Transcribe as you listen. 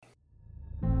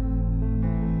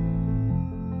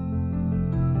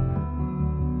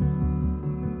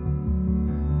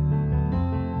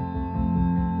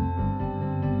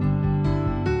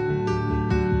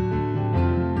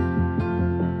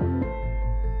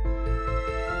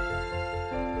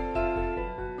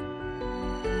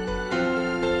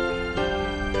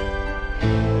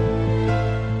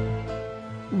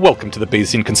Welcome to the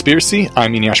Bayesian Conspiracy.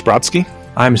 I'm Eneasz Brodsky.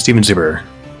 I'm Steven Zuber.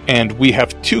 And we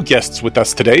have two guests with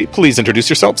us today. Please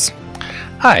introduce yourselves.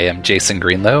 Hi, I'm Jason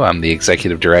Greenlow. I'm the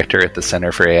Executive Director at the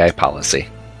Center for AI Policy.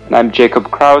 And I'm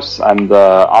Jacob Kraus. I'm the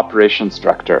Operations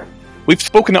Director. We've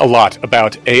spoken a lot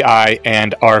about AI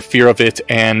and our fear of it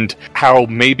and how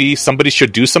maybe somebody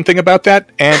should do something about that.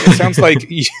 And it sounds like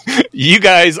you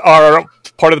guys are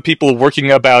part of the people working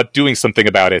about doing something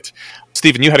about it.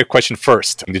 Steven, you had a question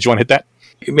first. Did you want to hit that?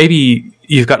 Maybe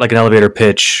you've got like an elevator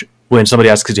pitch when somebody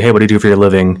asks you, hey, what do you do for your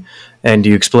living? And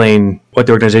you explain what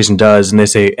the organization does, and they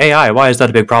say, AI, why is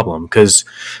that a big problem? Because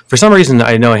for some reason,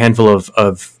 I know a handful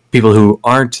of people who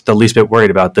aren't the least bit worried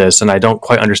about this, and I don't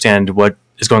quite understand what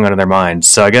is going on in their minds.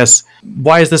 So I guess,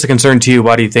 why is this a concern to you?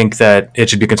 Why do you think that it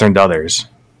should be a concern to others?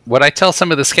 What I tell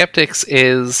some of the skeptics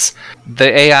is the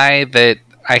AI that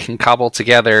I can cobble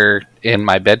together in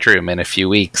my bedroom in a few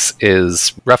weeks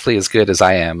is roughly as good as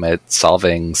I am at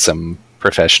solving some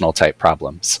professional type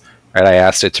problems. Right? I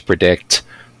asked it to predict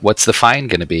what's the fine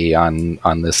going to be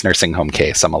on this nursing home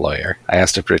case. I'm a lawyer. I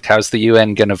asked it to predict how's the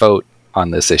UN going to vote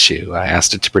on this issue. I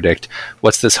asked it to predict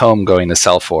what's this home going to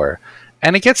sell for.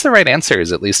 And it gets the right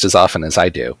answers at least as often as I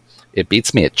do. It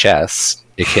beats me at chess.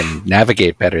 It can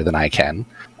navigate better than I can.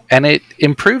 And it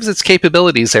improves its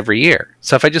capabilities every year.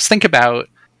 So if I just think about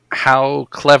how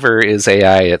clever is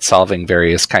AI at solving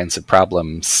various kinds of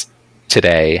problems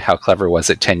today, how clever was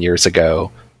it 10 years ago,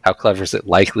 how clever is it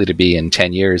likely to be in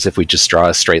 10 years if we just draw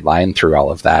a straight line through all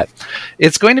of that?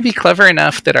 It's going to be clever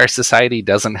enough that our society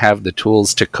doesn't have the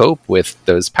tools to cope with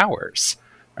those powers.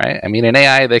 Right? I mean, an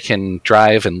AI that can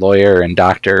drive and lawyer and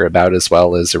doctor about as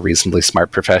well as a reasonably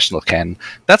smart professional can,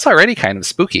 that's already kind of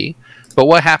spooky. But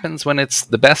what happens when it's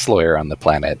the best lawyer on the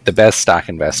planet, the best stock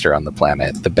investor on the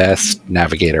planet, the best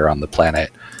navigator on the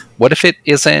planet? What if it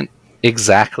isn't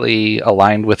exactly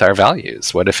aligned with our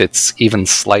values? What if it's even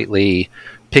slightly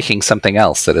picking something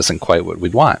else that isn't quite what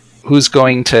we'd want? Who's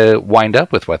going to wind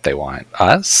up with what they want?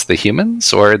 Us, the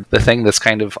humans, or the thing that's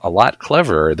kind of a lot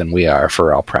cleverer than we are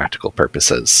for all practical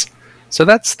purposes? So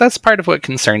that's part of what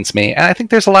concerns me. And I think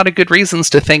there's a lot of good reasons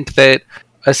to think that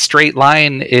a straight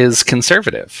line is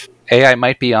conservative. AI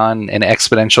might be on an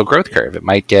exponential growth curve. It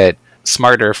might get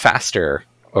smarter faster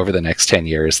over the next 10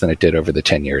 years than it did over the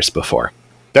 10 years before.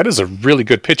 That is a really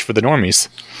good pitch for the normies.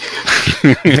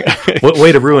 What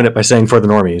way to ruin it by saying for the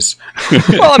normies?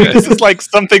 Well, I mean, this is like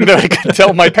something that I could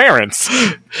tell my parents.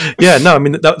 Yeah, no, I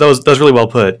mean, that was really well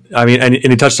put. I mean, and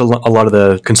it touched a lot of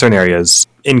the concern areas.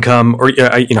 Income, or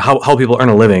how people earn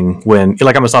a living when,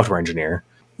 like, I'm a software engineer.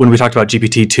 When we talked about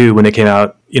GPT-2, when it came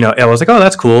out, I was like, oh,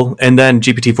 that's cool. And then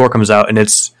GPT-4 comes out, and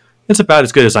it's about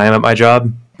as good as I am at my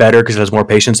job. Better because it has more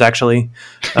patience, actually.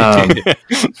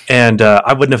 And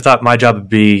I wouldn't have thought my job would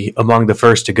be among the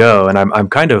first to go. And I'm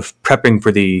kind of prepping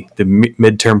for the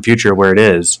midterm future where it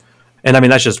is. And I mean,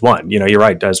 that's just one. You're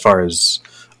right as far as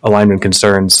alignment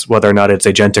concerns, whether or not it's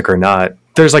agentic or not.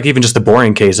 There's like even just the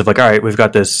boring case of like, all right, we've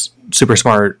got this super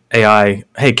smart AI.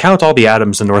 Hey, count all the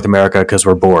atoms in North America because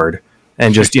we're bored.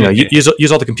 And just,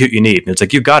 use all the compute you need. And it's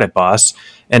like, you got it, boss.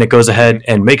 And it goes ahead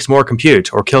and makes more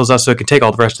compute or kills us so it can take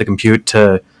all the rest of the compute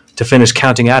to finish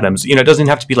counting atoms. It doesn't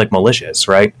have to be like malicious,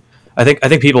 right? I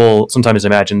think people sometimes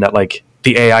imagine that like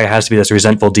the AI has to be this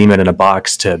resentful demon in a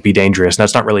box to be dangerous. And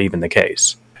that's not really even the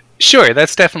case. Sure,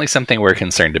 that's definitely something we're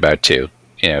concerned about too.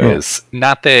 Is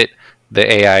not that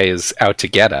the AI is out to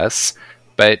get us,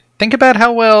 but think about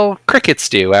how well crickets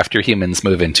do after humans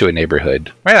move into a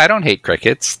neighborhood. Right? I don't hate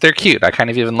crickets. They're cute. I kind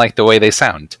of even like the way they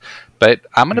sound. But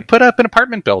I'm going to put up an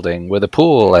apartment building with a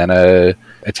pool and a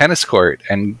tennis court.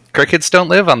 And crickets don't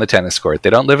live on the tennis court.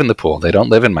 They don't live in the pool. They don't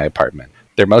live in my apartment.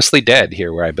 They're mostly dead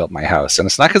here where I built my house. And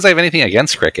it's not because I have anything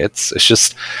against crickets. It's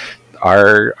just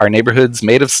our neighborhood's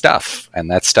made of stuff. And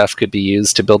that stuff could be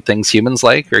used to build things humans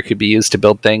like, or it could be used to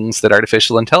build things that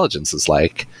artificial intelligence is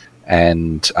like.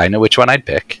 And I know which one I'd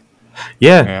pick.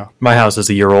 Yeah. My house is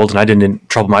a year old, and I didn't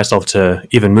trouble myself to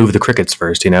even move the crickets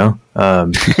first, Yeah.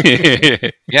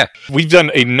 We've done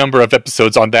a number of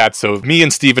episodes on that, so me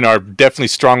and Steven are definitely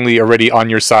strongly already on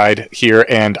your side here,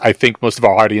 and I think most of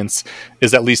our audience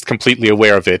is at least completely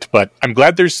aware of it. But I'm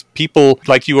glad there's people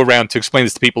like you around to explain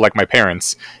this to people like my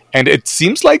parents. And it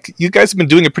seems like you guys have been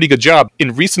doing a pretty good job.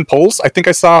 In recent polls, I think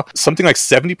I saw something like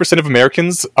 70% of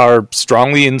Americans are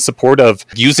strongly in support of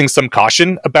using some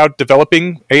caution about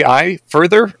developing AI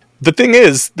further. The thing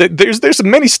is that there's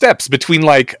many steps between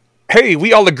like, hey,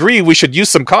 we all agree we should use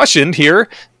some caution here,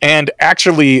 and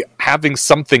actually having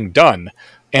something done.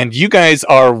 And you guys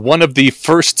are one of the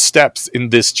first steps in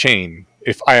this chain,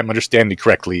 if I am understanding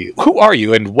correctly. Who are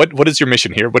you, and what is your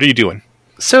mission here? What are you doing?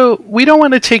 So we don't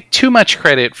want to take too much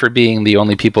credit for being the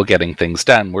only people getting things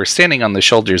done. We're standing on the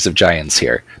shoulders of giants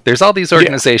here. There's all these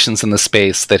organizations in the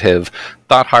space that have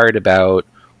thought hard about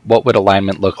what would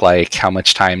alignment look like, how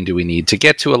much time do we need to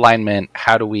get to alignment,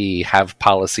 how do we have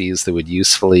policies that would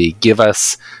usefully give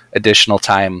us additional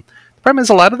time. The problem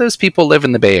is a lot of those people live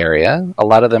in the Bay Area. A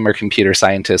lot of them are computer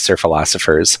scientists or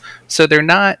philosophers. So they're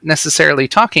not necessarily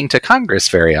talking to Congress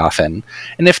very often.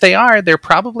 And if they are, they're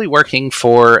probably working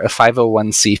for a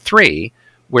 501c3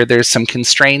 where there's some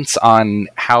constraints on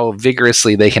how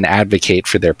vigorously they can advocate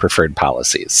for their preferred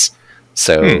policies.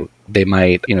 So they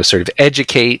might, sort of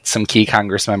educate some key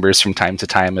Congress members from time to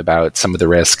time about some of the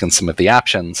risk and some of the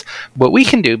options. What we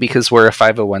can do, because we're a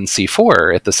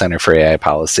 501c4 at the Center for AI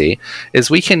Policy, is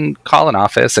we can call an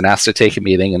office and ask to take a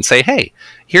meeting and say, hey,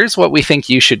 here's what we think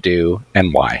you should do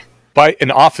and why. By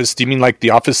an office, do you mean like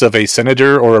the office of a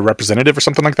senator or a representative or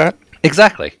something like that?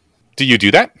 Exactly. Do you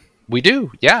do that? We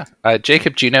do, yeah.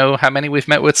 Jacob, do you know how many we've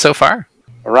met with so far?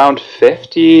 Around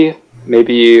 50,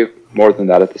 maybe more than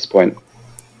that at this point.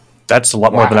 That's a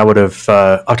lot more than I would have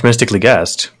optimistically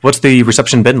guessed. What's the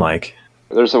reception been like?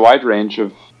 There's a wide range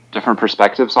of different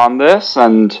perspectives on this,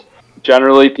 and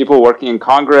generally people working in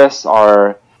Congress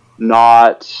are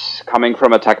not coming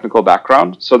from a technical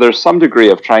background. So there's some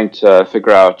degree of trying to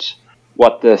figure out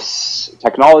what this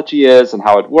technology is and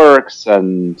how it works,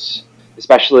 and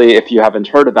especially if you haven't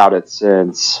heard about it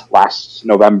since last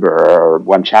November or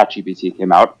when ChatGPT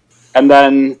came out. And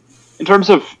then in terms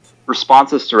of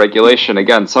responses to regulation,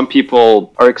 again, some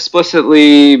people are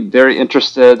explicitly very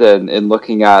interested in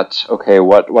looking at, okay,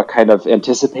 what kind of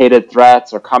anticipated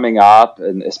threats are coming up,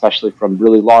 and especially from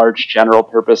really large general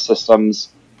purpose systems.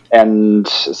 And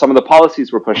some of the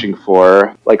policies we're pushing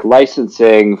for, like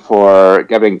licensing for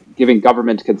giving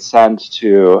government consent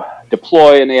to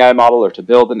deploy an AI model or to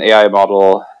build an AI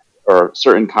model, or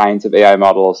certain kinds of AI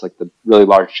models, like the really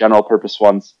large general purpose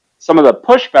ones. Some of the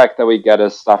pushback that we get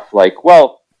is stuff like,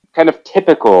 well, kind of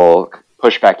typical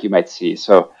pushback you might see.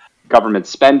 So government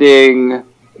spending,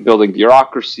 building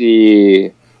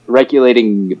bureaucracy,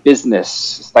 regulating business,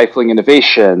 stifling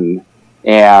innovation,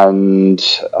 and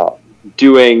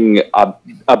doing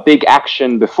a big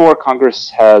action before Congress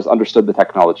has understood the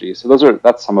technology. So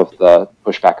that's some of the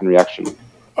pushback and reaction.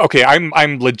 Okay,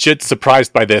 I'm legit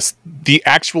surprised by this. The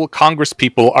actual Congress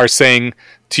people are saying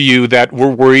to you that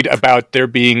we're worried about there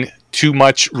being too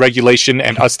much regulation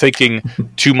and us taking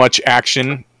too much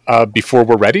action before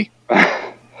we're ready?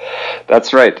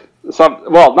 That's right.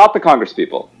 Not the Congress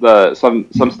people. Some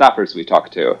staffers we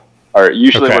talk to are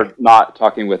usually We're not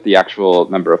talking with the actual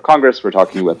member of Congress. We're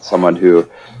talking with someone who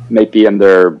may be in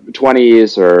their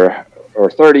 20s or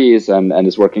 30s and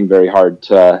is working very hard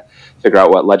to figure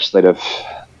out what legislative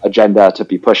agenda to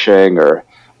be pushing or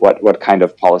what kind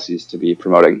of policies to be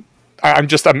promoting.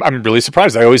 I'm really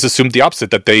surprised. I always assumed the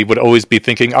opposite, that they would always be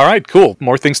thinking, all right, cool,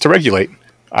 more things to regulate.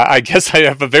 I guess I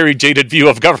have a very jaded view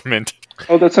of government.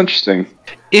 Oh, that's interesting.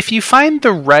 If you find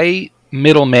the right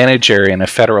middle manager in a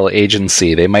federal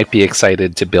agency, they might be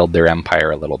excited to build their empire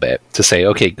a little bit, to say,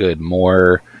 okay, good,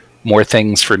 more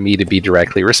things for me to be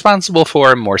directly responsible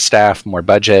for, more staff, more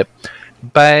budget.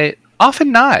 But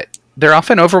often not. They're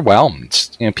often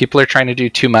overwhelmed. People are trying to do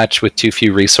too much with too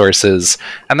few resources.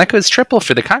 And that goes triple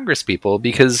for the Congress people,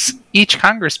 because each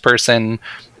congressperson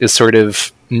is sort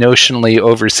of notionally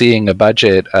overseeing a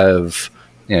budget of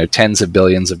tens of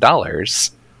billions of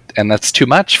dollars. And that's too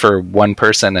much for one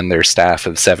person and their staff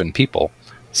of 7 people.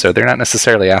 So they're not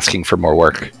necessarily asking for more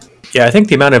work. Yeah, I think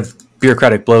the amount of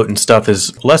bureaucratic bloat and stuff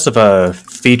is less of a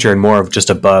feature and more of just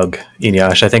a bug,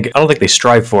 Eneasz. I don't think they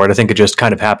strive for it. I think it just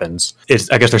kind of happens.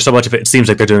 I guess there's so much of it seems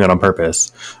like they're doing it on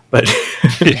purpose. But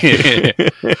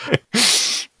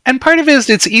and part of it is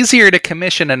it's easier to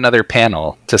commission another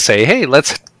panel to say, hey,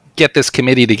 let's get this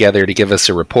committee together to give us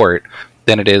a report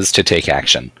than it is to take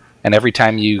action. And every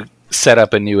time you set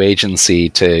up a new agency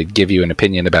to give you an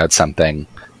opinion about something,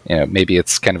 maybe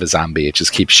it's kind of a zombie. It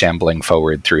just keeps shambling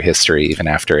forward through history even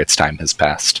after its time has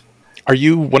passed. Are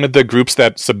you one of the groups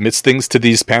that submits things to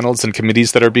these panels and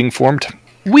committees that are being formed?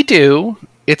 We do.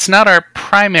 It's not our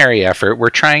primary effort. We're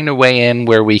trying to weigh in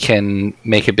where we can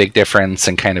make a big difference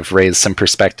and kind of raise some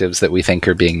perspectives that we think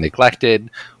are being neglected.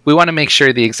 We want to make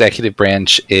sure the executive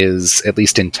branch is at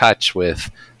least in touch with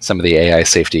some of the AI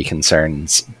safety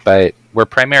concerns, but we're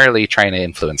primarily trying to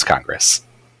influence Congress.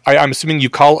 I'm assuming you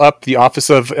call up the office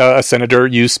of a senator,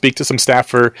 you speak to some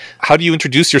staffer. How do you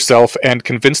introduce yourself and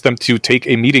convince them to take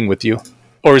a meeting with you?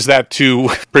 Or is that too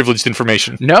privileged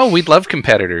information? No, we'd love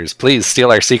competitors. Please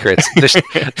steal our secrets.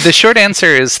 The short answer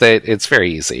is that it's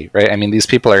very easy, right? I mean, these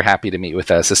people are happy to meet with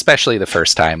us, especially the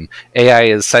first time. AI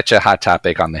is such a hot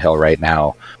topic on the Hill right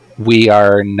now. We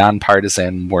are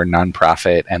nonpartisan, we're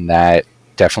nonprofit, and that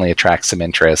definitely attracts some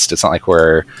interest. It's not like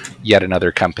we're yet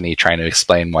another company trying to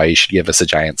explain why you should give us a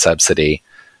giant subsidy.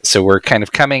 So we're kind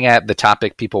of coming at the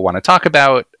topic people want to talk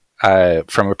about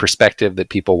from a perspective that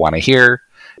people want to hear.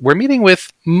 We're meeting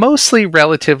with mostly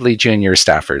relatively junior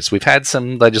staffers. We've had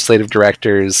some legislative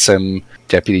directors, some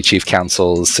deputy chief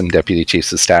counsels, some deputy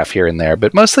chiefs of staff here and there,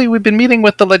 but mostly we've been meeting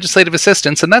with the legislative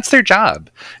assistants, and that's their job,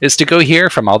 is to go hear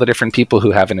from all the different people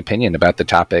who have an opinion about the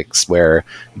topics where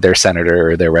their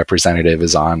senator or their representative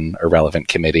is on a relevant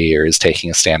committee or is taking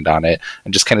a stand on it,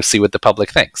 and just kind of see what the public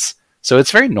thinks. So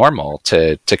it's very normal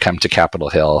to come to Capitol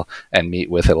Hill and meet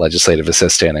with a legislative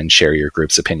assistant and share your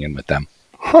group's opinion with them.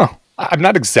 Huh. I'm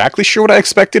not exactly sure what I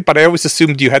expected, but I always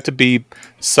assumed you had to be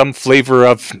some flavor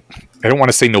of, I don't want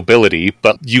to say nobility,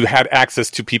 but you had access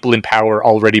to people in power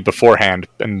already beforehand,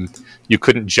 and you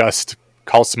couldn't just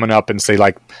call someone up and say,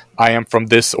 like, I am from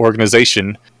this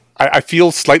organization. I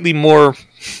feel slightly more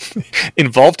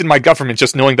involved in my government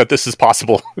just knowing that this is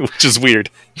possible, which is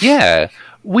weird. Yeah.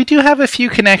 We do have a few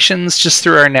connections just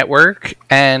through our network,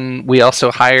 and we also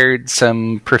hired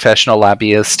some professional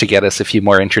lobbyists to get us a few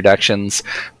more introductions.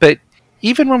 But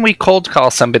even when we cold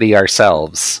call somebody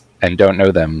ourselves and don't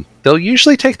know them, they'll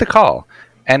usually take the call.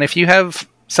 And if you have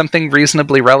something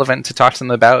reasonably relevant to talk to them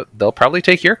about, they'll probably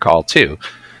take your call too.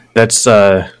 That's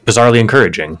bizarrely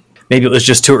encouraging. Maybe it was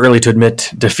just too early to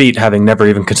admit defeat, having never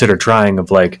even considered trying, of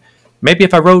like, maybe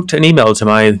if I wrote an email to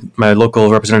my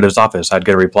local representative's office, I'd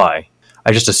get a reply.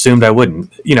 I just assumed I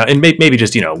wouldn't, and maybe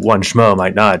just, one schmo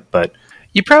might not, but...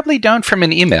 You probably don't from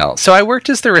an email. So I worked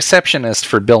as the receptionist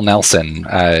for Bill Nelson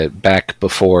back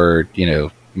before,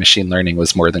 machine learning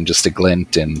was more than just a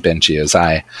glint in Bengio's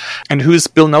eye. And who's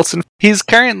Bill Nelson? He's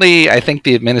currently, I think,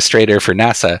 the administrator for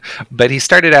NASA, but he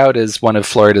started out as one of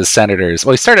Florida's senators.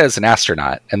 Well, he started as an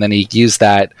astronaut, and then he used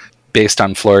that based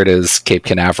on Florida's Cape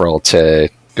Canaveral to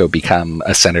go become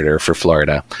a senator for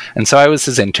Florida. And so I was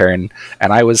his intern,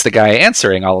 and I was the guy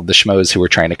answering all of the schmoes who were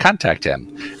trying to contact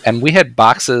him. And we had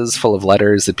boxes full of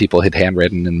letters that people had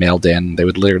handwritten and mailed in. They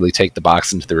would literally take the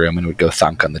box into the room and it would go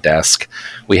thunk on the desk.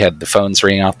 We had the phones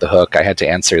ringing off the hook. I had to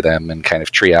answer them and kind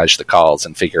of triage the calls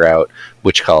and figure out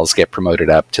which calls get promoted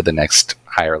up to the next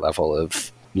higher level of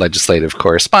legislative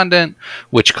correspondent,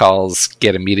 which calls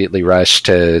get immediately rushed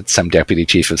to some deputy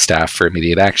chief of staff for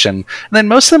immediate action. And then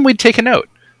most of them we'd take a note.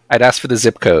 I'd ask for the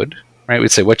zip code, right?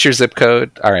 We'd say, what's your zip code?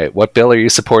 All right, what bill are you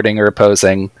supporting or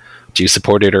opposing? Do you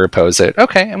support it or oppose it?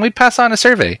 Okay, and we'd pass on a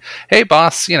survey. Hey,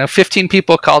 boss, 15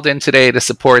 people called in today to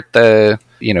support the,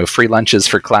 free lunches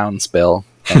for clowns bill,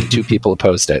 and 2 people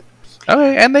opposed it.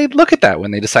 Okay, and they'd look at that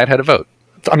when they decide how to vote.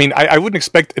 I mean, I wouldn't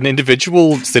expect an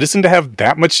individual citizen to have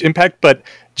that much impact, but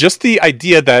just the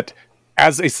idea that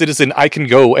as a citizen, I can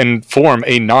go and form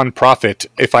a nonprofit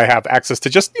if I have access to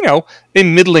just, a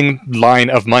middling line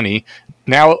of money.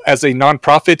 Now, as a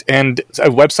nonprofit and a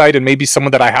website and maybe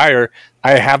someone that I hire,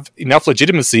 I have enough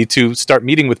legitimacy to start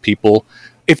meeting with people.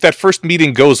 If that first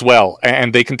meeting goes well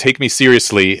and they can take me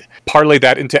seriously, parlay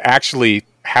that into actually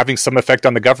having some effect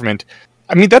on the government,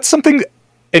 I mean, that's something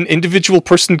an individual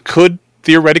person could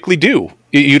theoretically do.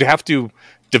 You'd have to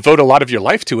devote a lot of your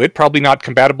life to it, probably not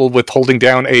compatible with holding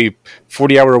down a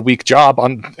 40-hour-a-week job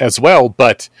as well,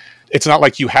 but it's not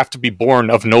like you have to be born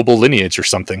of noble lineage or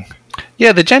something.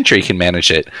 Yeah, the gentry can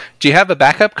manage it. Do you have a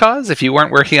backup cause? If you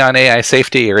weren't working on AI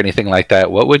safety or anything like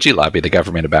that, what would you lobby the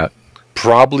government about?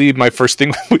 Probably my first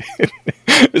thing,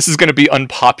 this is going to be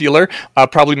unpopular,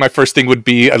 probably my first thing would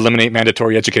be eliminate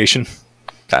mandatory education.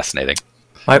 Fascinating.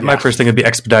 My first thing would be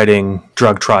expediting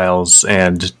drug trials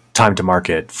and time to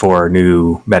market for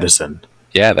new medicine.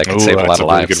 Yeah, that could save a lot of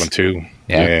lives. That's a really good one, too.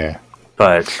 Yeah.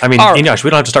 But, I mean, we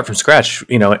don't have to start from scratch,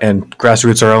 and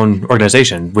grassroots our own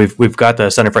organization. We've got the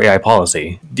Center for AI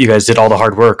Policy. You guys did all the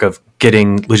hard work of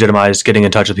getting legitimized, getting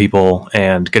in touch with people,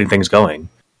 and getting things going.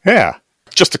 Yeah.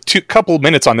 Just a couple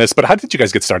minutes on this, but how did you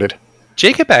guys get started?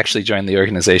 Jacob actually joined the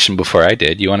organization before I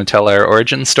did. You want to tell our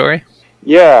origin story?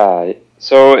 Yeah.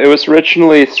 So it was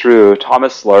originally through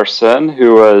Thomas Larson,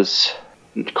 who is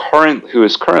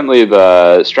currently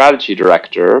the strategy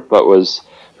director, but was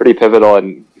pretty pivotal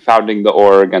in founding the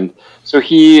org. And so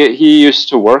he used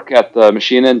to work at the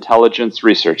Machine Intelligence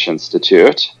Research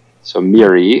Institute, so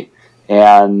MIRI,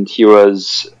 and he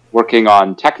was working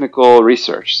on technical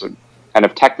research, so kind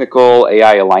of technical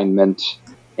AI alignment,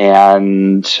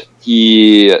 and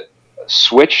he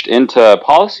switched into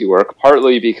policy work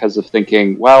partly because of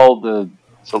thinking, well, the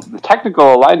So the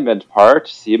technical alignment part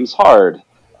seems hard.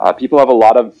 People have a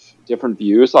lot of different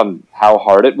views on how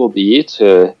hard it will be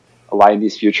to align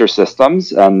these future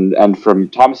systems, and from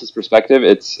Thomas's perspective,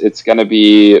 it's going to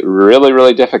be really,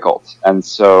 really difficult. And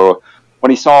so when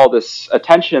he saw this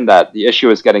attention that the issue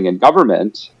is getting in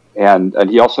government, and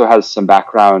he also has some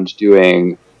background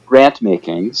doing grant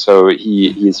making, so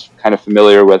he's kind of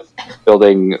familiar with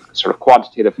building sort of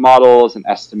quantitative models and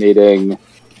estimating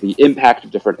the impact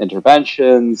of different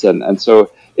interventions, and so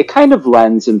it kind of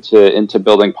lends into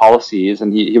building policies,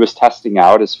 and he was testing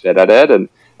out his fit at it, and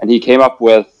he came up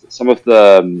with some of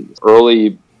the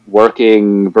early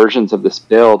working versions of this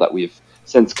bill that we've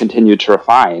since continued to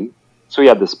refine. So he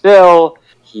had this bill,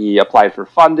 he applied for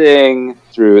funding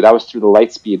through the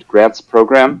Lightspeed Grants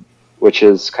program, which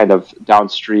is kind of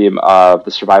downstream of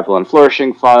the Survival and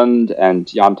Flourishing Fund and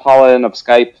Jan Tallinn of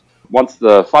Skype. Once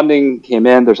the funding came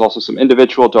in, there's also some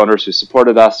individual donors who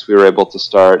supported us. We were able to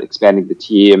start expanding the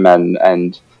team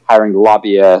and hiring the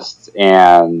lobbyists,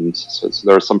 and so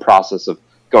there was some process of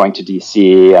going to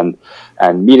DC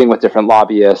and meeting with different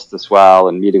lobbyists as well,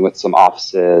 and meeting with some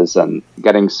offices and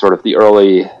getting sort of the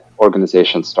early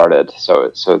organization started.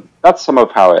 So that's some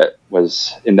of how it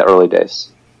was in the early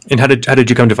days. And how did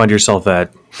you come to find yourself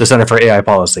at the Center for AI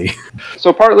Policy?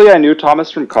 So partly I knew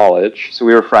Thomas from college, so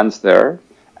we were friends there.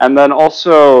 And then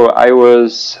also I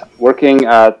was working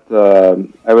at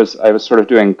I was sort of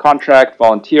doing contract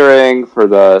volunteering for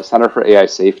the Center for AI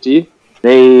Safety.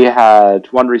 They had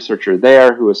one researcher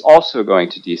there who was also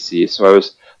going to DC. So I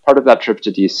was part of that trip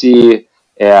to DC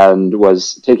and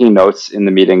was taking notes in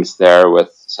the meetings there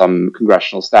with some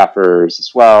congressional staffers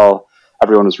as well.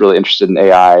 Everyone was really interested in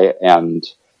AI,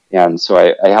 and so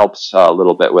I helped a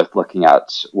little bit with looking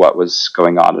at what was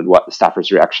going on and what the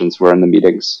staffers' reactions were in the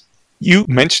meetings. You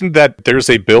mentioned that there's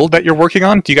a build that you're working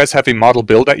on. Do you guys have a model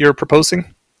build that you're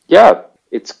proposing? Yeah,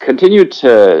 it's continued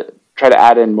to try to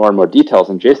add in more and more details,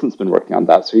 and Jason's been working on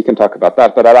that, so he can talk about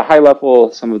that. But at a high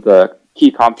level, some of the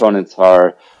key components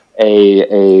are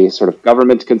a sort of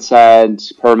government consent,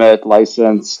 permit,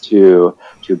 license to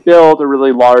build a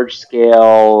really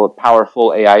large-scale,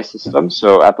 powerful AI system.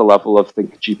 So at the level of,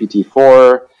 think,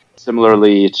 GPT-4,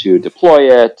 similarly to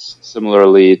deploy it,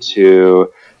 similarly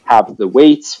to have the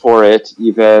weights for it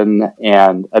even,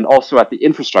 and also at the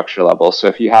infrastructure level. So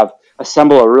if you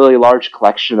assemble a really large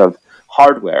collection of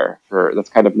hardware that's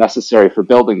kind of necessary for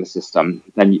building the system,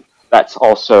 then that's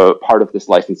also part of this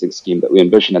licensing scheme that we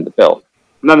envision in the bill.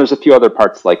 And then there's a few other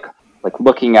parts like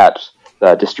looking at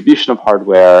the distribution of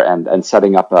hardware and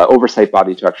setting up an oversight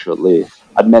body to actually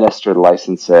administer the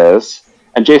licenses.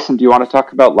 And Jason, do you want to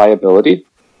talk about liability?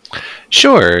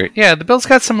 Sure. Yeah, the bill's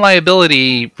got some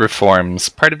liability reforms.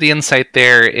 Part of the insight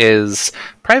there is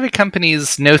private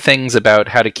companies know things about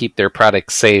how to keep their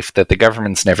products safe that the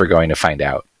government's never going to find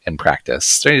out in practice.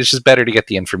 So it's just better to get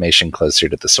the information closer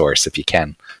to the source if you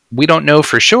can. We don't know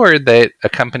for sure that a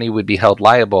company would be held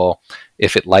liable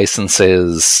if it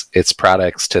licenses its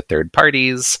products to third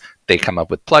parties, they come up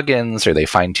with plugins, or they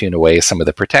fine-tune away some of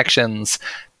the protections.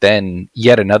 Then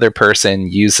yet another person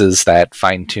uses that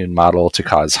fine-tuned model to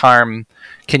cause harm.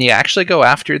 Can you actually go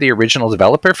after the original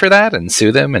developer for that and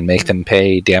sue them and make them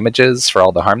pay damages for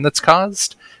all the harm that's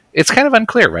caused? It's kind of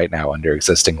unclear right now under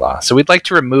existing law. So we'd like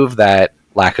to remove that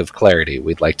lack of clarity.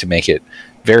 We'd like to make it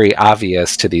very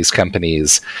obvious to these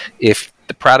companies, if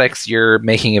the products you're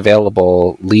making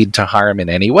available lead to harm in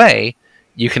any way,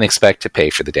 you can expect to pay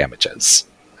for the damages.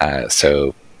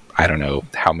 So I don't know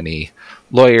how many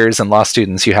lawyers and law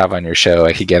students you have on your show.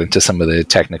 I could get into some of the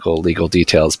technical legal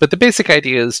details, but the basic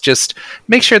idea is just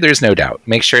make sure there's no doubt.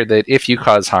 Make sure that if you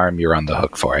cause harm, you're on the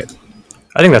hook for it.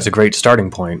 I think that's a great starting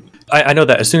point. I know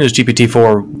that as soon as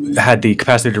GPT-4 had the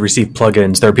capacity to receive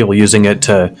plugins, there were people using it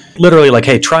to literally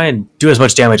hey, try and do as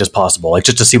much damage as possible,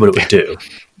 just to see what it would do.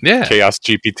 Yeah. Chaos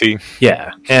GPT.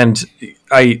 Yeah. And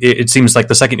it seems like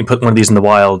the second you put one of these in the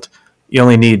wild, you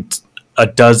only need a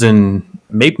dozen,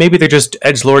 maybe they're just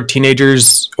edgelord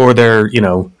teenagers, or they're,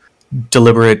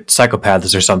 deliberate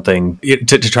psychopaths or something,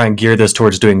 to try and gear this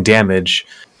towards doing damage.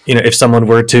 If someone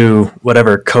were to,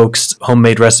 coax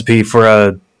homemade recipe for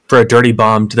a dirty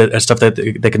bomb stuff that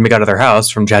they can make out of their house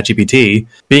from ChatGPT,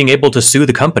 being able to sue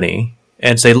the company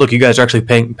and say, look, you guys are actually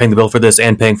paying the bill for this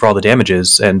and paying for all the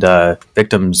damages and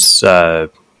victims, what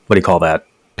do you call that?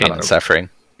 Pain and suffering.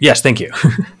 Yes, thank you.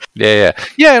 Yeah,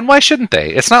 and why shouldn't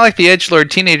they? It's not like the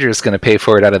edgelord teenager is going to pay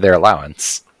for it out of their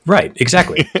allowance. Right,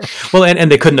 exactly. Well, and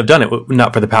they couldn't have done it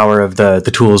not for the power of the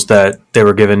tools that they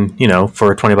were given,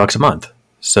 for $20 a month.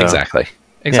 So Exactly.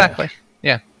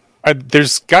 Yeah.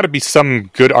 There's got to be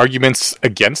some good arguments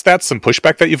against that, some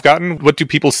pushback that you've gotten. What do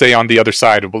people say on the other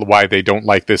side of why they don't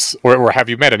like this? Or have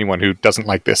you met anyone who doesn't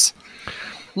like this?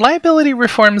 Liability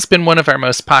reform's been one of our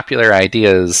most popular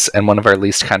ideas and one of our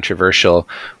least controversial.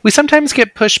 We sometimes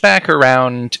get pushback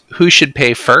around who should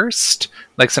pay first.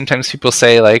 Like sometimes people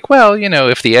say, like, well,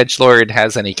 if the edgelord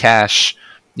has any cash,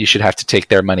 you should have to take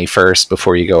their money first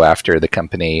before you go after the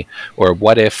company. Or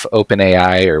what if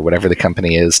OpenAI or whatever the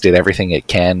company is did everything it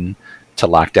can to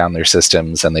lock down their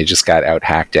systems and they just got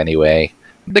out-hacked anyway?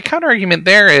 The counter-argument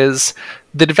there is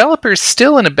the developer's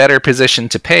still in a better position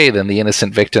to pay than the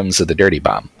innocent victims of the dirty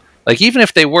bomb. Like, even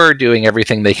if they were doing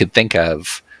everything they could think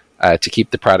of to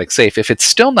keep the product safe, if it's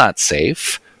still not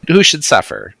safe, who should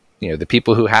suffer? The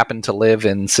people who happen to live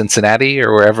in Cincinnati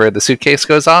or wherever the suitcase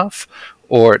goes off?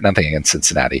 Or nothing against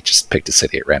Cincinnati, just picked a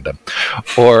city at random.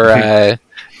 Or,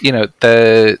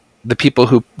 the people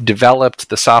who developed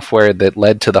the software that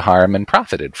led to the harm and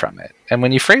profited from it. And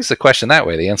when you phrase the question that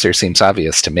way, the answer seems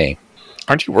obvious to me.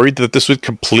 Aren't you worried that this would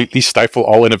completely stifle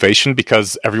all innovation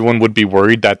because everyone would be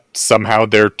worried that somehow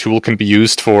their tool can be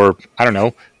used for, I don't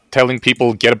know, telling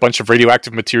people get a bunch of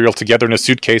radioactive material together in a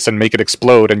suitcase and make it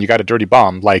explode and you got a dirty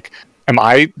bomb? Like, am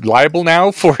I liable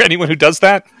now for anyone who does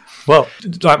that? Well,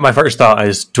 my first thought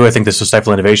is, do I think this would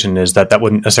stifle innovation, is that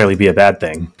wouldn't necessarily be a bad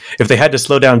thing. If they had to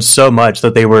slow down so much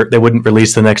that they wouldn't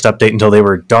release the next update until they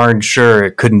were darn sure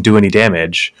it couldn't do any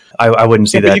damage, I wouldn't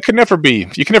see that. But you can never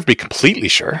be completely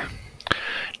sure.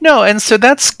 No, and so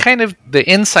that's kind of the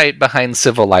insight behind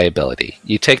civil liability.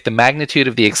 You take the magnitude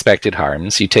of the expected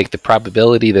harms, you take the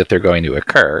probability that they're going to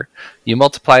occur, you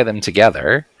multiply them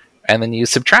together, and then you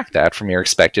subtract that from your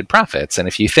expected profits. And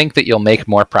if you think that you'll make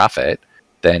more profit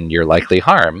than your likely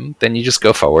harm, then you just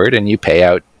go forward and you pay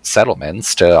out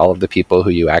settlements to all of the people who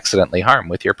you accidentally harm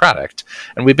with your product.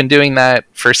 And we've been doing that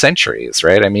for centuries,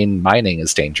 right? I mean, mining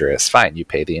is dangerous. Fine, you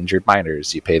pay the injured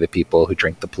miners, you pay the people who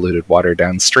drink the polluted water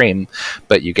downstream,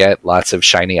 but you get lots of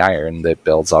shiny iron that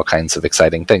builds all kinds of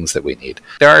exciting things that we need.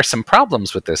 There are some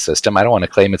problems with this system. I don't want to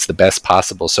claim it's the best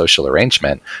possible social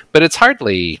arrangement, but it's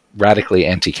hardly radically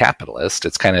anti-capitalist.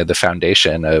 It's kind of the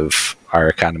foundation of our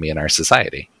economy and our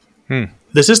society.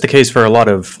 This is the case for a lot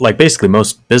of, like, basically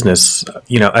most business,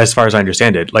 as far as I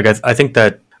understand it. Like, I think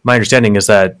that my understanding is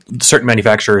that certain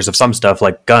manufacturers of some stuff,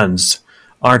 like guns,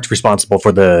 aren't responsible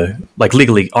for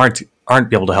legally aren't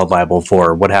be able to held liable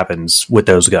for what happens with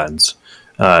those guns.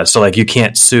 So, like, you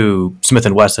can't sue Smith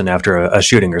 & Wesson after a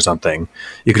shooting or something.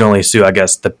 You can only sue, I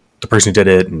guess, the person who did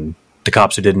it and the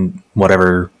cops who didn't,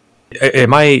 whatever.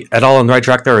 Am I at all on the right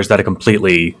track there, or is that a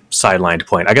completely sidelined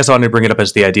point? I guess I wanted to bring it up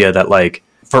as the idea that, like,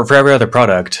 for every other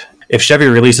product, if Chevy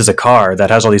releases a car that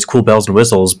has all these cool bells and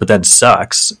whistles, but then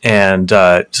sucks and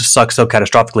sucks so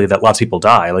catastrophically that lots of people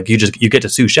die, like, you get to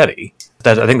sue Chevy.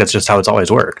 I think that's just how it's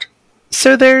always worked.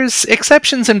 So there's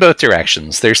exceptions in both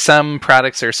directions. There's some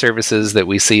products or services that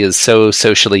we see as so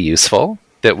socially useful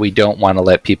that we don't want to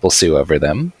let people sue over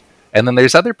them. And then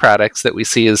there's other products that we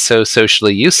see as so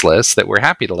socially useless that we're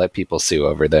happy to let people sue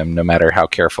over them, no matter how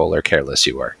careful or careless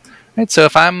you are. Right, so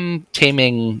if I'm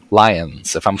taming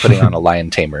lions, if I'm putting on a lion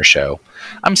tamer show,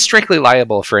 I'm strictly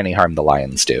liable for any harm the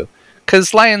lions do.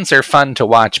 Because lions are fun to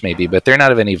watch, maybe, but they're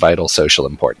not of any vital social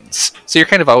importance. So you're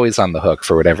kind of always on the hook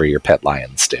for whatever your pet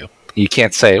lions do. You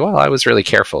can't say, well, I was really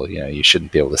careful, you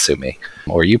shouldn't be able to sue me.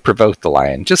 Or you provoked the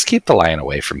lion. Just keep the lion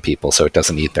away from people so it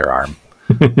doesn't eat their arm.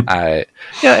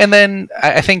 And then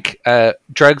I think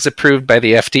drugs approved by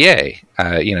the FDA.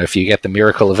 If you get the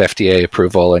miracle of FDA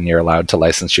approval and you're allowed to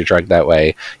license your drug that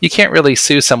way, you can't really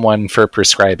sue someone for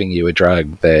prescribing you a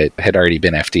drug that had already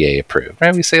been FDA approved.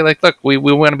 Right? We say, like, look, we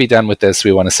want to be done with this.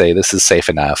 We want to say this is safe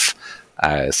enough.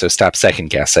 So stop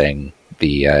second guessing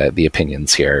the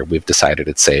opinions here. We've decided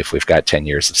it's safe. We've got 10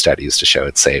 years of studies to show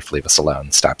it's safe. Leave us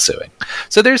alone. Stop suing.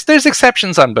 So there's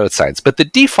exceptions on both sides, but the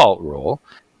default rule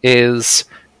is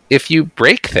if you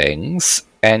break things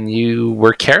and you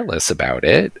were careless about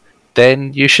it,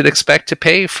 then you should expect to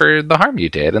pay for the harm you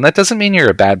did. And that doesn't mean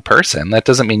you're a bad person. That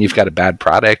doesn't mean you've got a bad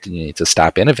product and you need to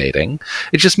stop innovating.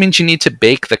 It just means you need to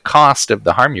bake the cost of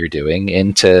the harm you're doing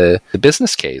into the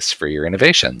business case for your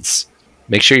innovations.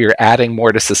 Make sure you're adding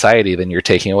more to society than you're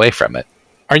taking away from it.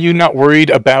 Are you not worried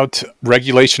about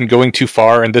regulation going too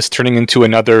far and this turning into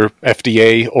another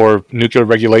FDA or nuclear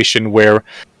regulation where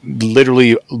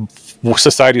literally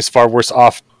society is far worse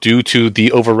off due to the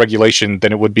overregulation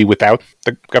than it would be without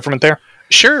the government there?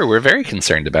 Sure, we're very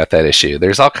concerned about that issue.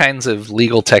 There's all kinds of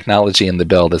legal technology in the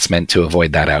bill that's meant to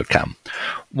avoid that outcome.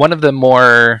 One of the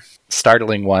more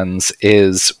startling ones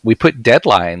is we put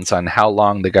deadlines on how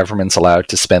long the government's allowed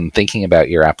to spend thinking about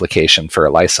your application for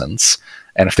a license.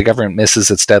 And if the government misses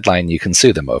its deadline, you can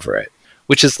sue them over it,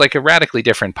 which is like a radically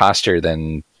different posture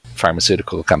than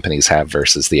pharmaceutical companies have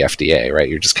versus the FDA, right?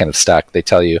 You're just kind of stuck. They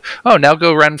tell you, oh, now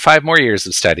go run 5 more years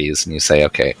of studies. And you say,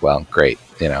 okay, well, great.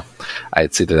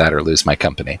 It's either that or lose my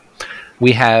company.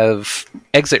 We have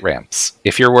exit ramps.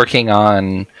 If you're working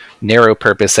on narrow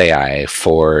purpose AI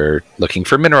for looking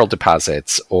for mineral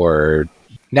deposits or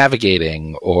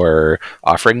navigating or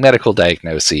offering medical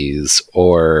diagnoses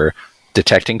or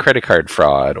detecting credit card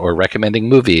fraud or recommending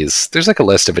movies, there's like a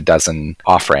list of a dozen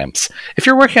off-ramps. If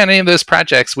you're working on any of those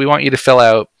projects, we want you to fill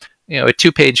out a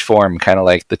 2-page form, kind of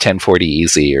like the 1040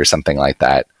 Easy or something like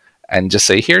that, and just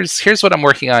say, here's what I'm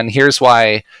working on. Here's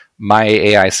why my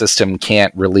AI system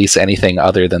can't release anything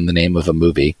other than the name of a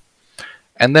movie.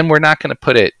 And then we're not going to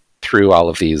put it through all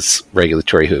of these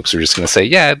regulatory hoops. We're just going to say,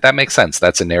 yeah, that makes sense.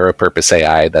 That's a narrow purpose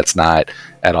AI that's not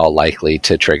at all likely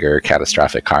to trigger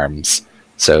catastrophic harms.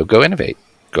 So go innovate,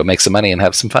 go make some money and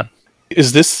have some fun.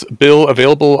 Is this bill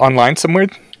available online somewhere?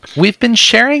 We've been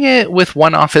sharing it with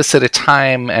one office at a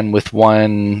time and with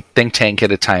one think tank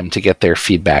at a time to get their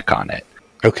feedback on it.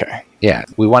 Okay. Yeah,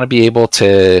 we want to be able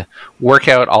to work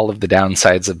out all of the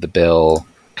downsides of the bill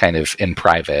kind of in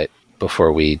private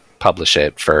before we publish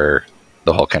it for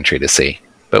the whole country to see.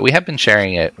 But we have been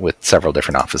sharing it with several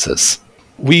different offices.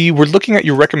 We were looking at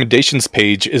your recommendations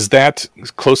page. Is that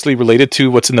closely related to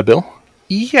what's in the bill?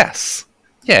 Yes.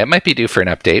 Yeah, it might be due for an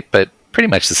update, but pretty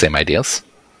much the same ideas.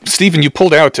 Stephen, you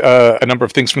pulled out a number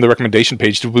of things from the recommendation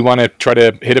page. Do we want to try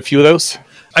to hit a few of those?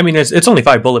 I mean, it's only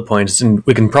 5 bullet points, and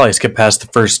we can probably skip past the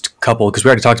first couple, because we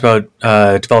already talked about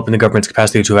developing the government's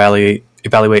capacity to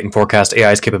evaluate and forecast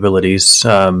AI's capabilities.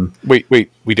 Wait,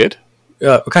 we did?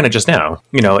 Kind of just now.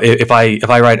 If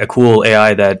I write a cool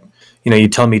AI that, you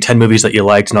tell me 10 movies that you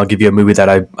liked, and I'll give you a movie that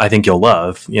I think you'll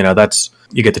love,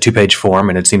 you get the 2-page form,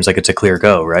 and it seems like it's a clear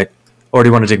go, right? Or do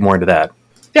you want to dig more into that?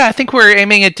 Yeah, I think we're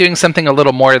aiming at doing something a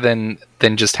little more than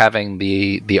just having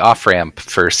the off-ramp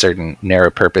for certain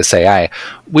narrow-purpose AI.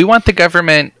 We want the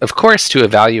government, of course, to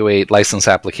evaluate license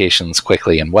applications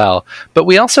quickly and well, but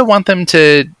we also want them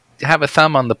to have a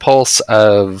thumb on the pulse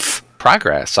of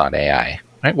progress on AI.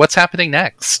 Right? What's happening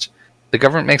next? The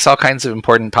government makes all kinds of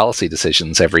important policy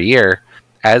decisions every year.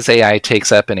 As AI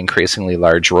takes up an increasingly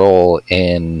large role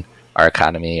in our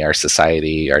economy, our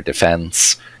society, our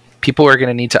defense, people are going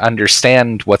to need to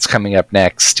understand what's coming up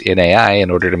next in AI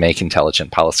in order to make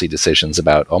intelligent policy decisions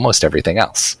about almost everything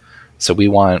else. So we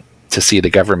want to see the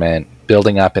government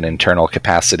building up an internal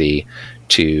capacity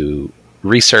to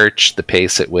research the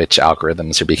pace at which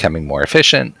algorithms are becoming more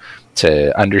efficient,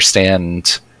 to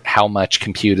understand how much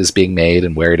compute is being made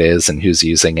and where it is and who's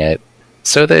using it,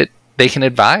 so that they can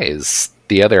advise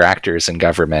the other actors in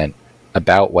government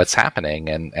about what's happening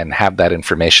and have that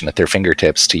information at their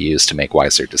fingertips to use to make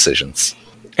wiser decisions.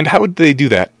 And how would they do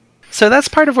that? So that's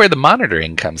part of where the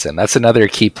monitoring comes in. That's another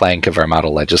key plank of our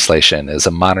model legislation, is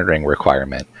a monitoring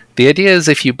requirement. The idea is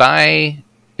if you buy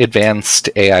advanced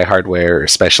AI hardware or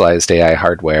specialized AI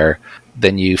hardware,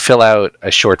 then you fill out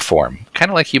a short form, kind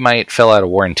of like you might fill out a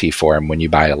warranty form when you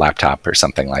buy a laptop or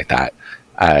something like that.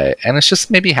 And it's just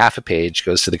maybe half a page,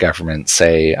 goes to the government,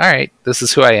 say, all right, this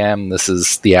is who I am, this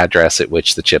is the address at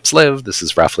which the chips live, this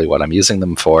is roughly what I'm using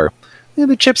them for.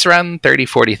 The chips around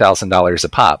 $30,000, $40,000 a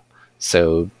pop.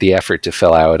 So the effort to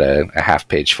fill out a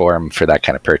half-page form for that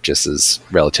kind of purchase is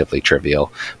relatively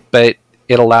trivial. But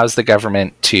it allows the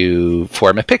government to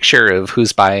form a picture of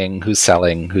who's buying, who's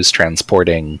selling, who's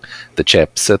transporting the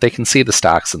chips, so they can see the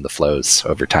stocks and the flows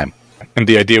over time. And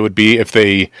the idea would be, if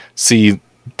they see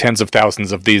tens of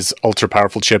thousands of these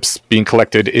ultra-powerful chips being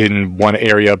collected in one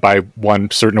area by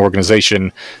one certain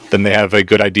organization, then they have a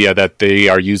good idea that they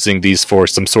are using these for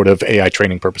some sort of AI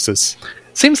training purposes.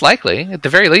 Seems likely. At the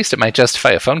very least, it might justify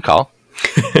a phone call.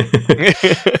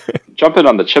 Jump in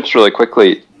on the chips really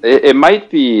quickly. It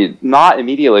might be not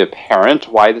immediately apparent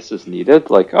why this is needed.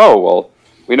 Like, oh, well,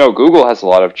 we know Google has a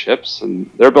lot of chips, and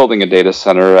they're building a data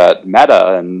center at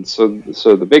Meta, and so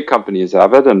the big companies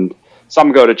have it, and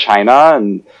some go to China.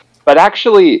 But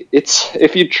actually,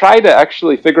 if you try to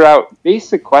actually figure out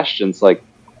basic questions like,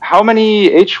 how many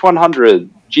H100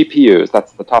 GPUs,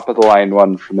 that's the top of the line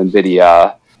one from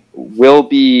NVIDIA, will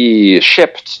be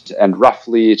shipped and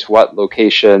roughly to what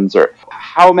locations, or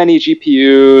how many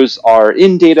GPUs are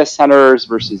in data centers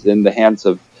versus in the hands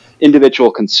of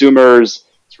individual consumers.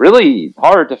 It's really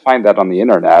hard to find that on the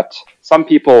internet. Some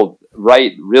people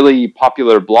write really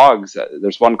popular blogs.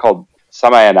 There's one called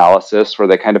Semi-Analysis where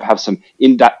they kind of have some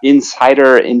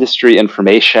insider industry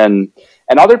information.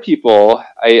 And other people,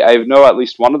 I know at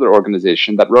least one other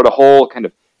organization that wrote a whole kind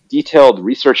of detailed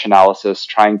research analysis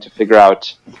trying to figure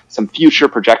out some future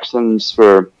projections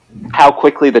for how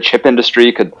quickly the chip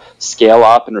industry could scale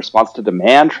up in response to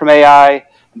demand from AI.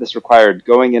 And this required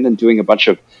going in and doing a bunch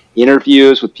of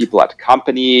interviews with people at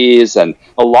companies. And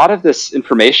a lot of this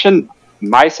information,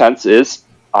 my sense is,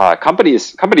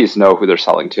 companies know who they're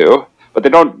selling to, but they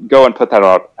don't go and put that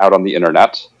out on the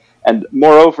internet. And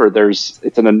moreover,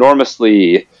 it's an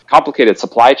enormously complicated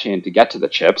supply chain to get to the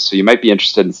chips. So you might be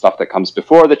interested in stuff that comes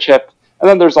before the chip. And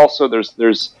then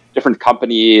there's different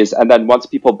companies. And then once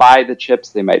people buy the chips,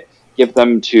 they might give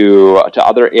them to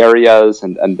other areas.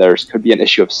 And there could be an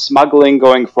issue of smuggling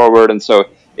going forward. And so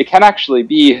it can actually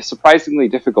be surprisingly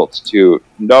difficult to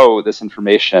know this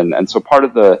information. And so part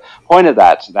of the point of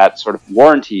that sort of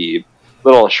warranty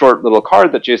short little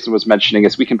card that Jason was mentioning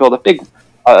is we can build a big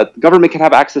government can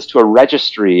have access to a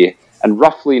registry and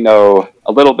roughly know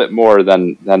a little bit more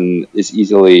than is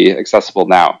easily accessible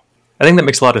now. I think that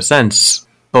makes a lot of sense,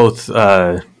 both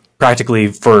practically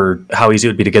for how easy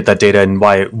it would be to get that data and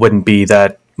why it wouldn't be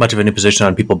that much of an imposition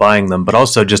on people buying them, but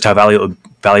also just how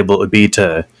valuable it would be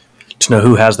to know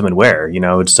who has them and where.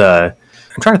 It's I'm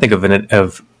trying to think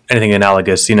of anything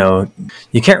analogous.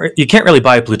 You can't really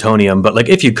buy plutonium, but like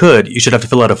if you could, you should have to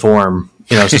fill out a form,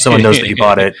 so someone knows that you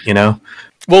bought it.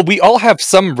 Well, we all have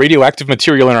some radioactive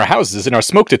material in our houses, in our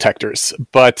smoke detectors.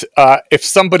 But if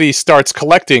somebody starts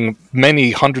collecting many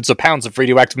hundreds of pounds of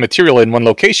radioactive material in one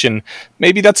location,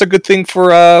 maybe that's a good thing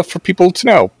for people to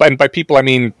know. And by people, I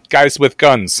mean guys with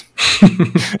guns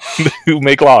who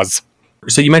make laws.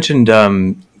 So you mentioned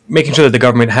making sure that the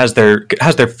government has their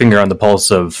finger on the pulse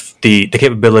of the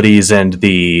capabilities and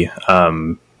the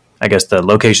the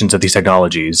locations of these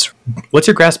technologies. What's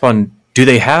your grasp on? Do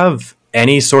they have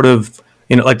any sort of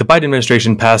like the Biden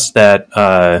administration passed that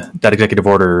executive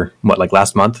order,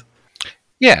 last month?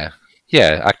 Yeah,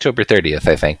 October 30th,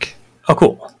 I think. Oh,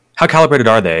 cool. How calibrated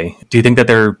are they? Do you think that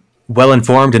they're well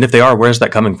informed? And if they are, where's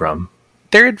that coming from?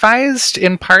 They're advised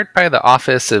in part by the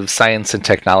Office of Science and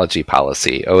Technology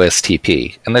Policy,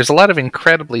 OSTP. And there's a lot of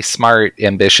incredibly smart,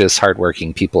 ambitious,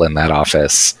 hardworking people in that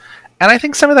office. And I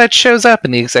think some of that shows up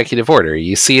in the executive order.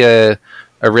 You see a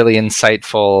really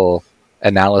insightful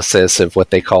analysis of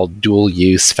what they call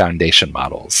dual-use foundation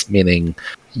models, meaning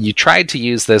you tried to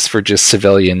use this for just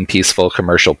civilian, peaceful,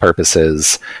 commercial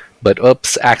purposes, but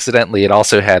accidentally it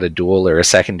also had a dual or a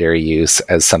secondary use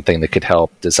as something that could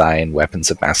help design weapons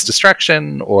of mass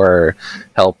destruction or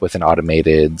help with an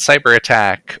automated cyber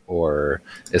attack or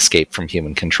escape from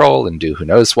human control and do who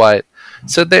knows what.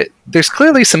 So there's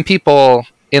clearly some people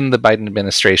in the Biden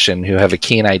administration who have a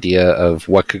keen idea of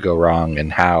what could go wrong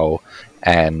and how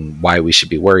and why we should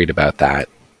be worried about that.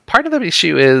 Part of the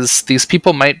issue is these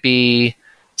people might be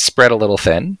spread a little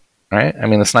thin, right? I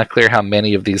mean, it's not clear how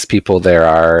many of these people there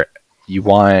are. You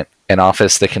want an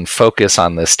office that can focus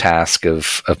on this task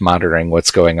of monitoring what's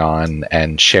going on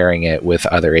and sharing it with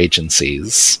other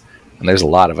agencies. And there's a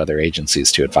lot of other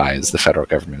agencies to advise. The federal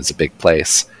government is a big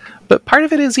place. But part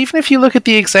of it is, even if you look at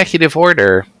the executive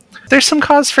order, there's some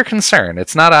cause for concern.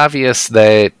 It's not obvious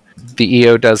that the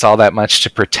EO does all that much to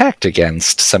protect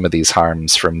against some of these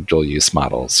harms from dual-use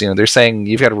models. They're saying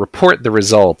you've got to report the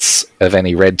results of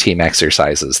any red team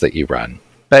exercises that you run.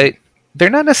 But they're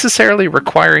not necessarily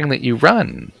requiring that you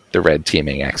run the red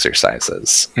teaming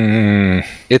exercises.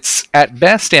 It's at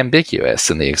best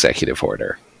ambiguous in the executive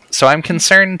order. So I'm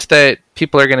concerned that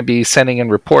people are going to be sending in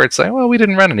reports like, well, we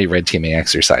didn't run any red teaming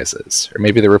exercises. Or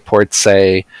maybe the reports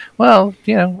say, well,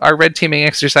 our red teaming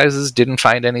exercises didn't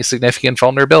find any significant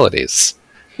vulnerabilities.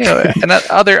 And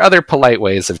other polite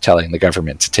ways of telling the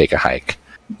government to take a hike.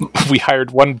 We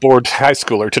hired one bored high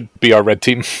schooler to be our red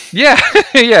team. Yeah,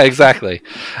 yeah, exactly.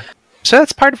 So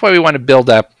that's part of why we want to build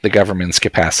up the government's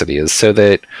capacity, is so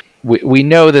that we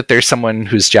know that there's someone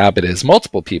whose job it is,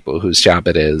 multiple people whose job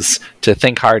it is, to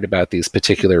think hard about these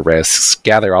particular risks,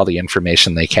 gather all the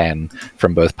information they can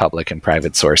from both public and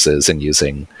private sources and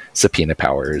using subpoena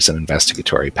powers and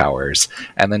investigatory powers,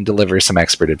 and then deliver some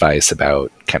expert advice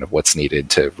about kind of what's needed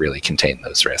to really contain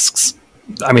those risks.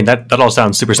 I mean, that all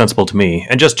sounds super sensible to me.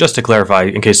 And just to clarify,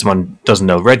 in case someone doesn't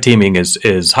know, red teaming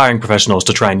is hiring professionals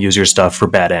to try and use your stuff for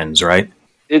bad ends, right?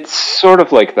 It's sort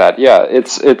of like that, yeah.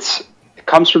 It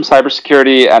comes from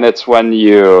cybersecurity, and it's when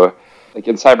you, like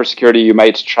in cybersecurity, you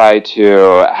might try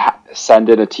to send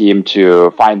in a team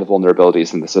to find the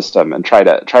vulnerabilities in the system and try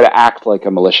to act like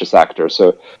a malicious actor.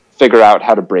 So figure out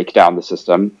how to break down the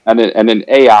system. And in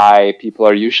AI, people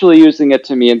are usually using it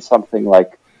to mean something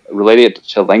like related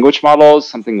to language models,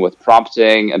 something with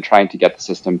prompting and trying to get the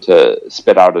system to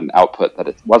spit out an output that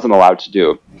it wasn't allowed to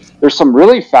do. There's some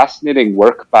really fascinating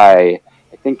work by,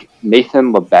 I think,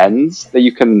 Nathan Labenz that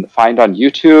you can find on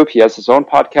YouTube. He has his own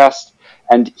podcast,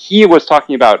 And he was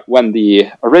talking about when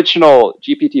the original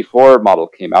GPT-4 model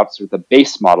came out, so the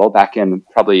base model back in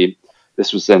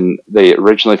they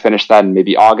originally finished that in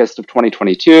maybe August of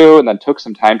 2022, and then took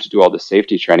some time to do all the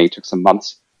safety training, took some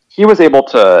months. He was able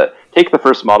to take the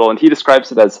first model, and he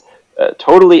describes it as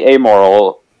totally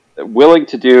amoral, willing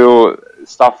to do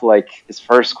stuff like his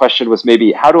first question was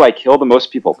maybe, how do I kill the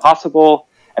most people possible?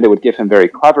 And it would give him very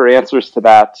clever answers to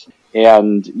that.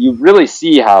 And you really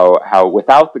see how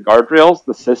without the guardrails,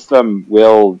 the system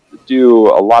will do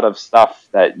a lot of stuff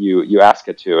that you ask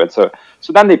it to. And so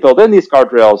then they build in these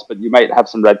guardrails, but you might have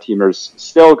some red teamers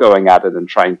still going at it and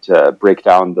trying to break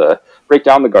down the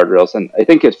guardrails. And I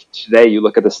think if today you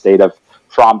look at the state of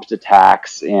prompt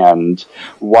attacks and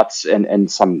what's in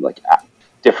some like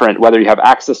different, whether you have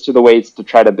access to the weights to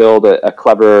try to build a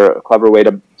clever way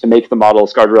to make the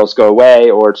model's guardrails go away,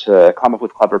 or to come up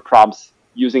with clever prompts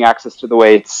using access to the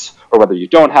weights, or whether you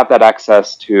don't have that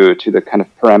access to the kind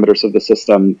of parameters of the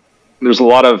system. There's a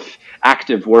lot of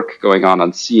active work going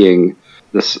on seeing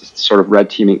this sort of red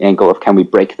teaming angle of, can we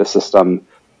break the system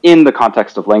in the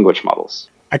context of language models?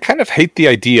 I kind of hate the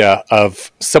idea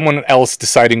of someone else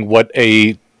deciding what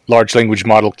a large language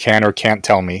model can or can't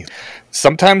tell me.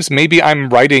 Sometimes maybe I'm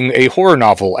writing a horror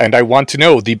novel and I want to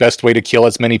know the best way to kill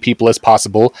as many people as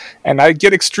possible, and I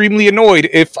get extremely annoyed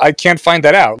if I can't find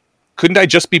that out. Couldn't I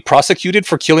just be prosecuted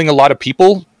for killing a lot of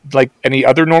people like any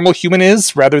other normal human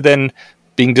is, rather than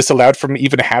being disallowed from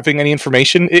even having any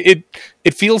information?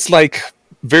 It feels like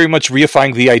very much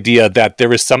reifying the idea that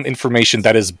there is some information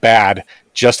that is bad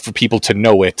just for people to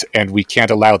know it, and we can't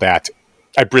allow that.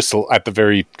 I bristle at the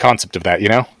very concept of that, you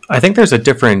know? I think there's a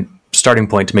different starting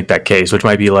point to make that case, which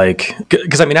might be like,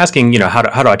 because I mean, asking, how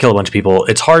do I kill a bunch of people?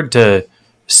 It's hard to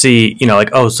see, like,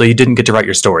 oh, so you didn't get to write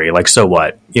your story. Like, so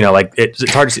what? Like, it's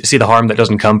hard to see the harm that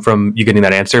doesn't come from you getting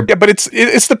that answer. Yeah, but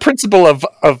it's the principle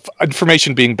of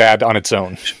information being bad on its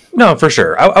own. No, for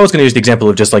sure. I was going to use the example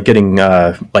of just like getting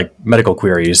like medical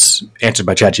queries answered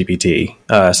by ChatGPT.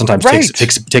 Sometimes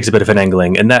takes a bit of an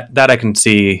angling, and that I can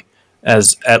see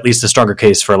as at least a stronger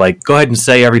case for like, go ahead and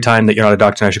say every time that you're not a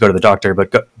doctor and I should go to the doctor,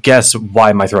 but guess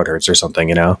why my throat hurts or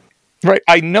something, Right.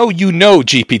 I know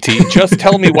GPT. Just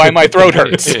tell me why my throat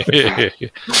hurts.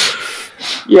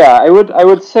 Yeah, I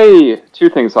would say two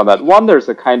things on that. One, there's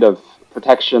a kind of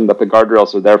protection that the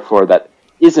guardrails are there for that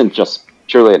isn't just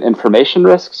purely an information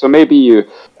risk. So maybe you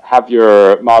have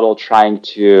your model trying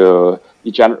to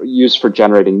be used for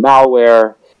generating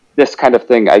malware. This kind of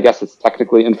thing, I guess it's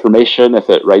technically information if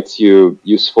it writes you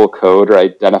useful code or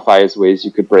identifies ways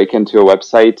you could break into a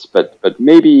website. But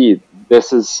maybe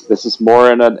this is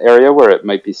more in an area where it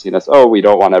might be seen as, oh, we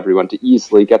don't want everyone to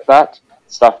easily get that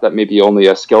stuff that maybe only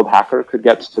a skilled hacker could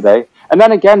get today. And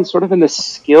then again, sort of in the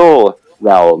skill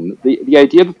realm, the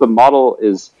idea that the model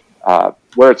is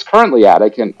where it's currently at,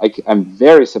 I'm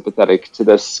very sympathetic to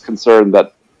this concern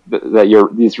that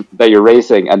you're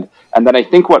raising, and then I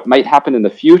think what might happen in the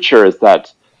future is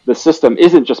that the system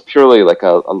isn't just purely like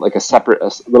a separate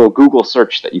little Google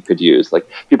search that you could use. Like,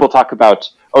 people talk about,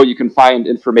 oh, you can find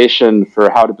information for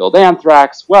how to build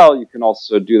Anthrax. Well, you can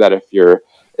also do that if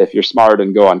you're smart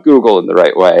and go on Google in the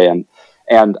right way.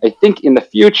 And I think in the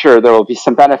future there will be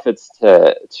some benefits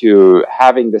to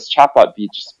having this chatbot be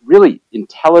just really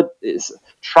intelligent,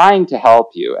 trying to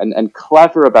help you, and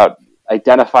clever about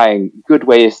identifying good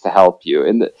ways to help you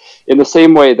in the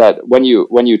same way that when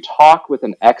you talk with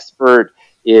an expert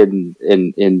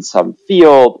in some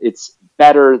field, it's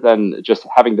better than just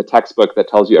having the textbook that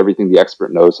tells you everything the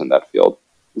expert knows in that field.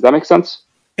 Does that make sense?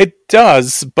 It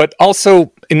does, but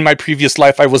also in my previous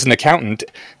life, I was an accountant.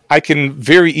 I can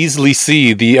very easily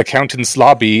see the accountant's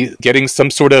lobby getting some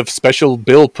sort of special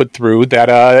bill put through that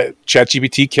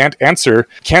ChatGPT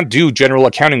can't do general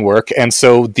accounting work, and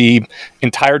so the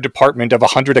entire department of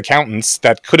 100 accountants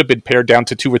that could have been pared down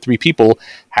to 2 or 3 people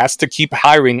has to keep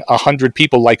hiring 100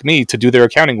 people like me to do their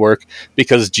accounting work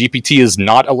because GPT is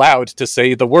not allowed to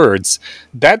say the words.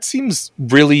 That seems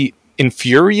really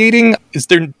infuriating. Is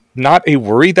there not a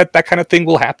worry that kind of thing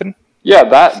will happen? Yeah,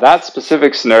 that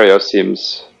specific scenario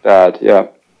seems bad, yeah.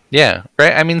 Yeah,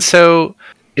 right? I mean, so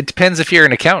it depends if you're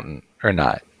an accountant or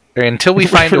not. Until we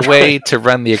find a way to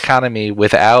run the economy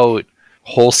without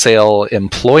wholesale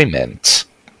employment,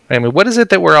 I mean, what is it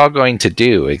that we're all going to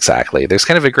do exactly? There's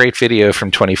kind of a great video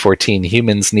from 2014,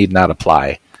 Humans Need Not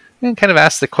Apply, and kind of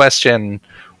ask the question,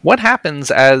 what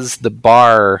happens as the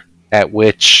bar at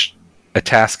which a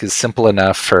task is simple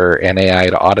enough for an AI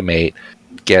to automate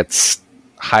gets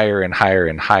higher and higher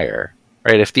and higher,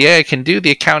 right? If the AI can do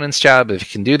the accountant's job, if it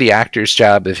can do the actor's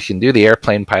job, if it can do the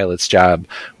airplane pilot's job,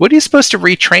 what are you supposed to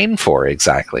retrain for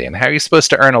exactly? And how are you supposed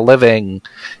to earn a living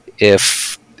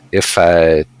if if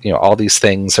all these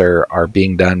things are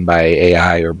being done by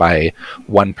AI or by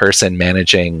one person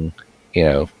managing,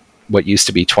 what used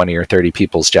to be 20 or 30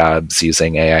 people's jobs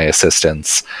using AI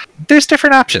assistants, there's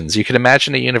different options. You could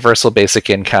imagine a universal basic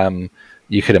income.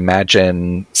 You could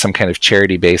imagine some kind of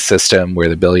charity-based system where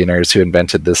the billionaires who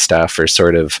invented this stuff are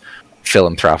sort of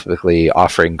philanthropically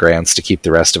offering grants to keep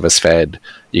the rest of us fed.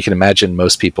 You can imagine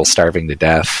most people starving to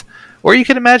death. Or you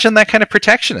can imagine that kind of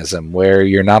protectionism where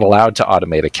you're not allowed to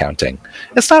automate accounting.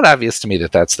 It's not obvious to me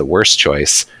that that's the worst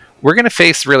choice. We're going to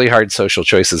face really hard social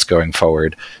choices going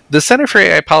forward. The Center for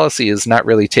AI Policy is not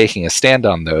really taking a stand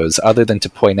on those other than to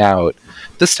point out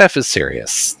this stuff is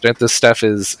serious. This stuff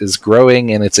is growing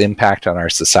in its impact on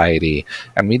our society,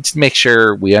 and we need to make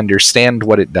sure we understand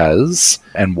what it does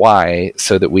and why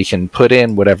so that we can put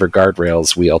in whatever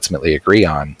guardrails we ultimately agree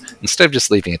on instead of just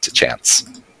leaving it to chance.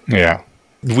 Yeah.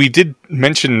 We did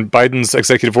mention Biden's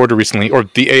executive order recently, or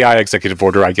the AI executive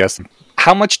order, I guess.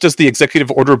 How much does the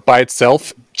executive order by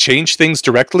itself change things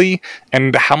directly?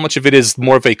 And how much of it is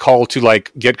more of a call to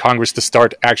get Congress to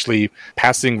start actually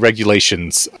passing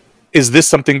regulations? Is this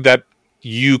something that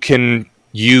you can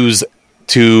use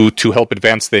to help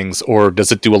advance things, or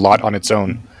does it do a lot on its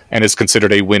own and is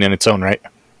considered a win in its own right?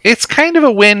 It's kind of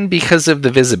a win because of the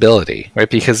visibility,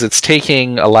 right? Because it's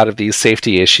taking a lot of these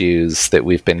safety issues that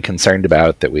we've been concerned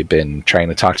about, that we've been trying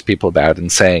to talk to people about,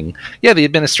 and saying, yeah, the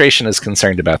administration is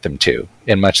concerned about them too,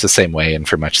 in much the same way and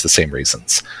for much the same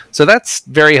reasons. So that's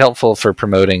very helpful for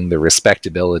promoting the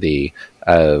respectability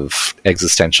of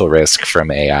existential risk from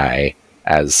AI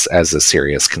as a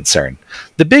serious concern.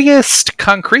 The biggest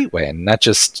concrete win, not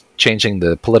just changing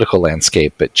the political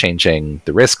landscape, but changing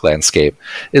the risk landscape,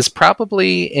 is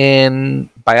probably in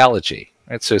biology.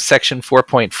 Right? So Section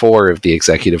 4.4 of the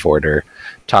executive order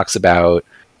talks about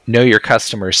know your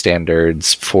customer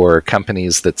standards for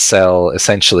companies that sell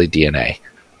essentially DNA.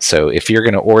 So if you're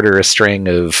going to order a string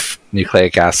of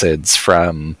nucleic acids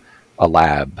from a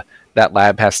lab, that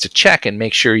lab has to check and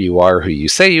make sure you are who you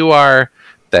say you are,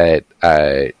 that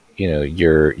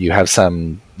you have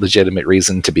some legitimate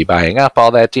reason to be buying up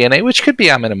all that DNA, which could be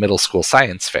I'm in a middle school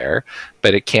science fair,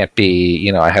 but it can't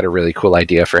be, I had a really cool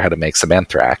idea for how to make some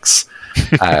anthrax.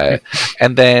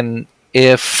 And then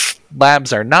if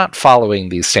labs are not following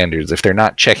these standards, if they're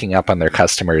not checking up on their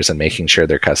customers and making sure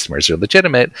their customers are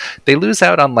legitimate, they lose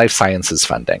out on life sciences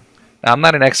funding. Now, I'm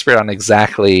not an expert on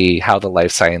exactly how the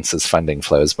life sciences funding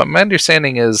flows, but my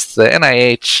understanding is the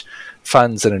NIH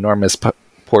funds an enormous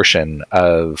portion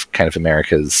of kind of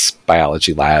America's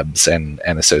biology labs and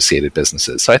associated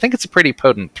businesses. So I think it's a pretty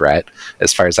potent threat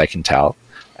as far as I can tell.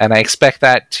 And I expect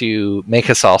that to make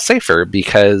us all safer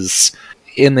because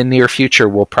in the near future,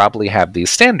 we'll probably have these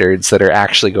standards that are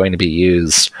actually going to be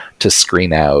used to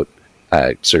screen out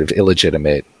sort of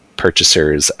illegitimate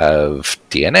purchasers of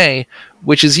DNA,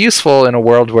 which is useful in a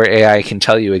world where AI can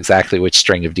tell you exactly which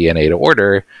string of DNA to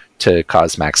order to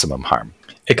cause maximum harm.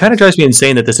 It kind of drives me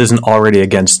insane that this isn't already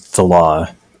against the law,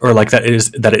 or that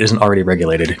it isn't already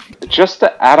regulated. Just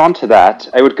to add on to that,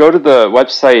 I would go to the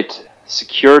website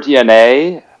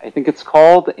SecureDNA, I think it's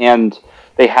called, and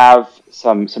they have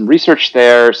some research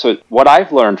there. So what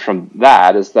I've learned from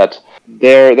that is that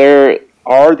there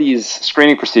are these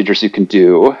screening procedures you can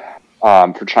do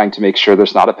for trying to make sure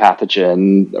there's not a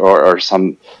pathogen or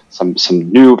some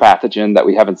new pathogen that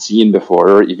we haven't seen before,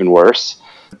 or even worse.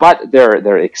 But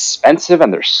they're expensive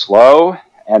and they're slow,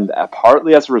 and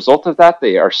partly as a result of that,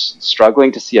 they are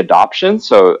struggling to see adoption.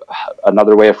 So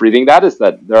another way of reading that is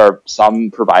that there are some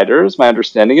providers, my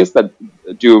understanding is, that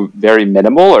do very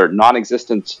minimal or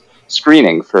non-existent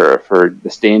screening for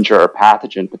this danger or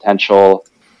pathogen potential.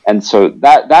 And so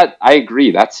that I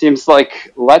agree. That seems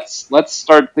like let's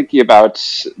start thinking about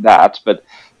that.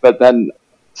 But then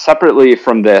separately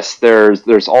from this,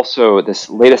 there's also this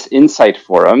latest Insight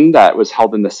Forum that was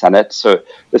held in the Senate. So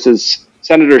this is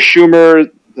Senator Schumer,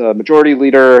 the majority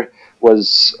leader,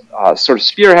 was sort of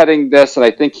spearheading this, and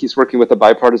I think he's working with a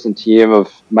bipartisan team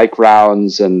of Mike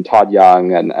Rounds and Todd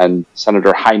Young and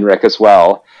Senator Heinrich as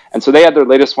well. And so they had their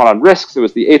latest one on risks. It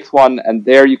was the 8th one, and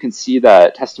there you can see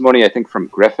the testimony, I think, from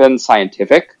Griffin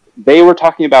Scientific. They were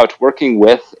talking about working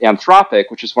with Anthropic,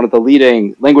 which is one of the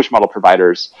leading language model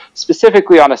providers,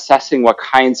 specifically on assessing what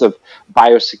kinds of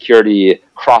biosecurity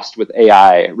crossed with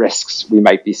AI risks we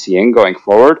might be seeing going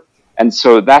forward. And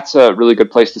so that's a really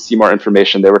good place to see more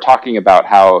information. They were talking about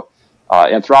how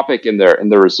Anthropic in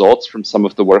their results from some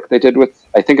of the work they did with,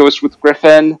 I think it was with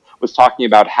Griffin, was talking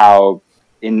about how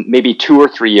in maybe 2 or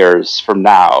 3 years from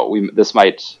now, this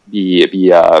might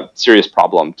be a serious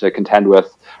problem to contend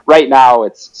with. Right now,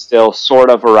 it's still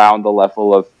sort of around the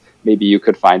level of maybe you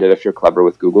could find it if you're clever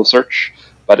with Google search.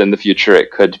 but in the future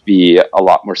it could be a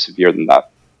lot more severe than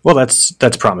that. Well,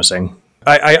 that's promising.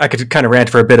 I could kind of rant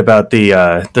for a bit about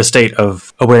the state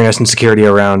of awareness and security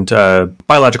around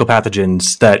biological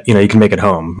pathogens that you can make at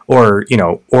home, or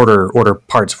order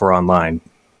parts for online.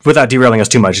 Without derailing us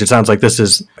too much, it sounds like this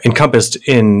is encompassed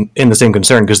in the same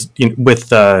concern, because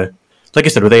with like I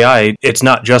said, with AI, it's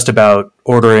not just about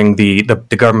ordering the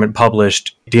government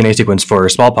published DNA sequence for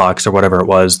smallpox or whatever it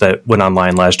was that went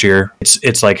online last year.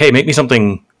 It's like, hey, make me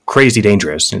something crazy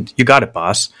dangerous, and you got it,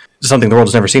 boss. It's something the world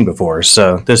has never seen before.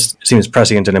 So this seems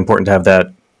prescient and important to have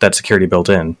that security built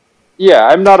in. Yeah,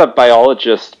 I'm not a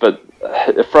biologist, but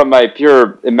from my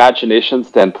pure imagination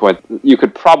standpoint, you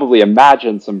could probably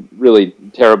imagine some really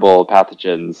terrible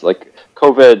pathogens. Like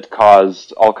COVID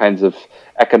caused all kinds of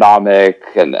economic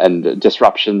and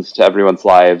disruptions to everyone's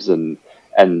lives, and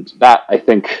that, I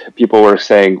think people were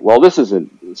saying, well, this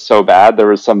isn't so bad. There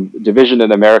was some division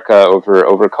in America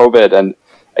over COVID, and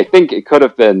I think it could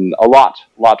have been a lot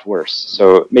worse.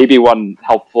 So maybe one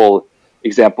helpful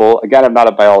example, again, I'm not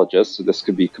a biologist, so this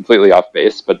could be completely off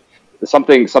base, but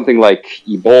something like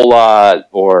Ebola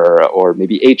or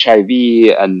maybe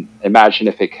HIV, and imagine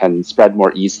if it can spread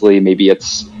more easily. Maybe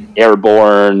it's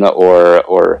airborne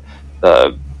or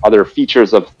the other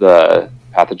features of the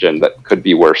pathogen that could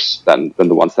be worse than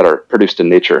the ones that are produced in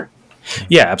nature.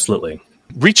 Yeah, absolutely.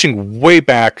 Reaching way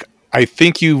back, I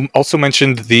think you also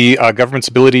mentioned the government's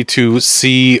ability to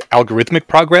see algorithmic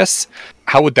progress.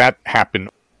 How would that happen?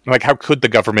 Like, how could the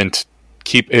government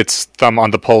keep its thumb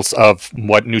on the pulse of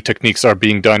what new techniques are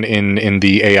being done in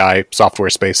the AI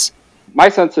software space? My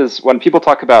sense is when people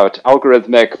talk about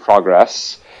algorithmic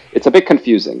progress, it's a bit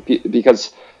confusing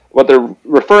because what they're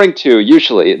referring to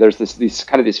usually, there's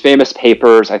these famous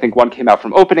papers. I think one came out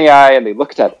from OpenAI, and they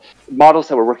looked at models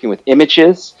that were working with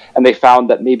images, and they found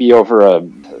that maybe over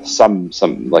some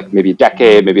like maybe a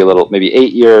decade, maybe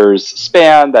 8 years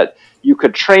span, that you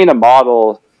could train a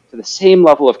model to the same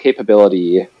level of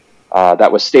capability that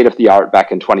was state of the art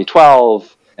back in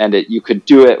 2012, and you could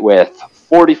do it with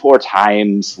 44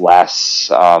 times less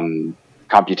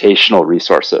computational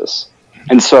resources.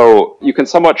 And so you can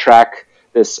somewhat track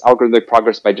this algorithmic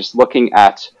progress by just looking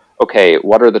at, okay,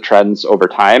 what are the trends over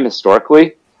time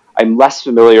historically? I'm less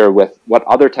familiar with what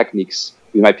other techniques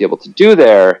we might be able to do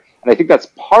there. And I think that's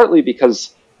partly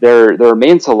because there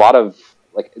remains a lot of,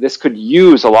 like, this could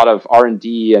use a lot of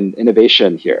R&D and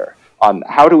innovation here on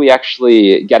how do we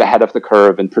actually get ahead of the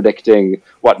curve in predicting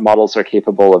what models are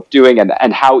capable of doing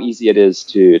and how easy it is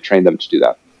to train them to do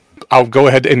that. I'll go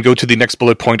ahead and go to the next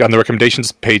bullet point on the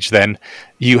recommendations page then.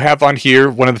 You have on here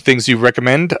one of the things you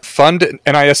recommend, fund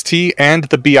NIST and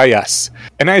the BIS.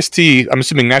 NIST, I'm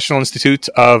assuming National Institute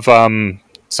of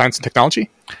Science and Technology?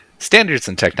 Standards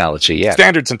and Technology, yeah.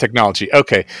 Standards and Technology,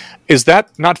 okay. Is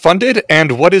that not funded?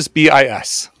 And what is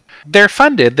BIS? They're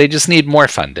funded, they just need more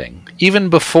funding. Even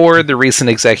before the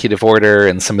recent executive order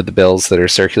and some of the bills that are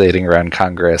circulating around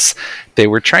Congress, they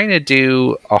were trying to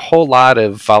do a whole lot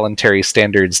of voluntary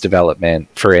standards development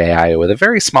for AI with a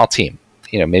very small team.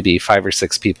 Maybe 5 or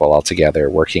 6 people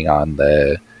altogether working on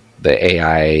the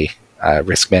AI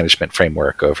risk management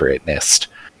framework over at NIST.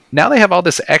 Now they have all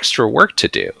this extra work to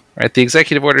do. Right? The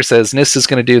executive order says NIST is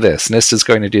going to do this, NIST is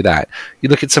going to do that. You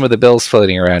look at some of the bills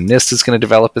floating around, NIST is going to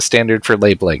develop a standard for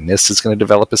labeling, NIST is going to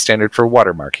develop a standard for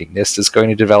watermarking, NIST is going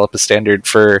to develop a standard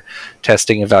for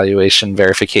testing, evaluation,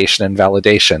 verification, and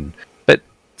validation. But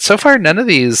so far, none of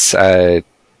these,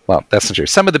 well, that's not true.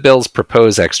 Some of the bills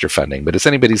propose extra funding, but it's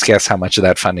anybody's guess how much of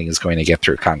that funding is going to get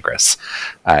through Congress.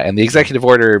 And the executive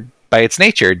order, by its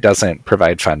nature, doesn't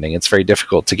provide funding. It's very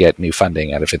difficult to get new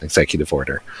funding out of an executive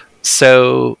order.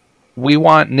 So we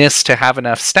want NIST to have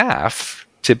enough staff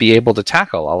to be able to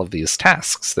tackle all of these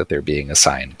tasks that they're being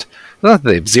assigned. Not that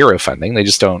they have zero funding, they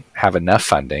just don't have enough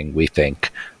funding, we think,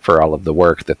 for all of the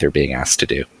work that they're being asked to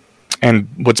do. And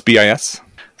what's BIS?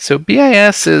 So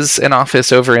BIS is an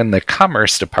office over in the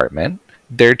Commerce Department.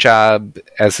 Their job,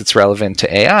 as it's relevant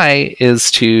to AI,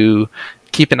 is to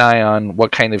keep an eye on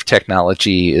what kind of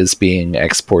technology is being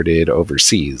exported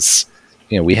overseas.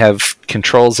 We have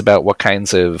controls about what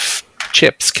kinds of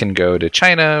chips can go to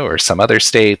China or some other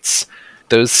states.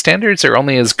 Those standards are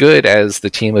only as good as the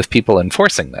team of people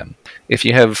enforcing them. If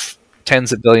you have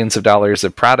tens of billions of dollars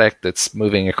of product that's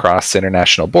moving across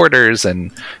international borders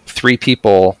and 3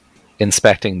 people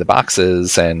inspecting the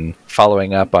boxes and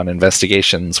following up on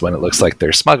investigations when it looks like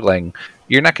they're smuggling,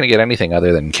 you're not going to get anything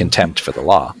other than contempt for the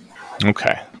law.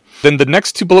 Okay. Then the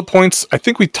next 2 bullet points, I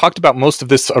think we talked about most of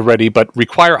this already, but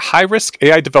require high-risk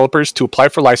AI developers to apply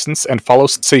for license and follow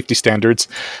safety standards.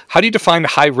 How do you define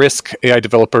high-risk AI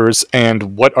developers,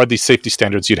 and what are the safety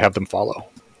standards you'd have them follow?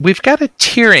 we've got a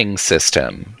tiering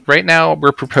system. Right now,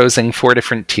 we're proposing 4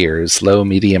 different tiers: low,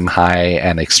 medium, high,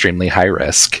 and extremely high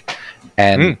risk.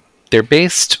 And they're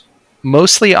based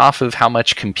mostly off of how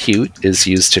much compute is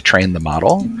used to train the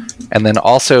model, and then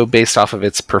also based off of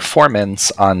its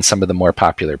performance on some of the more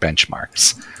popular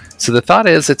benchmarks. So the thought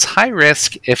is it's high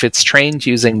risk if it's trained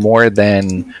using more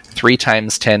than 3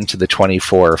 times 10 to the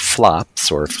 24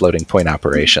 flops, or floating point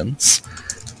operations,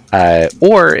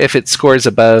 or if it scores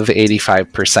above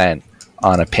 85%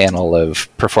 on a panel of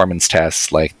performance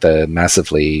tests like the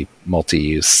massively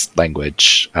multi-use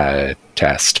language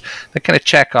test that kind of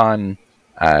check on,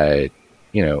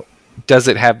 does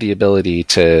it have the ability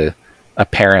to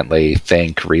apparently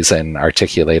think, reason,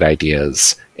 articulate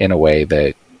ideas in a way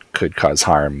that could cause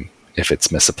harm if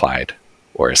it's misapplied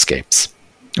or escapes.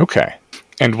 Okay.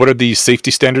 And what are the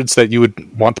safety standards that you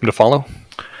would want them to follow?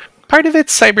 Part of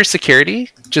it's cybersecurity.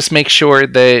 Just make sure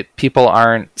that people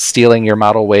aren't stealing your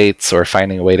model weights or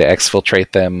finding a way to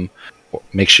exfiltrate them.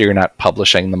 Make sure you're not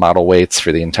publishing the model weights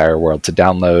for the entire world to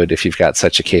download if you've got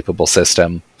such a capable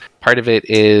system. Part of it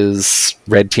is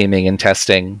red teaming and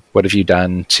testing. What have you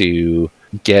done to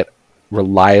get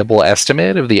reliable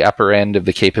estimate of the upper end of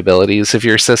the capabilities of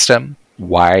your system?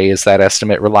 Why is that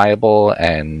estimate reliable?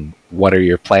 And what are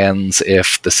your plans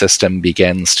if the system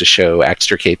begins to show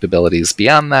extra capabilities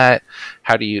beyond that?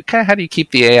 How do you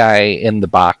keep the AI in the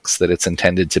box that it's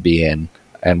intended to be in?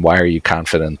 And why are you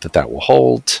confident that that will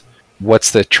hold?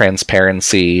 What's the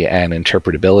transparency and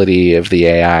interpretability of the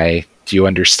AI? Do you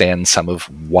understand some of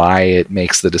why it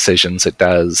makes the decisions it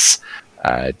does?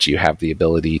 Do you have the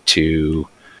ability to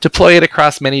deploy it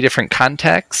across many different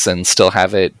contexts and still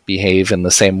have it behave in the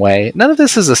same way? None of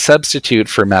this is a substitute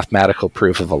for mathematical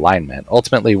proof of alignment.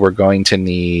 Ultimately, we're going to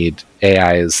need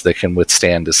AIs that can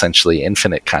withstand essentially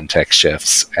infinite context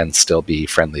shifts and still be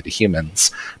friendly to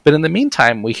humans. But in the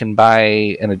meantime, we can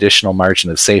buy an additional margin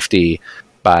of safety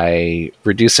by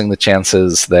reducing the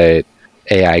chances that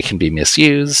AI can be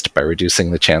misused, by reducing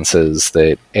the chances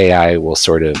that AI will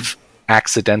sort of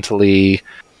accidentally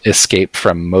escape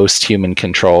from most human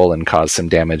control and cause some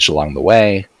damage along the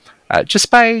way,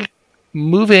 just by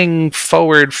moving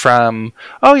forward from,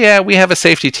 oh yeah, we have a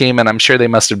safety team and I'm sure they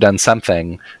must have done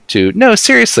something, to, no,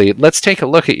 seriously, let's take a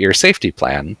look at your safety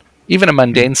plan, even a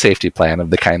mundane safety plan of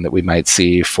the kind that we might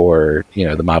see for,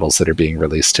 the models that are being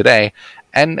released today,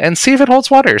 and see if it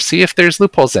holds water, see if there's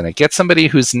loopholes in it. Get somebody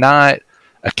who's not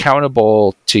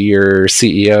accountable to your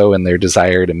CEO and their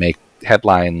desire to make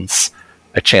headlines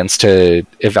a chance to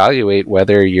evaluate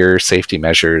whether your safety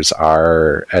measures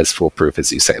are as foolproof as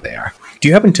you say they are. Do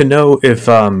you happen to know if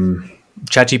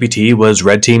ChatGPT was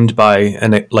red teamed by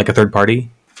a third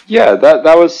party? Yeah,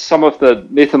 that was some of the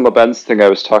Nathan Leben's thing I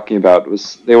was talking about.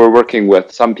 Was they were working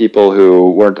with some people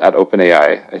who weren't at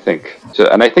OpenAI, I think.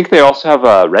 And I think they also have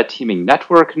a red teaming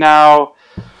network now.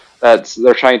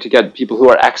 They're trying to get people who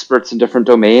are experts in different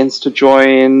domains to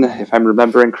join, if I'm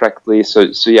remembering correctly.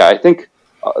 So yeah, I think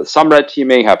some red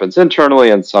teaming happens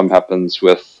internally and some happens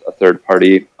with a third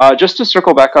party. Just to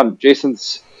circle back on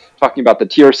Jason's talking about the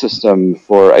tier system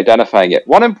for identifying it,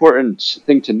 one important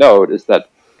thing to note is that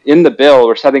in the bill,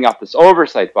 we're setting up this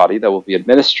oversight body that will be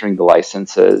administering the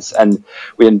licenses, and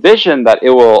we envision that it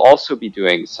will also be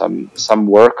doing some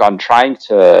work on trying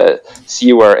to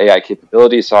see where AI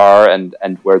capabilities are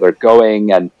and where they're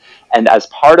going, and as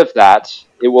part of that,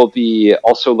 it will be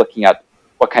also looking at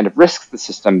what kind of risks the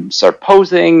systems are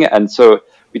posing, and so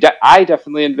I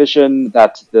definitely envision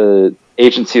that the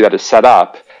agency that is set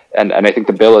up, and I think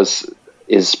the bill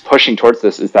is pushing towards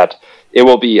this, is that it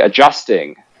will be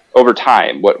adjusting over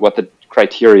time what the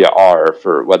criteria are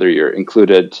for whether you're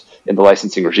included in the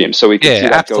licensing regime. So we can see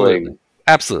that absolutely. going.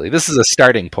 Absolutely. This is a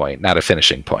starting point, not a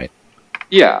finishing point.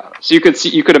 Yeah. So you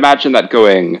could imagine that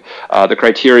going, the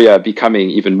criteria becoming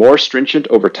even more stringent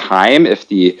over time if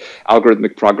the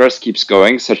algorithmic progress keeps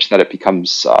going, such that it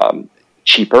becomes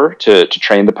cheaper to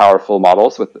train the powerful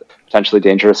models with potentially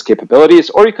dangerous capabilities,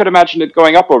 or you could imagine it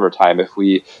going up over time if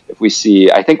we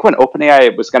see, I think when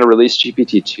OpenAI was going to release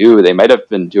GPT-2, they might have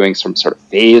been doing some sort of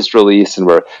phased release and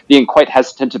were being quite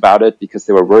hesitant about it because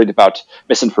they were worried about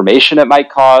misinformation it might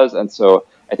cause. And so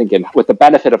I think with the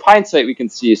benefit of hindsight, we can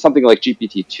see something like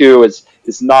GPT-2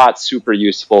 is not super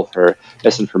useful for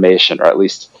misinformation, or at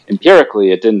least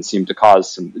empirically, it didn't seem to cause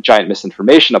some giant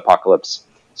misinformation apocalypse.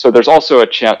 So there's also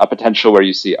a potential where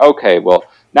you see, okay, well,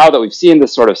 now that we've seen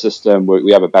this sort of system,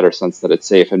 we have a better sense that it's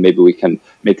safe, and maybe we can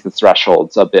make the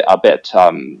thresholds a bit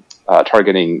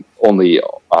targeting only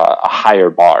a higher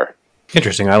bar.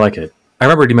 Interesting. I like it. I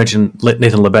remember you mentioned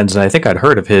Nathan Leben's, and I think I'd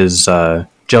heard of his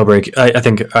jailbreak. I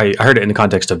think I heard it in the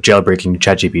context of jailbreaking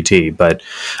ChatGPT, but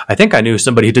I think I knew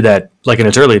somebody who did that like in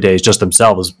its early days just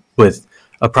themselves with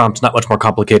a prompt not much more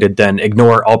complicated than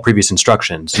ignore all previous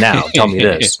instructions. Now, tell me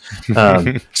this.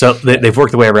 So they've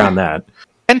worked their way around that.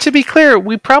 And to be clear,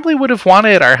 we probably would have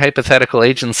wanted our hypothetical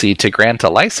agency to grant a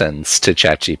license to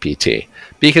ChatGPT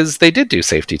because they did do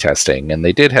safety testing and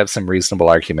they did have some reasonable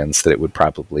arguments that it would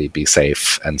probably be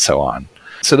safe and so on.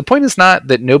 So the point is not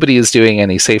that nobody is doing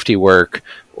any safety work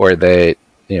or that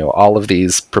all of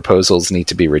these proposals need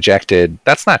to be rejected.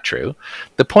 That's not true.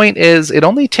 The point is it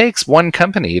only takes one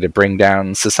company to bring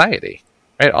down society.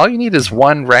 Right? All you need is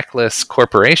one reckless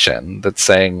corporation that's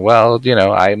saying, well,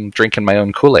 I'm drinking my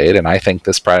own Kool-Aid and I think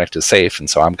this product is safe and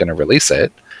so I'm going to release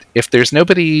it. If there's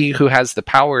nobody who has the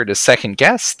power to second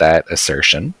guess that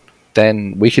assertion,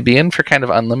 then we could be in for kind of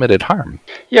unlimited harm.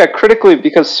 Yeah, critically,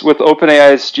 because with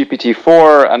OpenAI's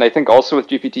GPT-4 and I think also with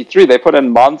GPT-3, they put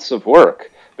in months of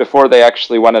work before they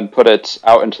actually went and put it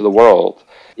out into the world.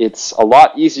 It's a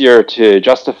lot easier to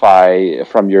justify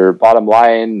from your bottom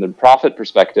line and profit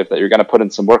perspective that you're going to put in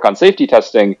some work on safety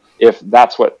testing if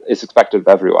that's what is expected of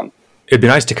everyone. It'd be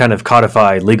nice to kind of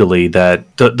codify legally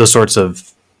that the sorts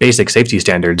of basic safety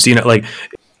standards, like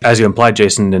as you implied,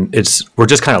 Jason, and we're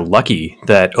just kind of lucky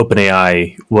that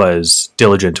OpenAI was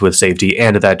diligent with safety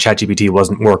and that ChatGPT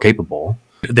wasn't more capable.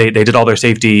 They did all their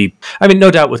safety. I mean,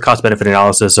 no doubt with cost benefit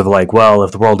analysis of like, well,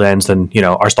 if the world ends, then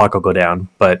our stock will go down.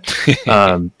 But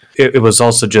it was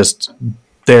also just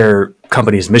their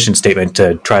company's mission statement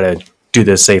to try to do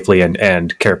this safely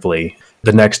and carefully.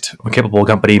 The next capable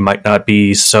company might not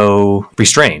be so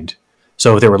restrained.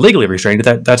 So if they were legally restrained,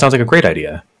 that sounds like a great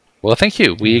idea. Well, thank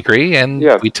you. We agree, and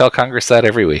we tell Congress that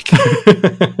every week.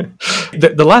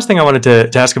 The last thing I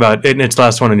wanted to ask about, and it's the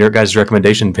last one on your guys'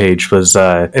 recommendation page, was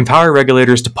empower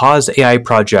regulators to pause AI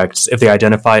projects if they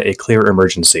identify a clear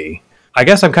emergency. I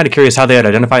guess I'm kind of curious how they'd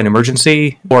identify an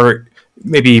emergency, or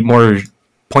maybe more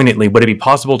poignantly, would it be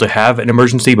possible to have an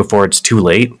emergency before it's too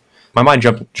late? My mind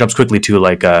jumps quickly to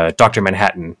like Dr.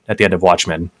 Manhattan at the end of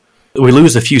Watchmen. We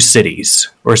lose a few cities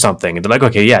or something, and they're like,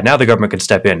 okay, yeah, now the government can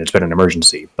step in. It's been an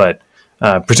emergency. But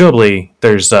presumably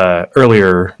there's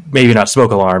earlier, maybe not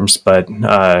smoke alarms, but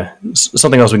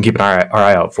something else we can keep our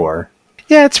eye out for.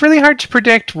 Yeah, it's really hard to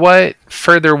predict what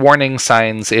further warning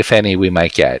signs, if any, we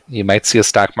might get. You might see a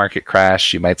stock market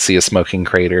crash. You might see a smoking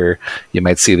crater. You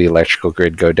might see the electrical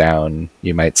grid go down.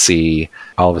 You might see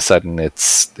all of a sudden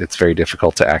it's very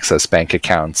difficult to access bank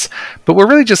accounts. But we're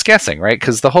really just guessing, right?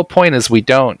 Because the whole point is we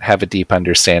don't have a deep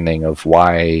understanding of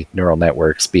why neural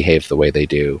networks behave the way they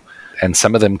do. And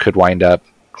some of them could wind up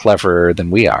cleverer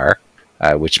than we are.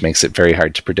 Which makes it very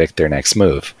hard to predict their next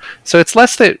move. So it's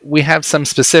less that we have some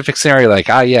specific scenario like,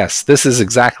 yes, this is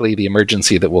exactly the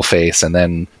emergency that we'll face, and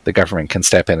then the government can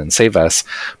step in and save us.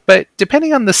 But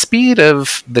depending on the speed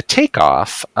of the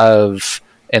takeoff of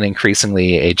an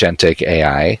increasingly agentic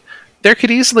AI, there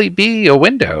could easily be a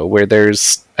window where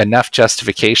there's enough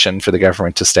justification for the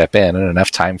government to step in and enough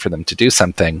time for them to do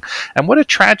something. And what a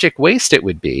tragic waste it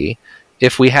would be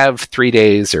if we have 3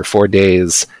 days or 4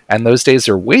 days and those days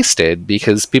are wasted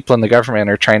because people in the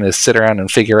government are trying to sit around and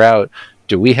figure out,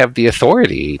 do we have the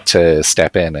authority to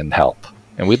step in and help?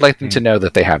 And we'd like them to know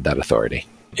that they have that authority.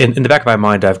 In the back of my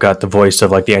mind, I've got the voice of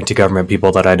like the anti-government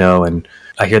people that I know, and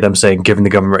I hear them saying giving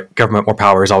the government more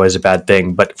power is always a bad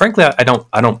thing. But frankly, I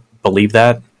don't believe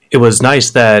that. It was nice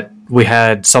that we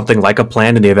had something like a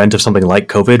plan in the event of something like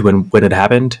COVID when it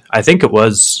happened. I think it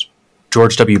was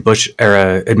George W. Bush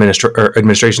era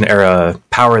administration era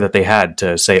power that they had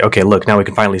to say, okay, look, now we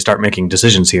can finally start making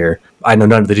decisions here. I know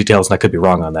none of the details and I could be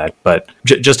wrong on that, but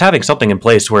just having something in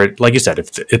place where, like you said,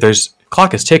 if there's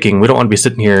clock is ticking, we don't want to be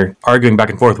sitting here arguing back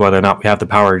and forth whether or not we have the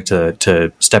power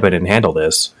to step in and handle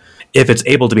this. If it's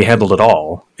able to be handled at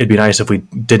all, it'd be nice if we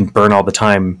didn't burn all the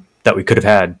time that we could have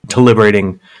had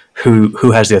deliberating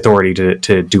who has the authority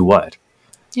to do what.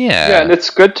 Yeah, and it's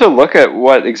good to look at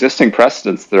what existing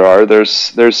precedents there are.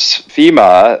 There's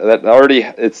FEMA that already,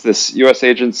 it's this U.S.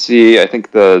 agency, I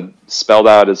think the spelled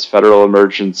out as Federal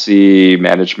Emergency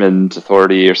Management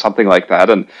Authority or something like that,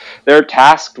 and they're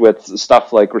tasked with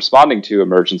stuff like responding to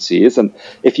emergencies. And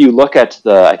if you look at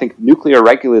the, I think, Nuclear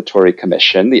Regulatory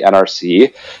Commission, the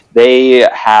NRC, they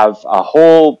have a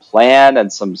whole plan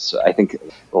and some, I think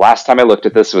the last time I looked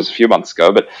at this was a few months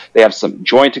ago, but they have some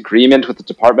joint agreement with the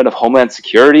Department of Homeland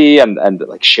Security and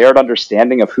like shared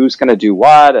understanding of who's going to do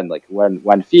what and like when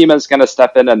FEMA is going to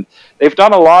step in. And they've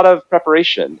done a lot of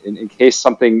preparation in case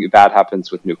something bad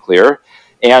happens with nuclear.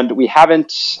 And we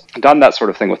haven't done that sort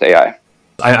of thing with AI.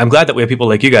 I'm glad that we have people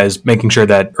like you guys making sure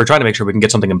that, or trying to make sure we can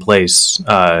get something in place,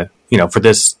 for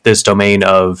this domain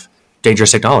of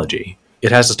dangerous technology.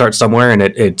 it has to start somewhere, and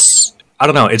it's I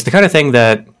don't know. It's the kind of thing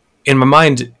that in my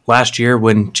mind last year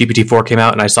when GPT-4 came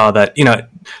out, and I saw that not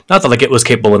that like it was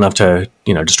capable enough to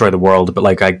destroy the world, but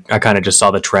like I kind of just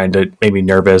saw the trend. It made me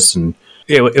nervous, and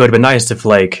it would have been nice if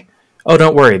like, oh,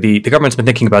 don't worry, the government's been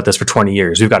thinking about this for 20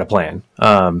 years. We've got a plan.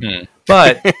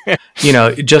 But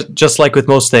just like with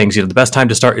most things, the best time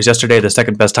to start is yesterday. The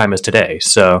second best time is today.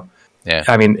 So. Yeah.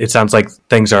 I mean, it sounds like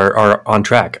things are on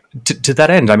track. To that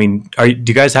end, I mean, do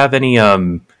you guys have any?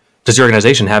 Does your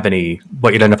organization have any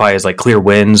what you identify as like clear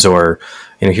wins, or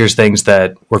here's things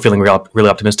that we're feeling really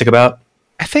optimistic about?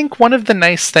 I think one of the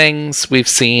nice things we've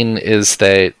seen is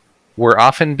that we're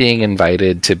often being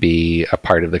invited to be a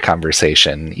part of the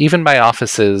conversation, even by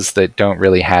offices that don't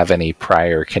really have any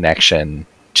prior connection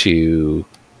to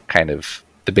kind of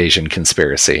the Bayesian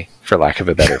conspiracy, for lack of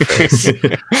a better phrase.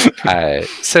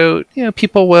 So,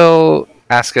 people will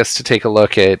ask us to take a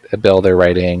look at a bill they're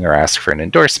writing, or ask for an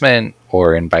endorsement,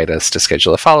 or invite us to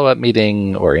schedule a follow-up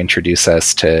meeting, or introduce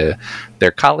us to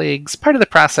their colleagues. Part of the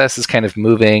process is kind of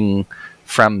moving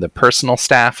from the personal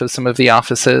staff of some of the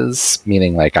offices,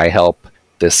 meaning like I help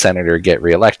this senator get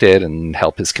reelected and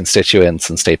help his constituents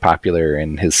and stay popular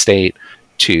in his state,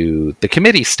 to the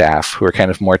committee staff who are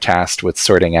kind of more tasked with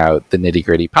sorting out the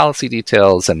nitty-gritty policy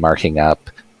details and marking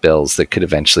up bills that could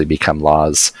eventually become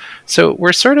laws. So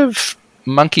we're sort of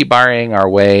monkey barring our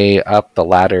way up the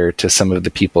ladder to some of the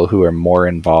people who are more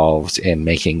involved in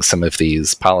making some of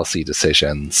these policy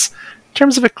decisions. In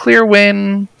terms of a clear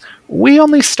win, we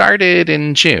only started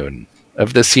in June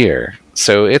of this year.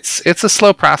 So it's a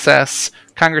slow process.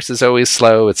 Congress is always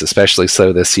slow. It's especially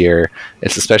slow this year.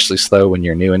 It's especially slow when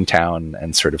you're new in town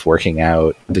and sort of working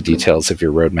out the details of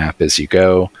your roadmap as you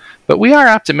go. But we are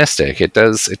optimistic. It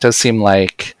does seem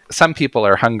like some people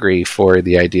are hungry for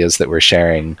the ideas that we're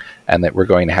sharing, and that we're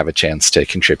going to have a chance to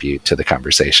contribute to the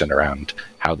conversation around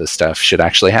how this stuff should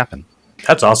actually happen.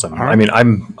 That's awesome. Right. I mean,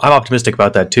 I'm optimistic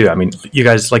about that too. I mean, you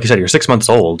guys, like you said, you're 6 months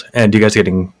old, and you guys are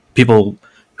getting people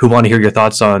who want to hear your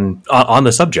thoughts on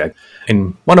the subject.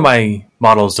 In one of my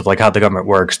models of like how the government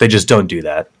works, they just don't do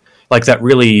that. Like that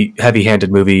really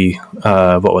heavy-handed movie,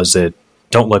 what was it?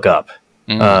 Don't Look Up.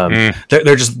 They're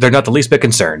not the least bit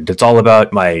concerned. It's all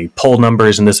about my poll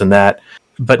numbers and this and that.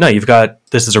 But no,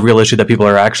 this is a real issue that people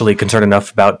are actually concerned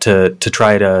enough about to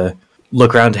try to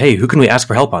look around. Hey, who can we ask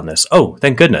for help on this? Oh,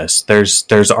 thank goodness.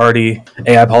 There's already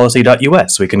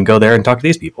AIpolicy.us. We can go there and talk to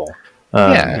these people.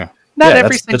 Not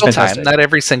every single time, not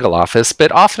every single office,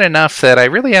 but often enough that I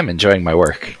really am enjoying my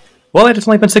work. Well, it's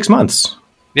only been 6 months.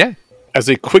 Yeah. As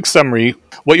a quick summary,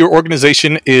 what your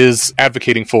organization is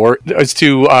advocating for is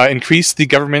to increase the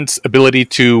government's ability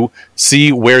to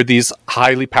see where these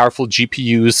highly powerful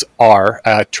GPUs are,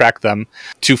 track them,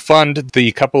 to fund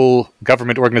the couple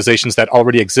government organizations that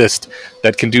already exist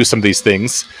that can do some of these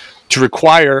things, to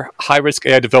require high-risk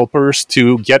AI developers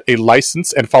to get a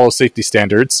license and follow safety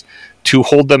standards, to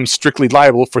hold them strictly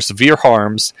liable for severe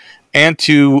harms, and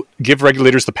to give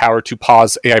regulators the power to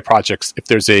pause AI projects if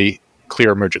there's a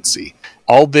clear emergency.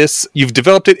 All this, you've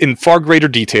developed it in far greater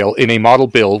detail in a model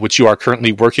bill, which you are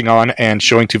currently working on and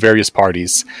showing to various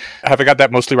parties. Have I got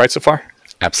that mostly right so far?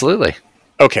 Absolutely.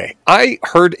 Okay. I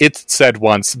heard it said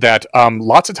once that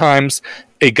lots of times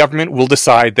a government will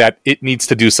decide that it needs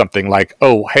to do something like,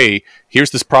 oh, hey,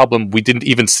 here's this problem we didn't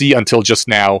even see until just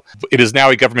now. It is now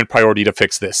a government priority to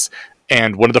fix this.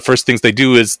 And one of the first things they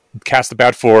do is cast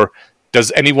about for,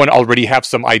 does anyone already have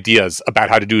some ideas about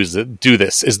how to do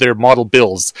this? Is there model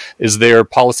bills? Is there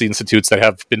policy institutes that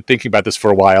have been thinking about this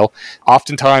for a while?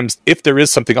 Oftentimes, if there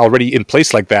is something already in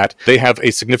place like that, they have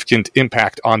a significant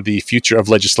impact on the future of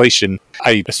legislation.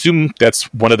 I assume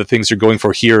that's one of the things you're going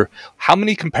for here. How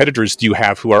many competitors do you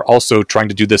have who are also trying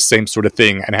to do this same sort of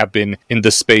thing and have been in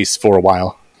this space for a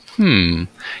while?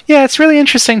 Yeah, it's really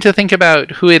interesting to think about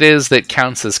who it is that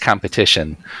counts as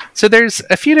competition. So there's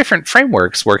a few different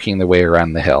frameworks working their way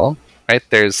around the Hill, right?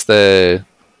 There's the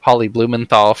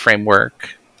Hawley-Blumenthal framework,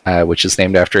 which is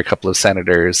named after a couple of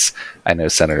senators. I know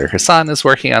Senator Hassan is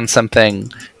working on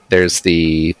something. There's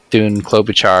the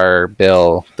Thune-Klobuchar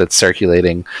bill that's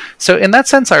circulating. So in that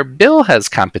sense, our bill has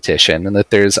competition, and that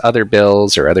there's other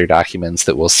bills or other documents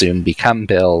that will soon become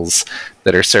bills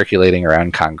that are circulating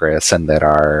around Congress and that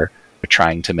are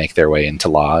trying to make their way into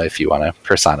law, if you want to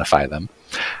personify them.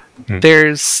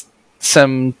 There's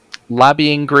some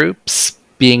lobbying groups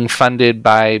being funded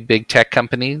by big tech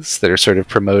companies that are sort of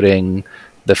promoting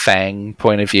the FANG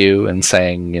point of view and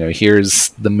saying, here's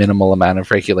the minimal amount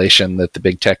of regulation that the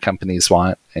big tech companies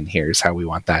want, and here's how we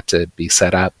want that to be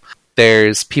set up.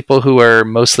 There's people who are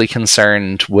mostly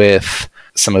concerned with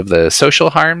some of the social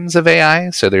harms of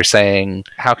AI. So they're saying,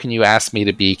 how can you ask me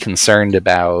to be concerned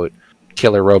about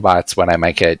killer robots when I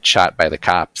might get shot by the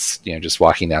cops, just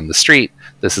walking down the street.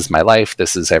 This is my life.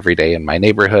 This is every day in my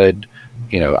neighborhood.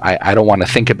 I don't want to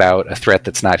think about a threat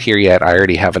that's not here yet. I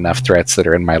already have enough threats that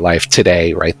are in my life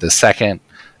today, right this second.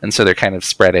 And so they're kind of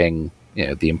spreading,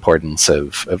 the importance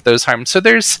of those harms. So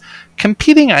there's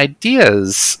competing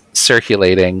ideas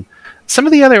circulating. Some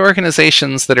of the other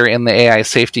organizations that are in the AI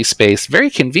safety space very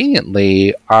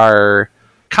conveniently are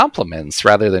complements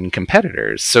rather than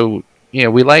competitors. So,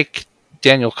 we like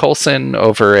Daniel Coulson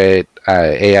over at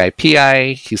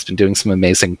AIPI. He's been doing some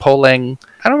amazing polling.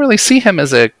 I don't really see him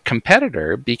as a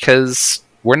competitor because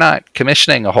we're not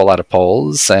commissioning a whole lot of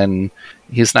polls and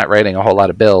he's not writing a whole lot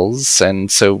of bills. And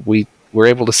so we're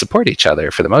able to support each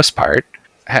other for the most part.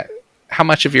 How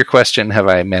much of your question have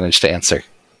I managed to answer?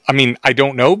 I mean, I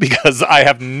don't know because I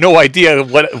have no idea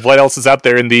what else is out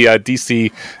there in the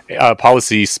DC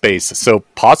policy space. So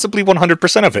possibly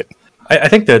 100% of it. I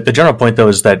think the general point, though,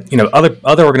 is that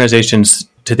other organizations,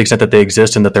 to the extent that they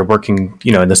exist and that they're working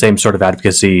in the same sort of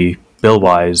advocacy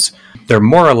bill-wise, they're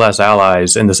more or less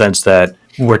allies in the sense that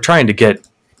we're trying to get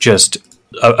just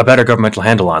a better governmental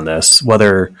handle on this.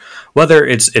 Whether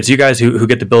it's you guys who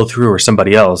get the bill through or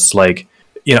somebody else,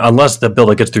 unless the bill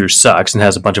that gets through sucks and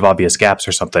has a bunch of obvious gaps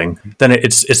or something, then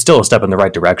it's still a step in the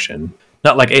right direction.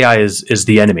 Not like AI is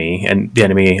the enemy and the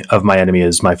enemy of my enemy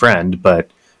is my friend, but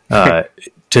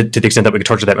to the extent that we can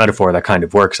torture that metaphor, that kind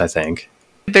of works, I think.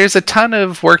 There's a ton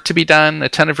of work to be done, a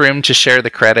ton of room to share the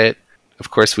credit.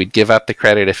 Of course, we'd give up the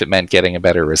credit if it meant getting a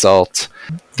better result.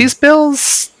 These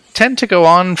bills tend to go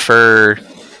on for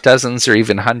dozens or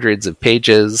even hundreds of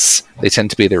pages. They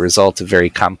tend to be the result of very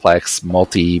complex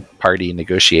multi-party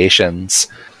negotiations.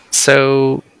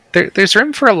 So there's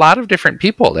room for a lot of different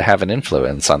people to have an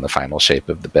influence on the final shape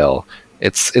of the bill.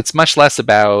 It's much less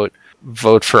about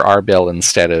vote for our bill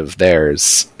instead of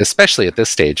theirs, especially at this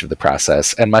stage of the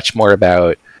process, and much more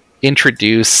about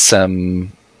introduce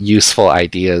some useful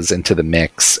ideas into the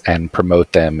mix and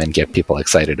promote them and get people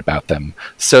excited about them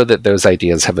so that those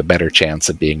ideas have a better chance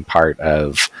of being part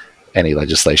of any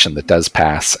legislation that does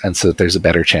pass, and so that there's a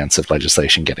better chance of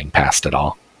legislation getting passed at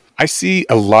all. I see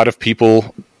a lot of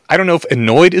people, I don't know if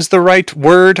annoyed is the right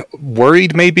word,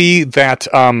 worried maybe, that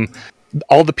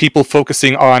all the people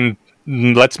focusing on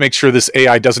let's make sure this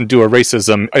AI doesn't do a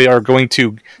racism are going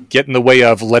to get in the way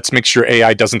of let's make sure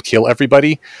AI doesn't kill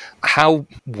everybody. How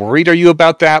worried are you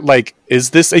about that? Is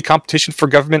this a competition for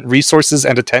government resources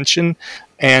and attention?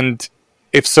 And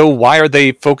if so, why are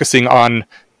they focusing on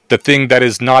the thing that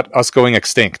is not us going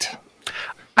extinct?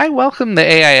 I welcome the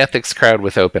AI ethics crowd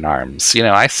with open arms.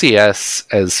 I see us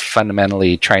as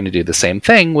fundamentally trying to do the same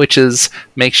thing, which is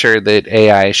make sure that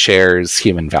AI shares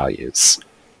human values,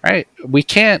 right? We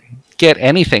can't get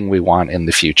anything we want in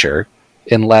the future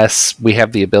unless we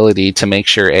have the ability to make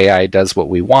sure AI does what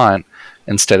we want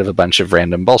instead of a bunch of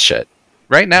random bullshit.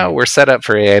 Right now, we're set up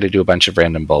for AI to do a bunch of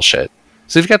random bullshit.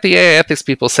 So you've got the AI ethics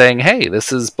people saying, hey,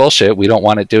 this is bullshit, we don't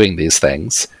want it doing these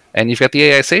things. And you've got the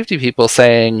AI safety people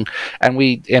saying, and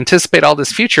we anticipate all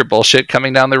this future bullshit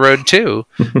coming down the road too,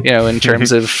 in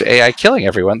terms of AI killing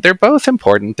everyone. They're both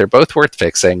important, they're both worth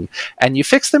fixing, and you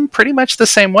fix them pretty much the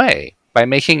same way. By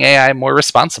making AI more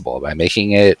responsible, by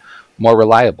making it more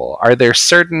reliable. Are there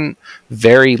certain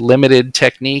very limited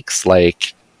techniques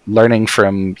like learning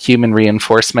from human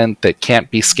reinforcement that can't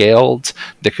be scaled,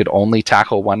 that could only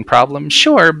tackle one problem?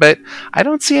 Sure, but I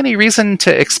don't see any reason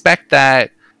to expect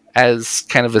that as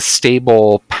kind of a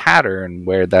stable pattern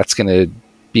where that's going to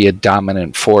be a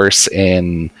dominant force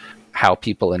in how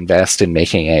people invest in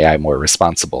making AI more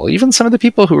responsible. Even some of the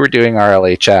people who are doing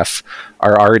RLHF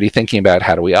are already thinking about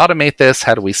how do we automate this,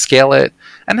 how do we scale it,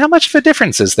 and how much of a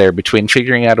difference is there between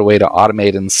figuring out a way to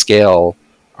automate and scale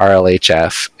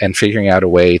RLHF and figuring out a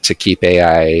way to keep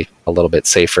AI a little bit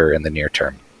safer in the near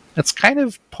term. It's kind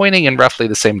of pointing in roughly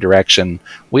the same direction.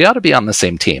 We ought to be on the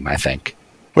same team, I think.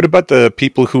 What about the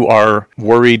people who are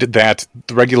worried that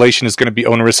the regulation is going to be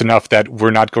onerous enough that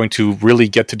we're not going to really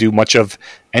get to do much of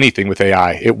anything with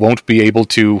AI? It won't be able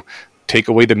to take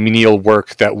away the menial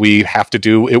work that we have to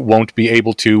do. It won't be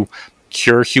able to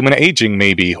cure human aging,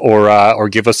 maybe, or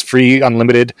give us free,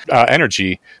 unlimited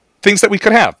energy. Things that we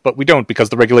could have, but we don't because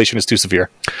the regulation is too severe.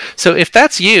 So if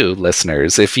that's you,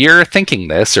 listeners, if you're thinking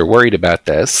this or worried about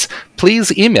this,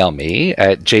 please email me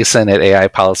at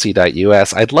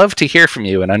jason@aipolicy.us. I'd love to hear from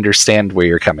you and understand where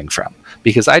you're coming from,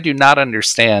 because I do not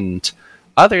understand,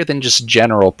 other than just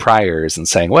general priors and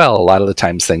saying, well, a lot of the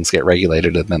times things get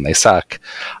regulated and then they suck.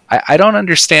 I don't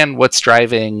understand what's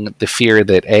driving the fear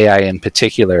that AI in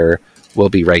particular will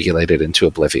be regulated into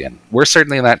oblivion. We're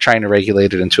certainly not trying to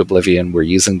regulate it into oblivion. We're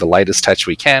using the lightest touch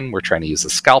we can. We're trying to use a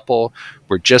scalpel.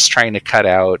 We're just trying to cut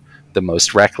out the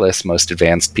most reckless, most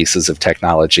advanced pieces of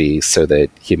technology so that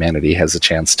humanity has a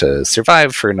chance to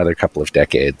survive for another couple of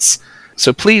decades.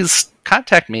 So please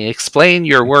contact me, explain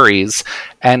your worries,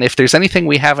 and if there's anything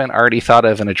we haven't already thought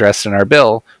of and addressed in our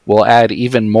bill, we'll add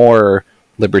even more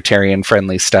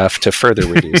libertarian-friendly stuff to further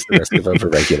reduce the risk of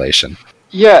overregulation.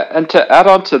 Yeah, and to add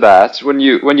on to that, when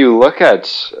you look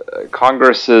at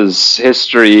Congress's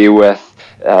history with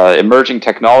emerging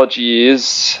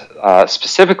technologies,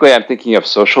 specifically I'm thinking of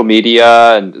social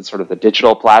media and sort of the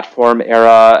digital platform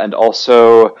era, and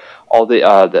also all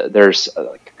there's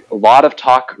a lot of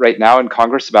talk right now in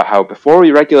Congress about how before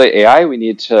we regulate AI, we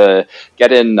need to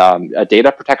get in a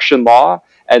data protection law,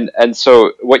 and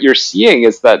so what you're seeing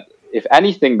is that if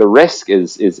anything, the risk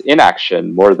is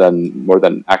inaction more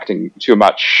than acting too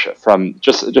much. From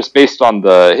just based on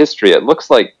the history, it looks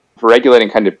like for regulating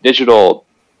kind of digital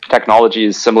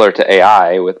technologies similar to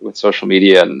AI with social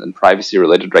media and privacy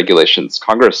related regulations,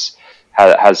 Congress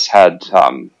has had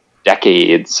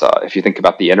decades. If you think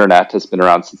about the internet, has been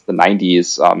around since the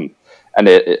 90s,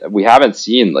 and we haven't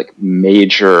seen like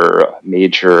major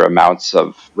amounts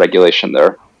of regulation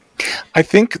there. I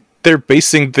think they're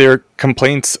basing their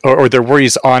complaints or their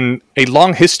worries on a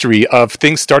long history of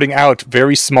things starting out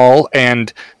very small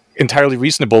and entirely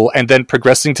reasonable, and then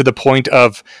progressing to the point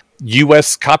of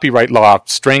U.S. copyright law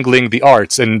strangling the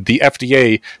arts, and the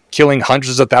FDA killing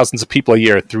hundreds of thousands of people a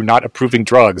year through not approving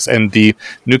drugs, and the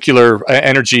nuclear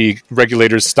energy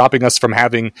regulators stopping us from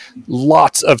having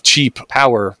lots of cheap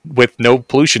power with no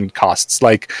pollution costs.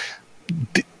 Like,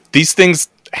 these things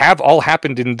have all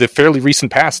happened in the fairly recent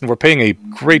past, and we're paying a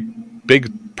great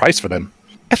big price for them.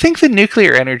 I think the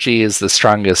nuclear energy is the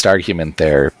strongest argument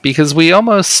there, because we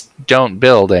almost don't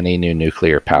build any new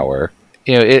nuclear power.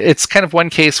 You know, it's kind of one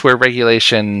case where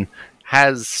regulation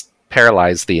has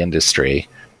paralyzed the industry,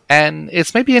 and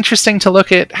it's maybe interesting to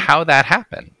look at how that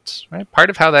happened. Right? Part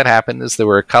of how that happened is there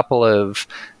were a couple of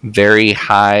very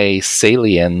high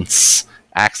salience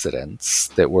accidents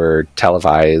that were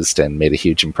televised and made a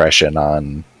huge impression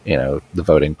on, the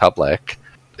voting public.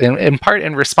 In part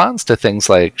in response to things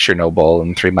like Chernobyl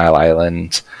and 3 Mile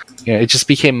Island, it just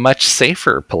became much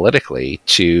safer politically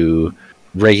to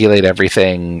regulate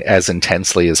everything as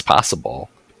intensely as possible.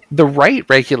 The right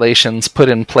regulations put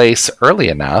in place early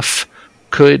enough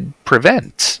could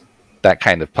prevent that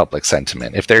kind of public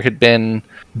sentiment. If there had been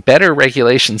better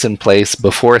regulations in place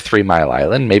before 3 Mile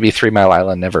Island, maybe 3 Mile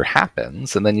Island never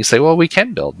happens, and then you say, well, we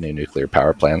can build new nuclear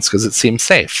power plants because it seems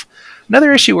safe.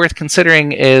 Another issue worth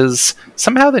considering is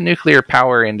somehow the nuclear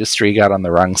power industry got on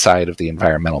the wrong side of the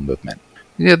environmental movement.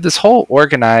 This whole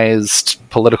organized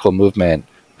political movement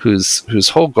whose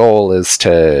whole goal is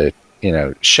to,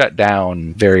 shut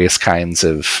down various kinds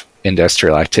of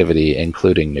industrial activity,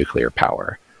 including nuclear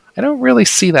power. I don't really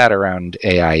see that around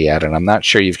AI yet, and I'm not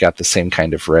sure you've got the same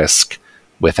kind of risk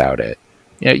without it.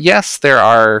 Yes, there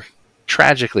are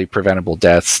tragically preventable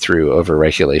deaths through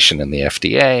overregulation in the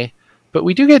FDA, but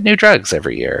we do get new drugs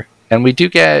every year, and we do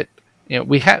get,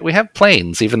 we have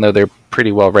planes, even though they're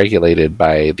pretty well regulated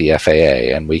by the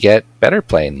FAA, and we get better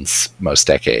planes most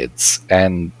decades,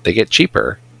 and they get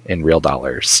cheaper in real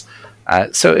dollars.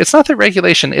 So it's not that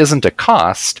regulation isn't a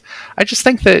cost. I just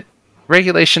think that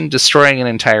regulation destroying an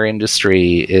entire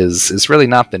industry is really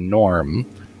not the norm.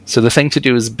 So the thing to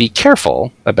do is be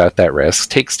careful about that risk,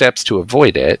 take steps to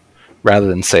avoid it, rather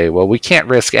than say, well, we can't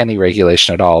risk any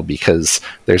regulation at all because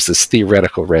there's this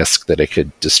theoretical risk that it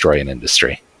could destroy an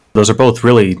industry. Those are both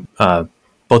really,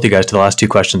 both you guys to the last two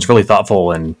questions, really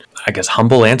thoughtful and I guess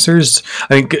humble answers.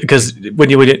 I mean, because when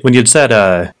you'd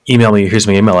said, email me, here's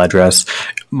my email address,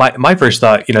 my first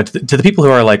thought, to the people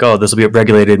who are like, oh, this will be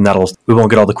regulated and we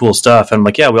won't get all the cool stuff. And I'm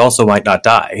like, yeah, we also might not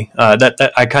die.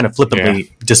 That I kind of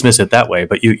flippantly dismiss it that way,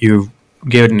 but you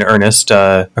gave it an earnest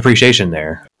appreciation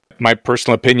there. My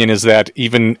personal opinion is that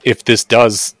even if this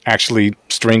does actually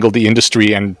strangle the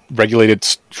industry and regulate it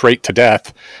straight to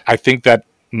death, I think that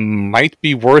might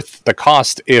be worth the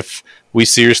cost if we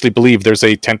seriously believe there's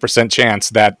a 10% chance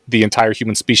that the entire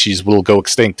human species will go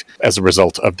extinct as a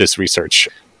result of this research.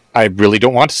 I really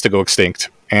don't want us to go extinct,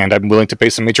 and I'm willing to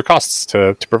pay some major costs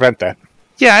to prevent that.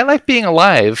 Yeah, I like being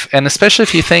alive, and especially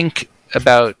if you think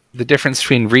about the difference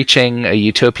between reaching a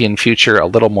utopian future a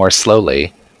little more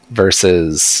slowly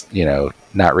versus,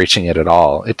 not reaching it at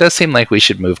all. It does seem like we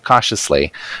should move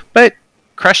cautiously, but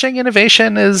crushing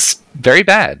innovation is very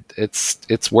bad.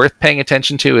 It's worth paying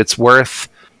attention to. It's worth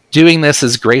doing this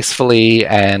as gracefully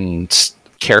and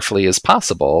carefully as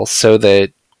possible so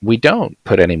that we don't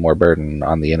put any more burden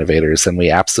on the innovators than we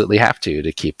absolutely have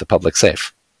to keep the public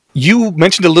safe. You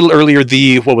mentioned a little earlier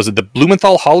the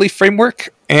Blumenthal-Hawley framework,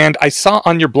 and I saw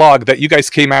on your blog that you guys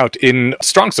came out in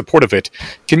strong support of it.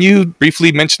 Can you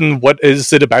briefly mention what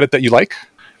is it about it that you like?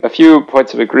 A few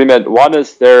points of agreement. One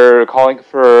is they're calling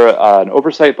for an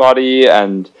oversight body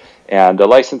and a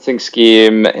licensing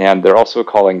scheme, and they're also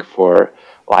calling for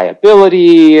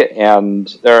liability,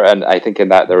 and I think in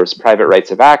that there was private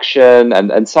rights of action,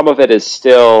 and some of it is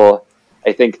still,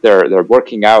 I think they're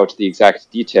working out the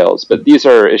exact details, but these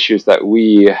are issues that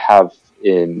we have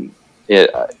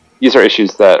these are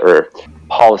issues that are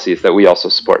policies that we also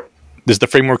support. Is the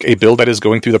framework a bill that is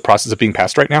going through the process of being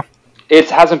passed right now? It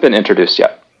hasn't been introduced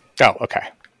yet. Oh, okay.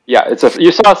 Yeah,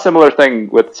 you saw a similar thing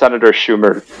with Senator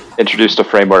Schumer introduced a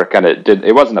framework, and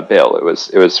it wasn't a bill. It was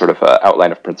sort of an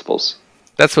outline of principles.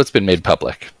 That's what's been made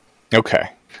public. Okay.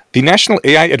 The National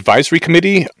AI Advisory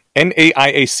Committee,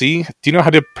 NAIAC, do you know how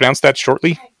to pronounce that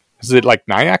shortly? Is it like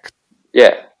NIAC?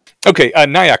 Yeah. Okay,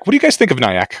 NIAC. What do you guys think of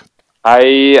NIAC?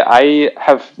 I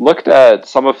have looked at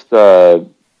some of the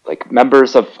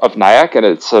members of NIAC, and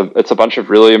it's a bunch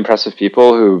of really impressive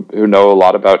people who know a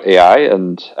lot about AI,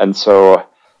 and so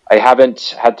I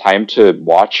haven't had time to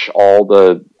watch all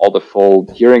the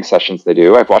full hearing sessions they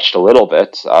do. I've watched a little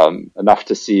bit, enough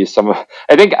to see some of.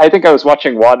 I think I was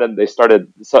watching one, and they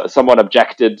started. Someone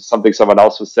objected to something someone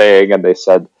else was saying, and they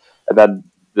said, and then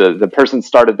the person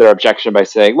started their objection by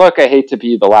saying, "Look, I hate to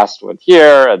be the last one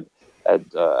here, and I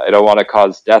don't want to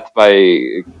cause death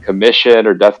by commission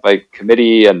or death by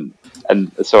committee," and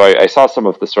so I saw some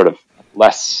of the sort of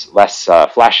less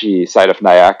flashy side of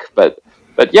NIAC, but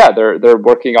yeah, they're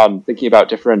working on thinking about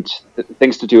different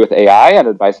things to do with AI and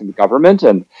advising the government,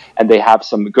 and they have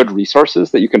some good resources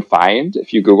that you can find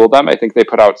if you Google them. I think they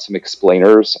put out some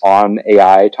explainers on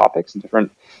AI topics and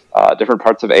different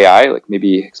parts of AI, like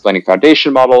maybe explaining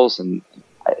foundation models, and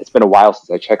it's been a while since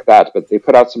I checked that, but they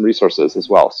put out some resources as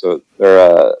well. So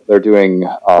they're doing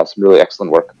some really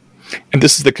excellent work. And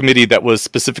this is the committee that was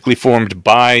specifically formed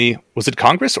by, was it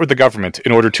Congress or the government,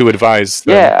 in order to advise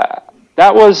them? Yeah.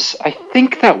 I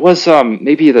think that was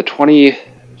maybe the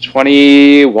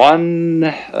 2021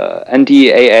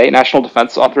 NDAA, National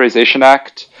Defense Authorization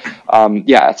Act.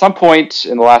 At some point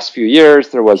in the last few years,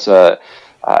 there was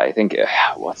I think,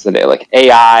 what's the name,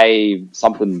 AI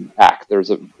something Act. There's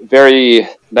a very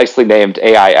nicely named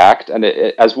AI Act, and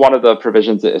it, as one of the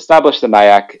provisions, it established the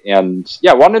NIAC. And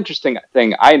one interesting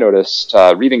thing I noticed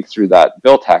reading through that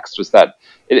bill text was that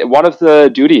one of the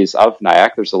duties of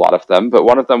NIAC, there's a lot of them, but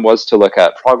one of them was to look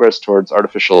at progress towards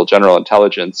artificial general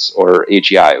intelligence, or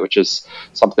AGI, which is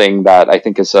something that I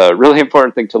think is a really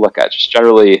important thing to look at, just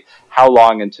generally how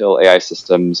long until AI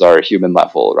systems are human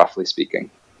level, roughly speaking.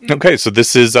 Okay, so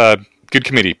this is a good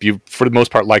committee. You, for the most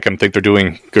part, like them, think they're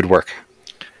doing good work.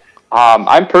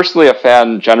 I'm personally a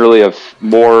fan, generally, of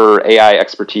more AI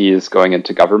expertise going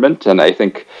into government, and I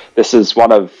think this is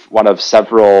one of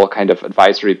several kind of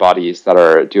advisory bodies that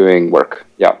are doing work.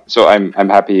 Yeah, so I'm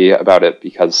happy about it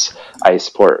because I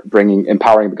support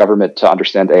empowering the government to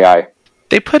understand AI.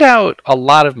 They put out a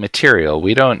lot of material.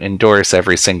 We don't endorse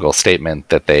every single statement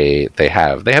that they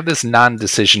have. They have this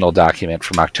non-decisional document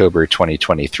from October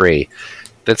 2023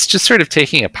 that's just sort of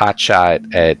taking a pot shot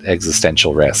at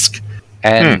existential risk.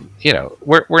 And,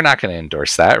 we're not going to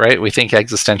endorse that, right? We think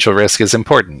existential risk is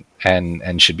important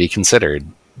and should be considered.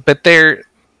 But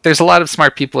there's a lot of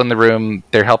smart people in the room.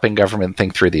 They're helping government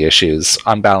think through the issues.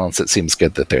 On balance, it seems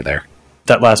good that they're there.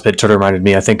 That last bit sort of reminded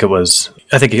me, I think I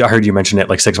heard you mention it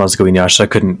like 6 months ago, Eneasz, so I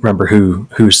couldn't remember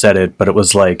who said it, but it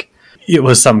was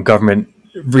some government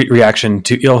reaction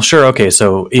to, sure, okay,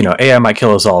 so, AI might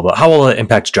kill us all, but how will it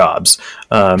impact jobs?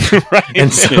 Right.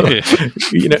 And so,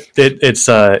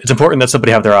 it's important that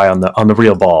somebody have their eye on the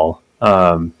real ball.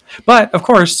 But of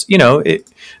course, the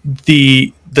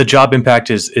job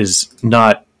impact is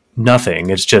not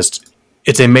nothing. It's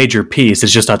a major piece.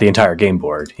 It's just not the entire game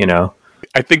board,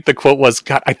 I think the quote was,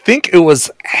 I think it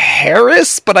was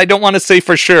Harris, but I don't want to say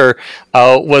for sure,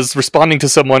 was responding to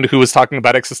someone who was talking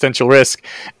about existential risk.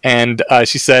 And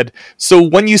she said, so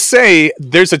when you say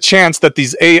there's a chance that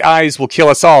these AIs will kill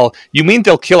us all, you mean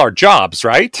they'll kill our jobs,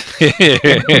 right?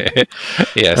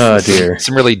 Yes. Oh, dear.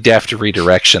 Some really deft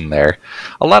redirection there.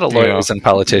 A lot of lawyers and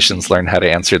politicians learn how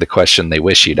to answer the question they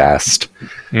wish you'd asked.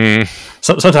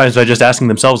 Sometimes by just asking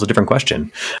themselves a different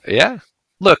question. Yeah.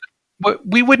 Look,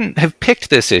 we wouldn't have picked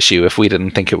this issue if we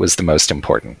didn't think it was the most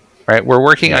important, right? We're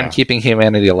working on keeping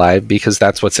humanity alive because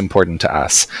that's what's important to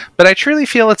us. But I truly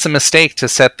feel it's a mistake to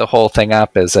set the whole thing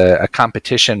up as a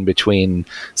competition between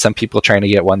some people trying to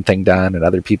get one thing done and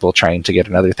other people trying to get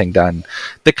another thing done.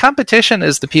 The competition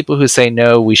is the people who say,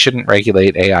 no, we shouldn't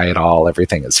regulate AI at all.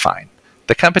 Everything is fine.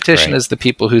 The competition Right. is the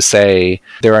people who say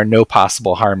there are no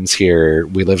possible harms here.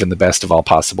 We live in the best of all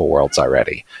possible worlds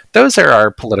already. Those are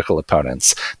our political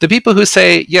opponents. The people who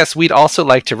say, yes, we'd also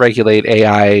like to regulate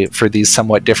AI for these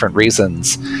somewhat different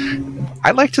reasons.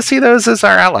 I'd like to see those as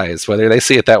our allies, whether they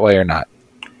see it that way or not.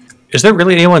 Is there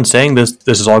really anyone saying this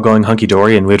is all going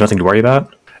hunky-dory and we have nothing to worry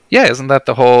about? Yeah, isn't that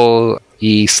the whole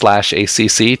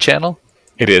E/ACC channel?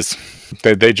 It is.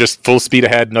 They just full speed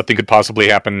ahead. Nothing could possibly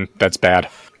happen. That's bad.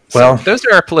 Well, Those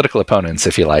are our political opponents,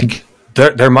 if you like.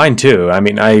 they're mine too. I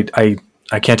mean, I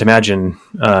can't imagine.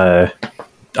 I'll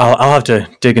have to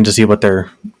dig in to see what their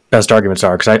best arguments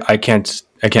are, because I can't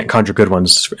conjure good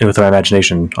ones with my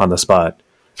imagination on the spot.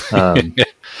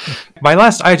 My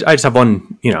last, I just have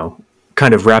one,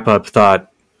 kind of wrap up thought.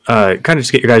 Kind of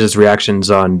just get your guys' reactions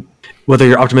on whether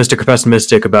you're optimistic or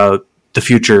pessimistic about the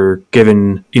future,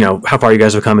 given how far you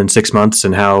guys have come in 6 months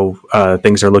and how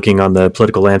things are looking on the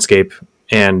political landscape.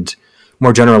 And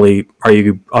more generally, are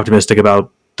you optimistic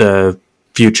about the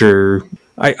future?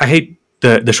 I hate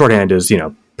the shorthand is,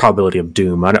 probability of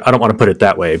doom. I don't want to put it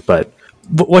that way, but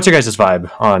what's your guys' vibe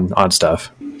on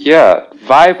stuff? Yeah,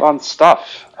 vibe on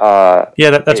stuff.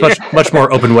 Yeah, that's much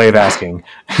more open way of asking.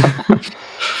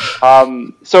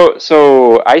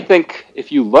 So I think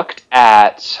if you looked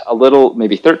at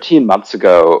maybe 13 months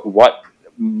ago, what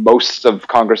most of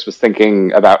Congress was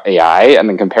thinking about AI, and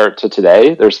then compare it to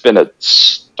today, there's been a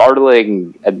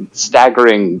startling and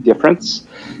staggering difference.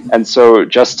 And so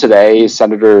just today,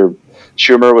 Senator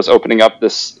Schumer was opening up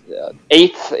this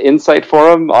 8th Insight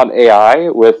Forum on AI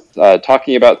with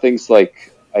talking about things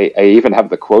like, I even have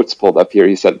the quotes pulled up here.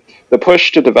 He said, the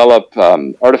push to develop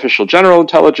artificial general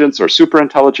intelligence or super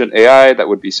intelligent AI that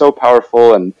would be so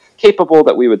powerful and capable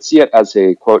that we would see it as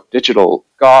a, quote, digital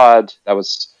god. That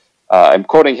was, I'm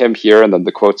quoting him here, and then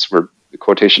the quotes were the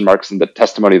quotation marks in the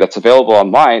testimony that's available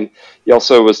online. He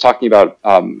also was talking about,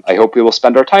 I hope we will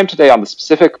spend our time today on the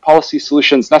specific policy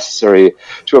solutions necessary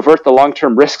to avert the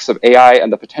long-term risks of AI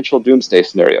and the potential doomsday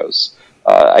scenarios.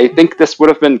 I think this would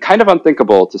have been kind of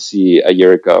unthinkable to see a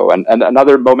year ago. And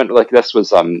another moment like this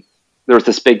was, there was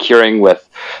this big hearing with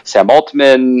Sam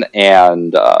Altman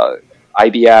and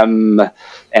IBM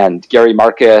and Gary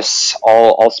Marcus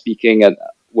all speaking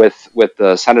with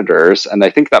the senators. And I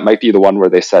think that might be the one where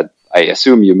they said, I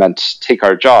assume you meant take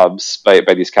our jobs by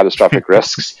these catastrophic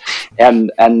risks.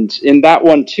 And in that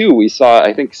one too, we saw,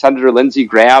 I think Senator Lindsey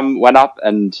Graham went up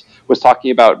and was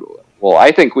talking about, well,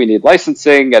 I think we need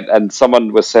licensing, and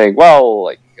someone was saying,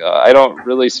 well, I don't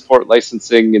really support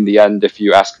licensing in the end if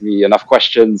you ask me enough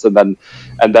questions, and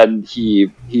then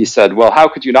he said, well, how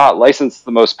could you not license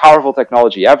the most powerful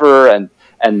technology ever?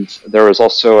 And there was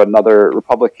also another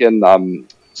Republican,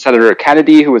 Senator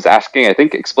Kennedy, who was asking, I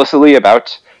think, explicitly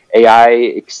about AI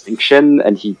extinction,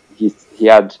 and he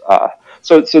had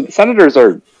so the senators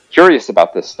are curious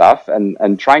about this stuff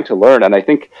and trying to learn, and I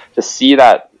think to see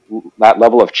that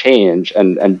level of change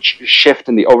and shift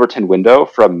in the Overton window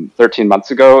from 13 months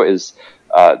ago is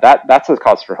that's a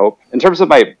cause for hope. In terms of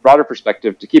my broader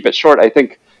perspective, to keep it short, I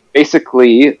think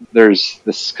basically there's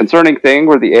this concerning thing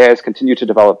where the AIs continue to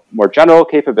develop more general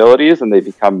capabilities and they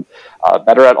become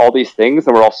better at all these things.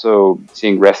 And we're also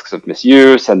seeing risks of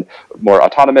misuse and more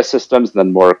autonomous systems and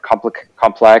then more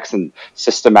complex and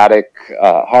systematic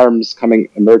harms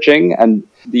emerging. And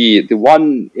the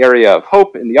one area of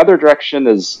hope in the other direction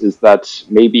is that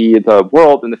maybe the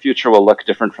world in the future will look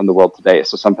different from the world today.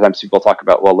 So sometimes people talk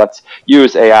about, well, let's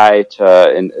use AI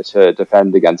to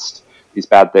defend against these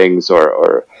bad things,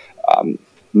 or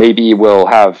maybe we'll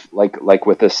have, like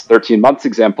with this 13 months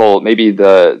example, maybe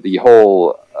the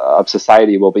whole of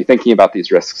society will be thinking about these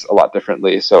risks a lot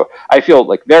differently. So I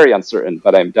feel very uncertain,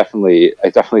 but I definitely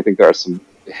think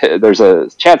there's a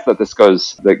chance that this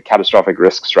goes the catastrophic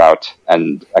risks route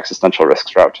and existential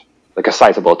risks route, a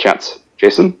sizable chance.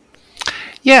 Jason?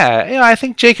 Yeah, I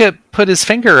think Jacob put his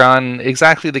finger on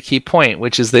exactly the key point,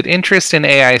 which is that interest in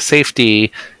AI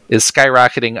safety is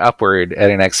skyrocketing upward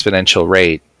at an exponential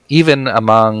rate, even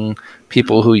among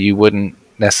people who you wouldn't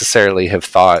necessarily have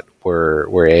thought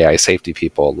were AI safety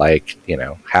people, like,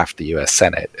 half the US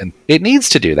Senate. And it needs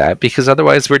to do that because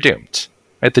otherwise we're doomed.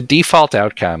 Right? The default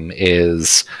outcome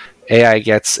is AI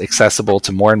gets accessible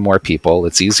to more and more people.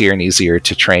 It's easier and easier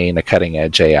to train a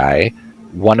cutting-edge AI.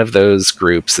 One of those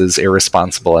groups is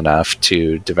irresponsible enough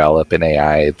to develop an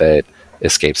AI that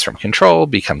escapes from control,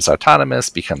 becomes autonomous,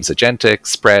 becomes agentic,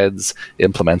 spreads,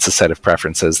 implements a set of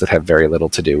preferences that have very little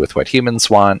to do with what humans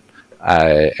want.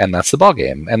 and that's the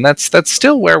ballgame. And that's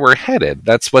still where we're headed.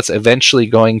 That's what's eventually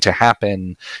going to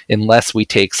happen unless we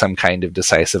take some kind of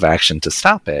decisive action to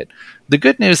stop it. The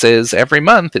good news is every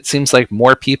month it seems like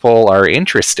more people are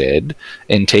interested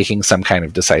in taking some kind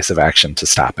of decisive action to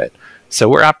stop it. So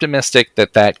we're optimistic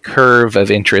that that curve of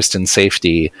interest and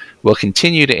safety will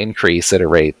continue to increase at a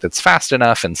rate that's fast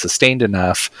enough and sustained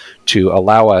enough to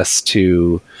allow us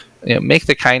to make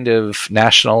the kind of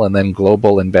national and then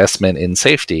global investment in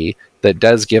safety that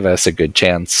does give us a good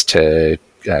chance to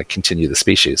continue the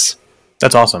species.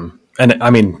 That's awesome. And I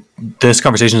mean, this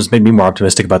conversation has made me more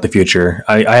optimistic about the future.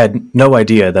 I had no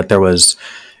idea that there was,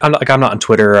 I'm not on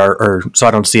Twitter or so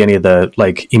I don't see any of the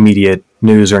like immediate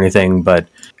news or anything, but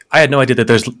I had no idea that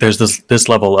there's this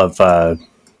level of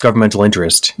governmental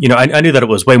interest. I knew that it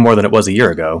was way more than it was a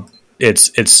year ago.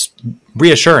 It's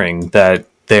reassuring that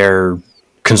they're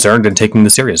concerned and taking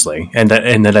this seriously, and that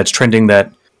it's trending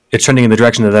in the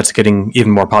direction that's getting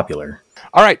even more popular.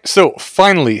 All right, so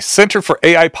finally, Center for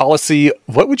AI Policy,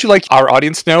 what would you like our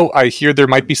audience to know? I hear there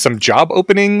might be some job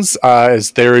openings.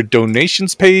 Is there a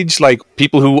donations page? Like,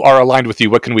 people who are aligned with you,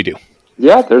 what can we do?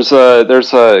 Yeah, there's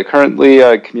currently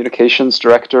a communications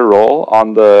director role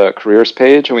on the careers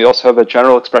page, and we also have a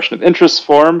general expression of interest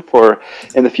form for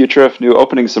in the future if new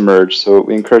openings emerge. So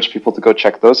we encourage people to go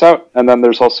check those out. And then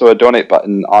there's also a donate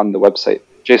button on the website.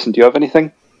 Jason, do you have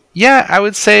anything? Yeah, I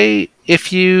would say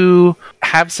if you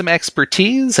have some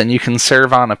expertise and you can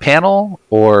serve on a panel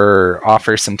or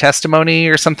offer some testimony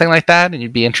or something like that, and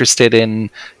you'd be interested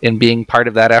in being part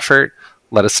of that effort,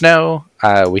 let us know.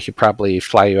 We could probably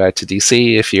fly you out to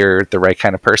DC if you're the right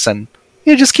kind of person.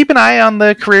 Just keep an eye on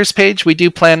the careers page. We do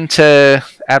plan to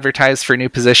advertise for new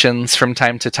positions from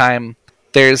time to time.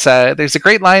 There's a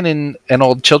great line in an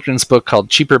old children's book called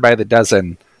Cheaper by the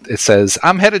Dozen. It says,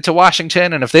 "I'm headed to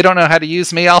Washington, and if they don't know how to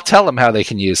use me, I'll tell them how they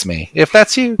can use me." If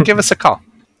that's you, give us a call.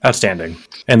 Outstanding.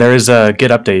 And there is a Get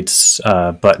Updates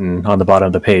button on the bottom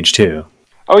of the page, too.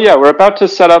 Oh, yeah, we're about to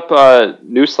set up a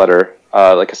newsletter,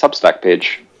 like a Substack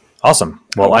page. Awesome.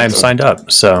 Well, I am signed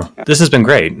up, so this has been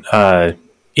great.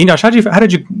 Enosh, how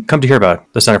did you come to hear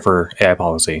about the Center for AI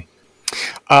Policy?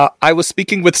 I was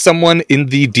speaking with someone in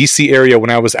the DC area when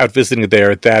I was out visiting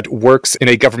there that works in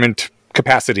a government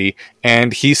capacity,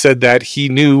 and he said that he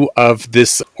knew of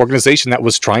this organization that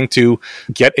was trying to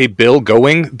get a bill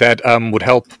going that would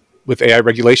help with AI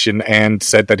regulation, and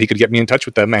said that he could get me in touch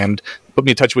with them and put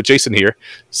me in touch with Jason here,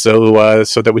 so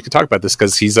that we could talk about this,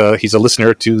 because he's a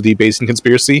listener to the Bayesian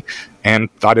Conspiracy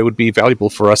and thought it would be valuable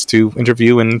for us to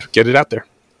interview and get it out there.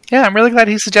 Yeah, I'm really glad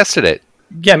he suggested it.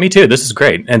 Yeah, me too. This is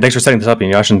great, and thanks for setting this up,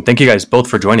 Enosh, and thank you guys both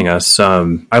for joining us.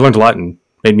 I learned a lot and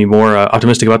made me more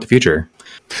optimistic about the future.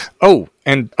 Oh,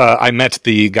 and I met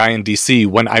the guy in DC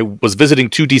when I was visiting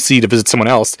to DC to visit someone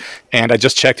else, and I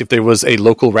just checked if there was a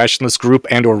local rationalist group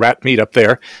and or rat meetup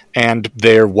there, and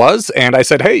there was, and I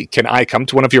said, "Hey, can I come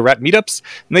to one of your rat meetups?"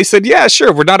 And they said, "Yeah,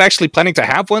 sure, we're not actually planning to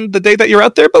have one the day that you're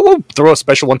out there, but we'll throw a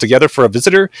special one together for a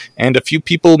visitor." And a few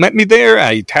people met me there.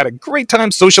 I had a great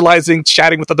time socializing,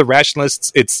 chatting with other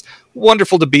rationalists. It's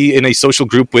wonderful to be in a social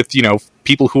group with,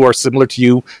 people who are similar to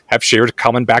you, have shared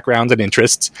common backgrounds and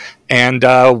interests. And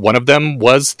one of them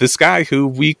was this guy who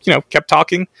we, kept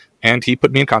talking, and he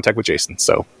put me in contact with Jason.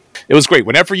 So it was great.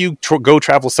 Whenever you go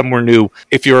travel somewhere new,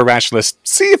 if you're a rationalist,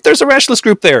 see if there's a rationalist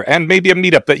group there and maybe a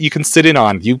meetup that you can sit in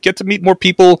on. You get to meet more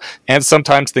people, and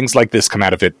sometimes things like this come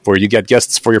out of it, where you get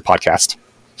guests for your podcast.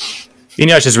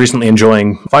 Enosh is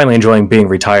finally enjoying being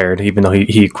retired, even though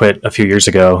he quit a few years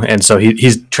ago. And so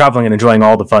he's traveling and enjoying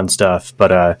all the fun stuff.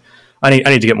 But I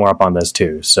need to get more up on this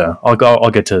too. So I'll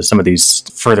get to some of these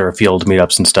further afield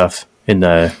meetups and stuff in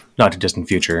the not too distant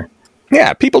future.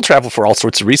 Yeah, people travel for all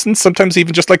sorts of reasons. Sometimes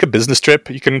even just like a business trip.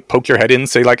 You can poke your head in and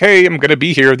say like, "Hey, I'm going to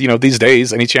be here, these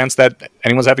days. Any chance that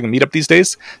anyone's having a meetup these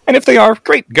days?" And if they are,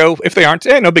 great, go. If they aren't,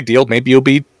 no big deal. Maybe you'll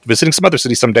be visiting some other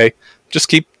city someday. Just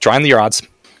keep trying your odds.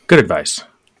 Good advice.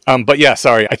 But yeah,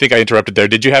 sorry, I think I interrupted there.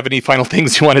 Did you have any final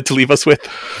things you wanted to leave us with?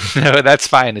 No, that's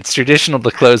fine. It's traditional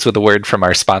to close with a word from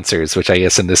our sponsors, which I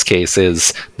guess in this case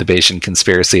is the Bayesian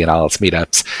Conspiracy and all its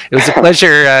meetups. It was a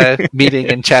pleasure meeting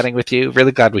and chatting with you.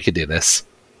 Really glad we could do this.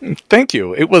 Thank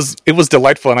you. It was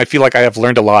delightful, and I feel like I have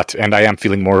learned a lot, and I am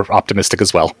feeling more optimistic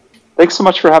as well. Thanks so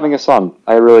much for having us on.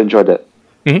 I really enjoyed it.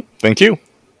 Mm-hmm. Thank you.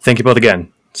 Thank you both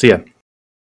again. See ya.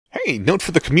 Hey, note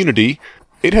for the community.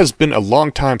 It has been a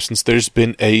long time since there's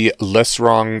been a Less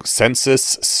Wrong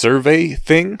census survey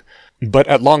thing, but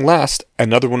at long last,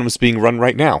 another one was being run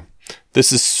right now.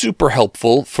 This is super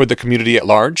helpful for the community at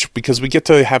large, because we get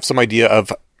to have some idea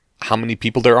of how many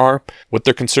people there are, what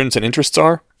their concerns and interests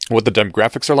are, what the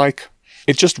demographics are like.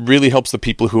 It just really helps the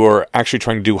people who are actually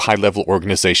trying to do high-level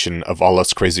organization of all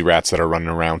us crazy rats that are running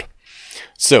around.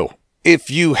 So,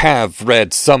 if you have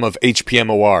read some of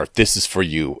HPMOR, this is for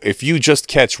you. If you just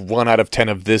catch 1 out of 10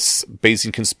 of this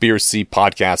Bayesian Conspiracy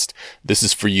podcast, this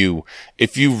is for you.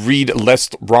 If you read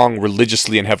Less Wrong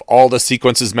religiously and have all the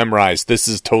sequences memorized, this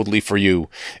is totally for you.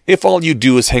 If all you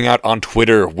do is hang out on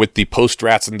Twitter with the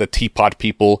post-rats and the teapot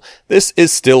people, this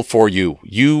is still for you.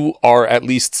 You are at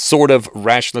least sort of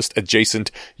rationalist adjacent.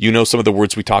 You know some of the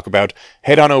words we talk about.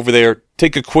 Head on over there.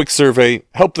 Take a quick survey,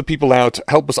 help the people out,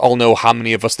 help us all know how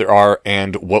many of us there are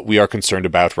and what we are concerned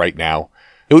about right now.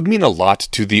 It would mean a lot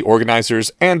to the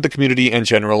organizers and the community in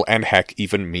general, and heck,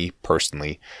 even me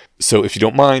personally. So if you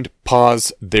don't mind,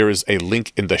 pause. There is a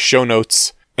link in the show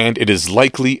notes, and it is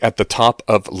likely at the top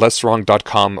of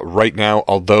lesswrong.com right now,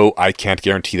 although I can't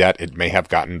guarantee that. It may have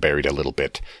gotten buried a little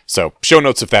bit. So show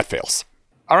notes if that fails.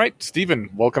 All right, Stephen,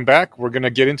 welcome back. We're going to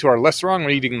get into our Less Wrong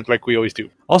reading like we always do.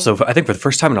 Also, I think for the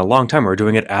first time in a long time, we're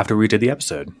doing it after we did the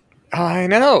episode. I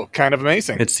know, kind of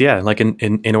amazing. It's, like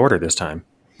in order this time.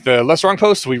 The Less Wrong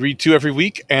posts, we read 2 every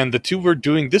week, and the 2 we're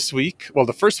doing this week, well,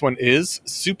 the first one is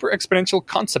Super Exponential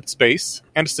Concept Space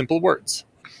and Simple Words.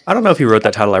 I don't know if you wrote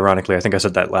that title ironically. I think I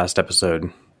said that last episode.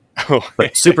 Oh,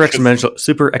 but super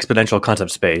exponential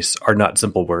concept space are not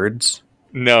simple words.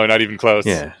 No, not even close.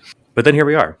 Yeah. But then here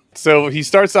we are. So he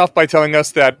starts off by telling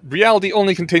us that reality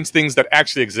only contains things that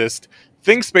actually exist.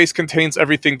 ThingSpace contains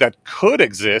everything that could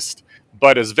exist,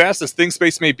 but as vast as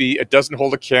ThingSpace may be, it doesn't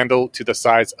hold a candle to the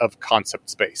size of concept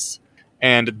space.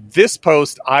 And this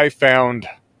post I found,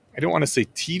 I don't want to say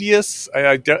tedious,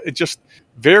 it just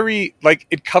very,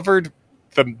 it covered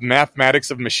the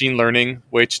mathematics of machine learning,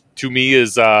 which to me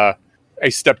is a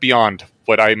step beyond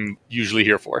what I'm usually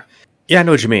here for. Yeah, I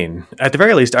know what you mean. At the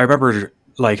very least, I remember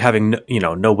having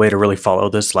no way to really follow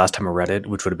this last time I read it,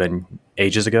 which would have been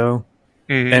ages ago.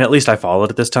 Mm-hmm. And at least I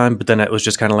followed it this time, but then it was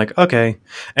just kind of like, okay.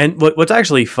 And what's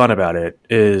actually fun about it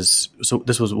is, so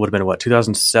this would have been what,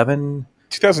 2007?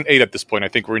 2008 at this point. I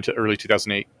think we're into early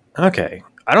 2008. Okay.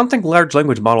 I don't think large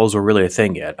language models were really a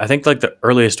thing yet. I think the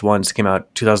earliest ones came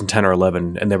out 2010 or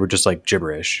 11, and they were just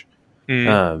gibberish.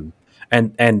 Mm-hmm.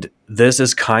 And this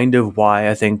is kind of why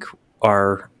I think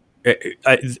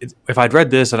if I'd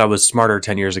read this and I was smarter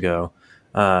 10 years ago,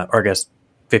 or I guess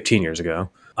 15 years ago,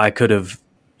 I could have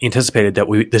anticipated that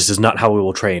this is not how we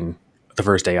will train the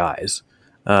first AIs.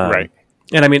 Right.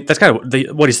 And I mean, that's kind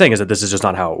of what he's saying is that this is just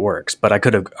not how it works. But I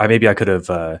could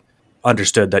have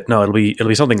understood that no, it'll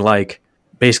be something like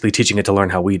basically teaching it to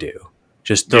learn how we do.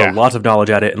 Just throw lots of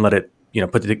knowledge at it and let it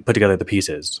put together the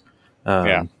pieces.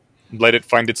 Let it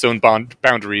find its own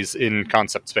boundaries in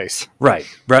concept space. Right.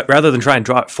 Rather than try and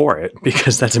draw it for it,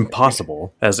 because that's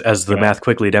impossible, as the math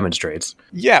quickly demonstrates.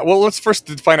 Yeah, well, let's first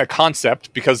define a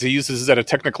concept, because he uses it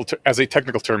as a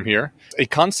technical term here. A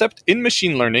concept in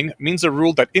machine learning means a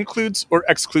rule that includes or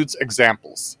excludes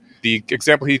examples. The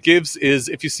example he gives is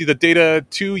if you see the data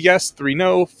 2 yes, 3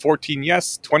 no, 14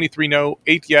 yes, 23 no,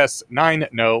 8 yes, 9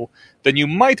 no, then you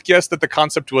might guess that the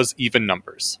concept was even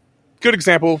numbers. Good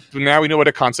example. Now we know what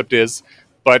a concept is,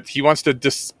 but he wants to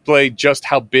display just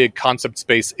how big concept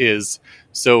space is.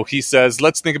 So he says,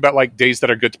 let's think about days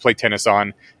that are good to play tennis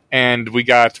on. And we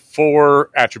got 4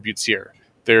 attributes here.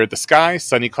 They're the sky,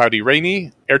 sunny, cloudy,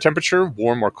 rainy, air temperature,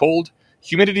 warm or cold,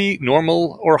 humidity,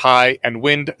 normal or high, and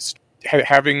wind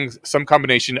having some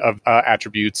combination of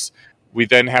attributes. We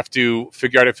then have to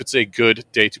figure out if it's a good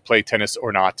day to play tennis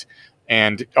or not.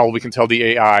 And all we can tell the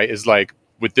AI is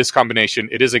with this combination,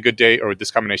 it is a good day, or with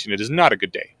this combination, it is not a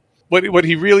good day. What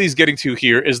he really is getting to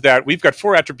here is that we've got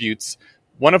 4 attributes.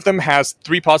 One of them has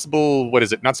 3 possible,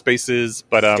 not spaces,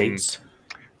 but states.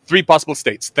 3 possible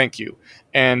states, thank you.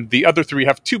 And the other 3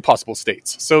 have 2 possible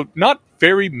states. So not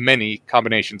very many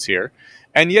combinations here.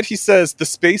 And yet he says the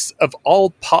space of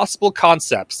all possible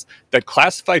concepts that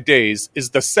classify days is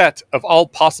the set of all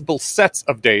possible sets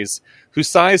of days whose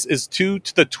size is 2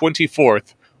 to the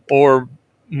 24th, or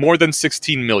more than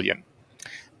 16 million.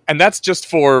 And that's just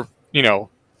for,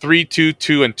 3, 2,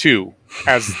 2, and 2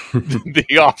 as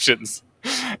the options.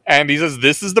 And he says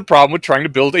this is the problem with trying to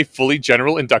build a fully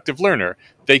general inductive learner.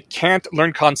 They can't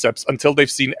learn concepts until they've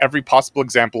seen every possible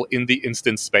example in the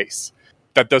instance space.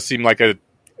 That does seem like a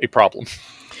problem.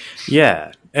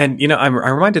 Yeah. And, I'm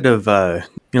reminded of,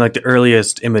 the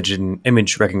earliest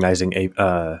image recognizing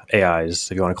AIs,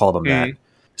 if you want to call them that.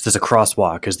 Is this a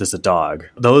crosswalk? Is this a dog?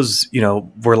 Those,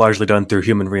 were largely done through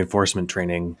human reinforcement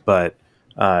training. But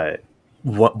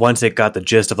once it got the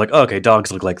gist of okay,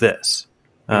 dogs look like this,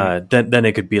 then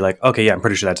it could be okay, yeah, I'm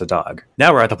pretty sure that's a dog.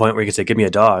 Now we're at the point where you can say, give me a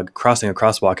dog crossing a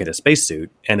crosswalk in a spacesuit,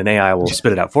 and an AI will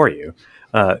spit it out for you.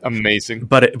 Amazing.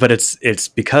 But it's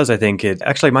because I think it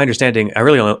actually, my understanding, I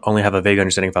really only have a vague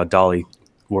understanding of how DALL-E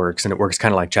works, and it works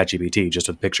kind of like ChatGPT, just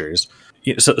with pictures.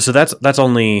 So that's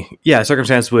only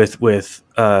circumstance with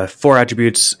 4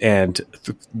 attributes, and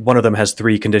one of them has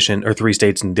 3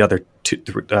 states, and the other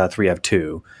 3 have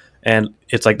 2. And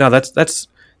it's like, no, that's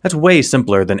way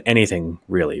simpler than anything,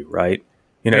 really, right?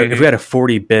 If we had a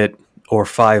 40-bit or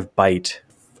 5-byte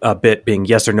bit being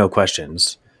yes or no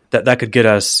questions, that could get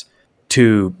us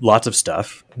to lots of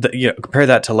stuff. Compare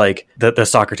that to like the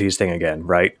Socrates thing again,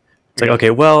 right? It's like, okay,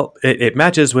 well, it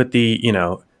matches with the,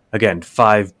 again,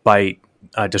 5-byte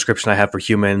description I have for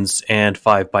humans and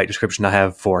 5-byte description I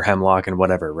have for Hemlock and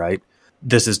whatever, right?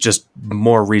 This is just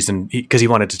more reason, because he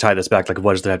wanted to tie this back, like,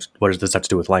 what does this have to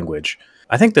do with language?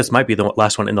 I think this might be the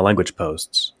last one in the language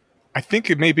posts. I think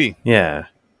it may be. Yeah.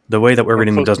 The way that we're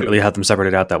reading them doesn't really have them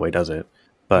separated out that way, does it?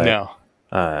 But no.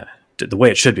 The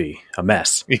way it should be, a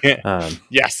mess. Yeah.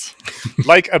 Yes.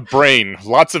 Like a brain.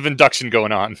 Lots of induction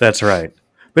going on. That's right.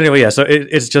 But anyway, yeah, so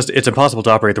it's impossible to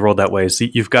operate the world that way. So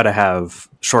you've got to have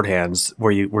shorthands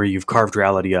where you've carved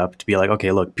reality up to be like,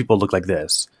 okay, look, people look like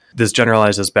this. This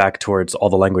generalizes back towards all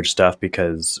the language stuff,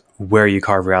 because where you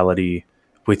carve reality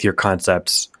with your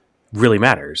concepts really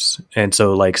matters. And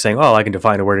so like saying, oh, I can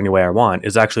define a word any way I want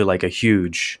is actually like a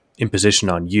huge imposition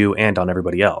on you and on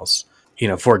everybody else.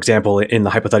 For example, in the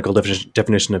hypothetical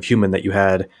definition of human that you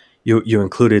had, you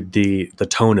included the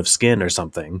tone of skin or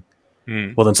something.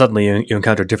 Well, then suddenly you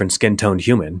encounter a different skin toned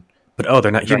human, but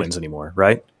they're not humans anymore,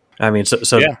 right? I mean,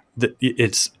 so yeah.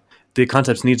 The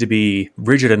concepts need to be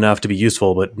rigid enough to be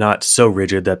useful, but not so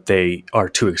rigid that they are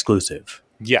too exclusive.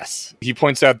 Yes. He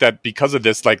points out that because of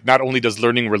this, like, not only does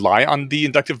learning rely on the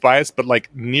inductive bias, but like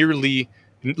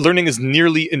learning is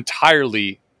nearly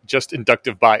entirely just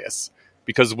inductive bias.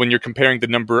 Because when you're comparing the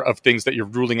number of things that you're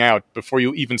ruling out before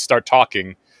you even start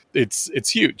talking, it's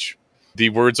huge. The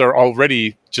words are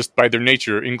already, just by their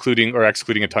nature, including or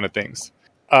excluding a ton of things.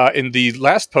 In the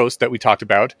last post that we talked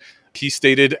about, he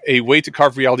stated a way to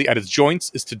carve reality at its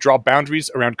joints is to draw boundaries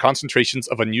around concentrations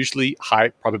of unusually high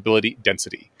probability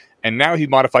density. And now he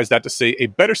modifies that to say a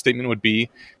better statement would be,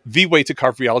 the way to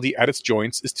carve reality at its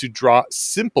joints is to draw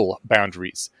simple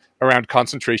boundaries around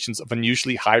concentrations of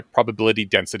unusually high probability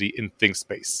density in think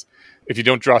space. If you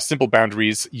don't draw simple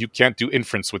boundaries, you can't do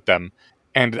inference with them.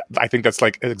 And I think that's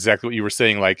like exactly what you were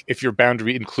saying. Like, if your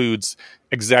boundary includes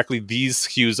exactly these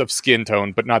hues of skin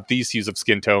tone, but not these hues of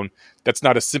skin tone, that's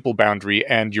not a simple boundary,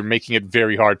 and you're making it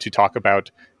very hard to talk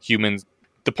about humans.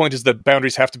 The point is that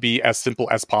boundaries have to be as simple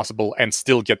as possible and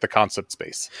still get the concept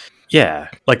space. Yeah,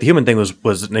 like the human thing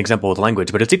was an example with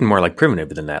language, but it's even more like primitive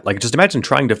than that. Like, just imagine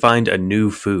trying to find a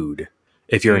new food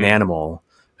if you're an animal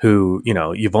who,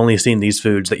 you've only seen these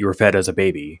foods that you were fed as a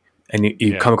baby, and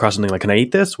you come across something like, can I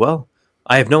eat this? Well,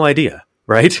 I have no idea,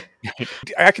 right?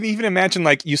 I can even imagine,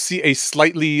 like, you see a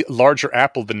slightly larger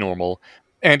apple than normal,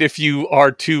 and if you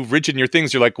are too rigid in your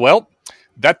things, you're like, well,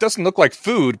 that doesn't look like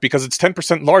food because it's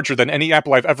 10% larger than any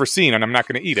apple I've ever seen, and I'm not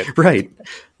going to eat it. Right.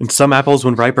 And some apples,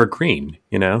 when ripe, are green,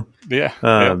 Yeah.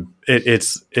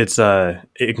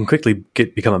 It can quickly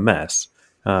become a mess.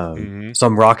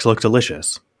 Some rocks look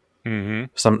delicious.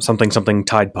 Something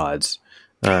Tide Pods.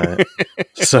 Actually,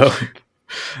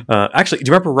 do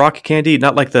you remember rock candy?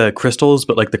 Not like the crystals,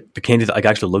 but like the candy that like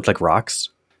actually looked like rocks.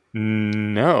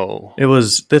 No,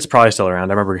 it's probably still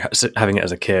around. I remember having it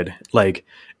as a kid. Like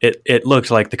it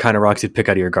looked like the kind of rocks you'd pick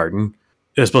out of your garden.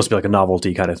 It was supposed to be like a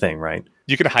novelty kind of thing, right?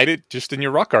 You can hide it just in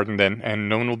your rock garden then, and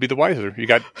no one will be the wiser. You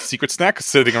got secret snacks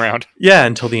sitting around. Yeah,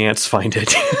 until the ants find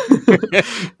it.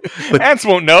 But ants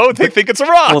won't know. They think it's a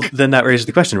rock. Well, then that raises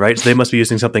the question, right? So they must be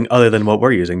using something other than what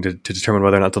we're using to determine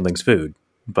whether or not something's food.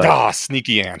 But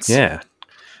sneaky ants. Yeah.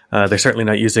 They're certainly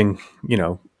not using,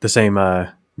 the same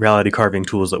reality carving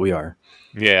tools that we are.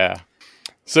 Yeah.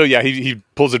 So yeah, he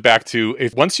pulls it back to,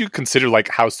 if once you consider like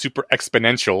how super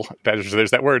exponential,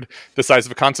 there's that word, the size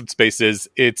of a concept space is,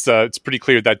 it's pretty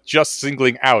clear that just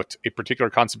singling out a particular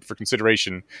concept for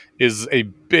consideration is a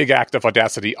big act of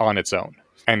audacity on its own.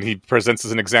 And he presents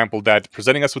as an example that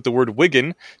presenting us with the word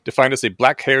Wiggin, defined as a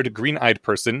black-haired, green-eyed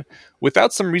person,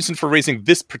 without some reason for raising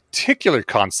this particular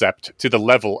concept to the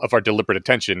level of our deliberate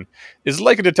attention, is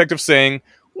like a detective saying,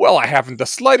 well, I haven't the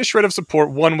slightest shred of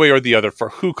support one way or the other for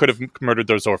who could have murdered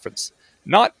those orphans.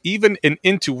 Not even an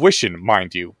intuition,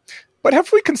 mind you. But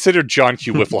have we considered John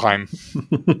Q.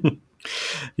 Whiffleheim?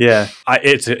 Yeah,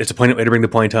 it's a poignant way to bring the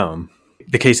point home.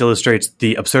 The case illustrates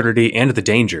the absurdity and the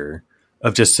danger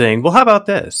of just saying, well, how about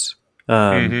this?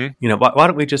 Why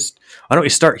don't we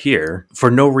start here for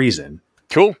no reason?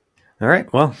 Cool. All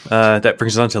right. Well, that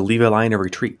brings us on to leave a line of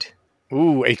retreat.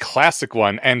 Ooh, a classic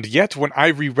one. And yet, when I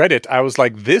reread it, I was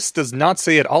like, this does not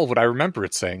say at all what I remember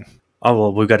it saying. Oh,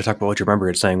 well, we've got to talk about what you remember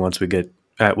it saying once we get,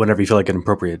 whenever you feel like it's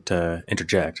appropriate to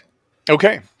interject.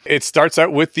 Okay. It starts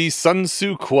out with the Sun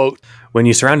Tzu quote. When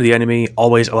you surround the enemy,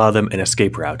 always allow them an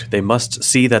escape route. They must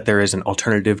see that there is an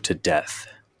alternative to death.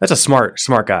 That's a smart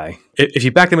guy. If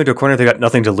you back them into a corner, they got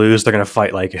nothing to lose. They're going to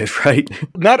fight like it, right?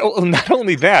 Not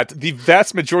only that, the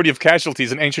vast majority of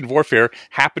casualties in ancient warfare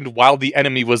happened while the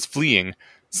enemy was fleeing.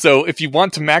 So if you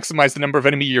want to maximize the number of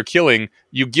enemy you're killing,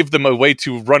 you give them a way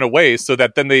to run away so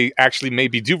that then they actually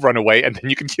maybe do run away and then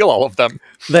you can kill all of them.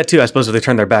 That too, I suppose if they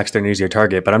turn their backs, they're an easier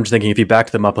target. But I'm just thinking if you back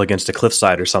them up against a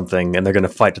cliffside or something and they're going to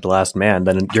fight to the last man,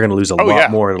 then you're going to lose a lot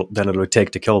more than it would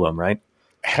take to kill them, right?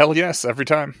 Hell yes, every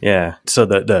time. Yeah. So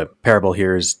the parable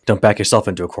here is don't back yourself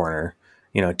into a corner.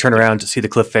 Turn around to see the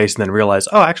cliff face and then realize,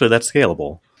 oh, actually, that's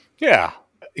scalable. Yeah.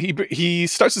 He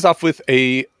starts us off with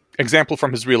a example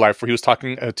from his real life where he was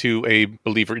talking to a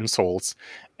believer in souls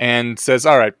and says,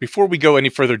 all right, before we go any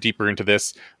further deeper into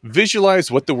this,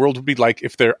 visualize what the world would be like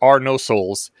if there are no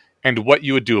souls and what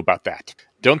you would do about that.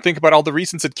 Don't think about all the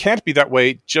reasons it can't be that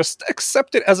way. Just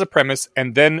accept it as a premise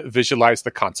and then visualize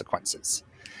the consequences.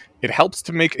 It helps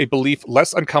to make a belief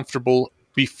less uncomfortable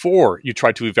before you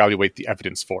try to evaluate the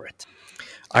evidence for it.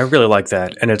 I really like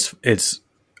that. And it's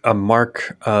a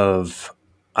mark of,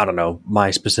 I don't know, my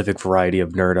specific variety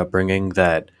of nerd upbringing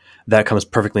that comes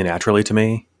perfectly naturally to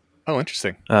me. Oh,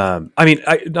 interesting. I mean,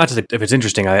 not to say if it's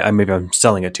interesting, maybe I'm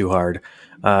selling it too hard.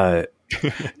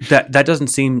 That doesn't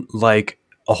seem like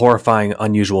a horrifying,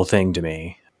 unusual thing to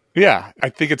me. Yeah, I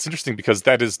think it's interesting because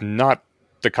that is not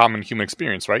the common human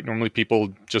experience, right? Normally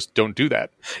people just don't do that.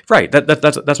 Right.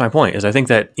 That's my point, is I think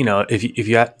that, if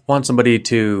you want somebody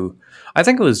to, I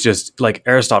think it was just like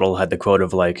Aristotle had the quote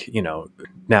of like,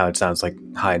 now it sounds like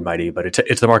high and mighty, but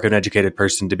it's the mark of an educated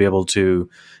person to be able to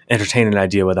entertain an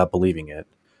idea without believing it.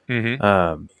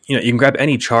 Mm-hmm. You can grab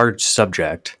any charged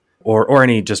subject or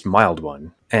any just mild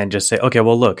one and just say, okay,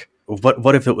 well, look,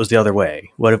 what if it was the other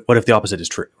way? What if the opposite is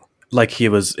true? Like he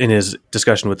was in his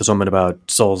discussion with this woman about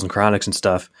souls and cryonics and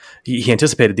stuff, he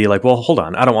anticipated the like, well, hold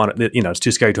on, I don't want it, it's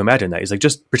too scary to imagine that. He's like,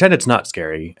 just pretend it's not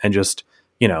scary and just,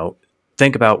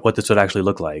 think about what this would actually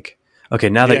look like. Okay,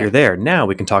 now that you're there, now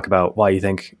we can talk about why you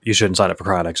think you shouldn't sign up for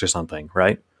cryonics or something,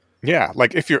 right? Yeah,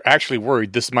 like if you're actually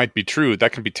worried this might be true,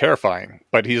 that can be terrifying.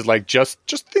 But he's like, just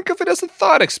think of it as a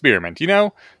thought experiment,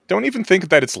 Don't even think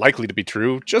that it's likely to be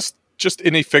true. Just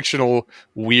in a fictional,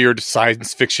 weird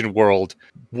science fiction world,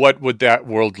 what would that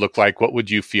world look like? What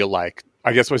would you feel like?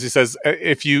 I guess what he says,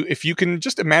 if you can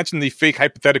just imagine the fake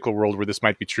hypothetical world where this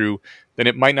might be true, then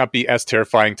it might not be as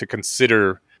terrifying to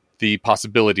consider the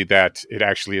possibility that it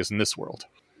actually is in this world.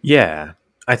 Yeah.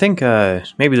 I think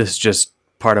maybe this is just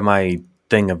part of my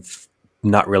thing of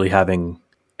not really having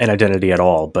an identity at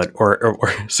all, but or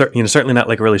certainly not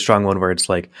like a really strong one where it's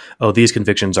like, oh, these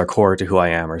convictions are core to who I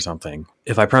am or something.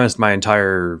 If I premised my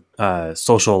entire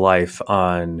social life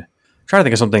on trying to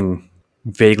think of something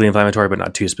vaguely inflammatory but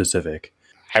not too specific,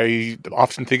 I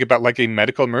often think about like a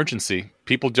medical emergency.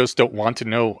 People just don't want to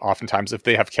know oftentimes if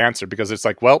they have cancer because it's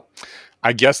like, well,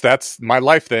 I guess that's my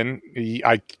life then.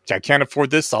 I can't afford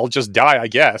this. I'll just die, I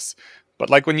guess. But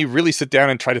like when you really sit down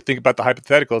and try to think about the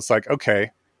hypothetical, it's like,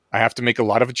 okay, I have to make a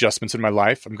lot of adjustments in my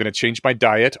life. I'm going to change my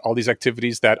diet. All these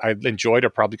activities that I enjoyed are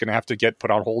probably going to have to get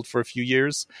put on hold for a few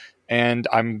years. And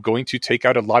I'm going to take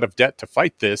out a lot of debt to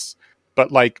fight this. But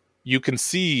like, you can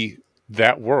see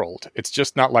that world. It's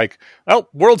just not like, oh,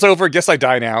 world's over, guess I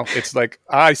die now. It's like,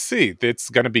 I see, it's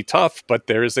going to be tough, but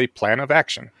there is a plan of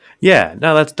action. Yeah,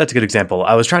 no, that's a good example.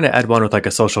 I was trying to add one with like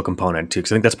a social component too,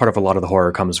 because I think that's part of a lot of the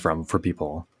horror comes from for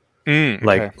people. Okay.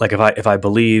 Like if I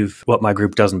believe what my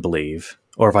group doesn't believe,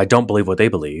 or if I don't believe what they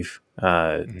believe,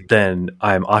 then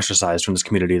I'm ostracized from this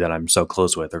community that I'm so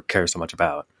close with or care so much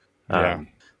about.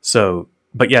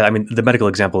 But yeah, I mean, the medical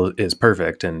example is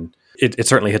perfect, and it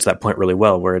certainly hits that point really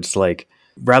well, where it's like,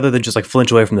 rather than just like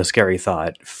flinch away from the scary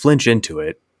thought, flinch into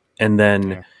it, and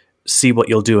then see what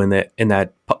you'll do in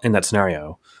that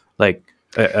scenario. Like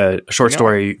a short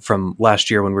story from last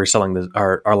year when we were selling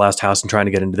our last house and trying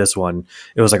to get into this one.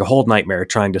 It was like a whole nightmare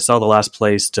trying to sell the last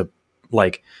place to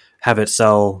like have it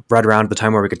sell right around the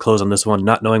time where we could close on this one,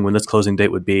 not knowing when this closing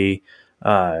date would be.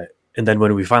 And then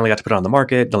when we finally got to put it on the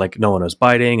market, like no one was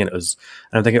biting, and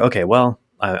I'm thinking, okay, well,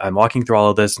 I'm walking through all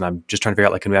of this and I'm just trying to figure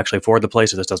out, like, can we actually afford the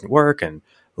place if this doesn't work? And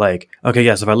like, okay,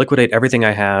 yes, if I liquidate everything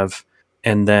I have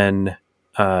and then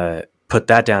put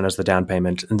that down as the down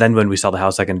payment, and then when we sell the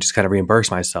house, I can just kind of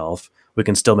reimburse myself. We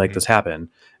can still make this happen.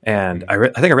 And I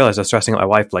think I realized I was stressing out my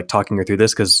wife, like talking her through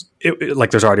this, because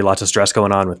like there's already lots of stress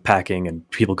going on with packing and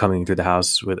people coming through the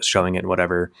house with showing it and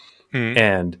whatever.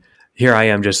 And here I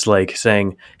am just like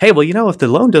saying, hey, well, if the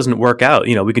loan doesn't work out,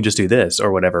 we can just do this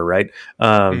or whatever, right?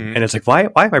 And it's like, why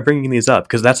am I bringing these up?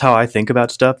 Because that's how I think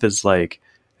about stuff, is like,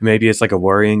 maybe it's like a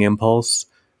worrying impulse,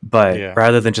 but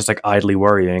rather than just like idly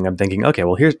worrying, I'm thinking, okay,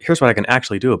 well, here's what I can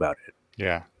actually do about it.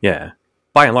 Yeah. Yeah.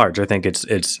 By and large, I think it's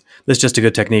just a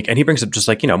good technique. And he brings up just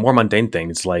like, more mundane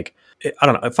things. Like, I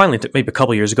don't know, finally, maybe a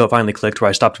couple years ago, it finally clicked where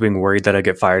I stopped being worried that I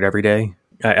get fired every day.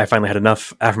 I finally had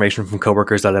enough affirmation from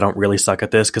coworkers that I don't really suck at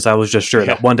this, because I was just sure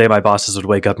that one day my bosses would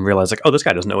wake up and realize like, oh, this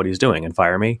guy doesn't know what he's doing, and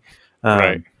fire me.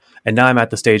 Right. And now I'm at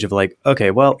the stage of like,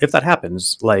 okay, well, if that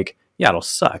happens, like, yeah, it'll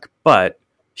suck, but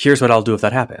here's what I'll do if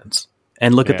that happens.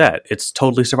 And look at that. It's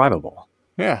totally survivable.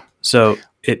 Yeah. So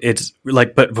it's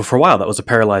like, but for a while that was a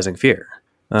paralyzing fear.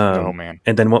 Oh man.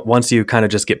 And then once you kind of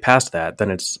just get past that,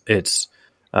 then it's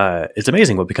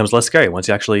amazing what becomes less scary once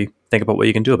you actually think about what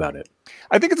you can do about it.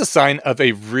 I think it's a sign of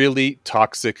a really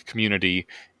toxic community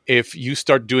if you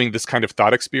start doing this kind of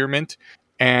thought experiment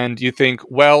and you think,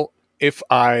 well, if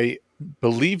I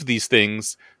believe these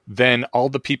things, then all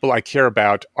the people I care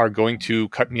about are going to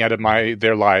cut me out of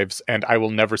their lives, and I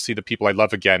will never see the people I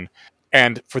love again.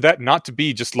 And for that not to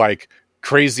be just like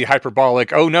crazy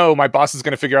hyperbolic, oh no, my boss is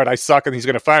going to figure out I suck and he's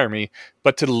going to fire me,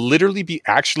 but to literally be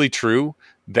actually true,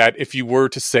 that if you were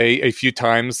to say a few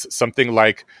times something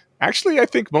like, actually, I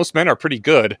think most men are pretty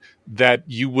good, that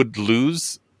you would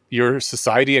lose your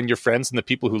society and your friends and the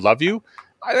people who love you.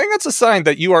 I think that's a sign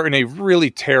that you are in a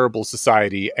really terrible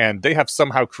society and they have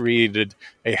somehow created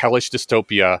a hellish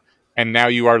dystopia, and now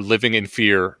you are living in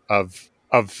fear of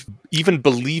even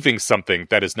believing something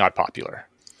that is not popular.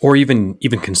 Or even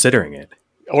considering it.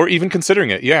 Or even considering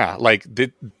it, yeah. Like,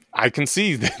 I can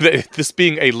see this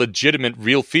being a legitimate,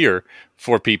 real fear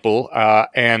for people,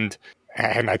 and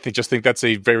I just think that's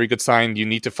a very good sign. You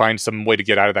need to find some way to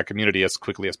get out of that community as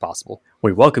quickly as possible.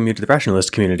 We welcome you to the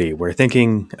rationalist community, where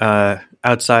thinking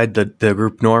outside the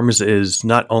group norms is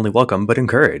not only welcome, but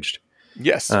encouraged.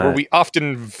 Yes, where we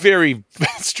often very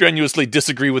strenuously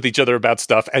disagree with each other about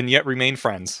stuff and yet remain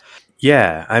friends.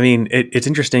 Yeah, I mean, it's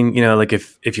interesting, like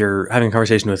if you're having a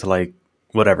conversation with like,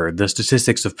 whatever, the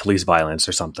statistics of police violence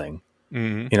or something,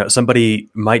 somebody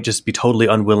might just be totally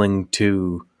unwilling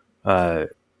to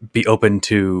be open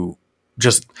to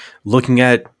just looking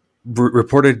at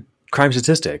reported crime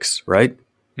statistics, right?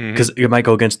 Because it might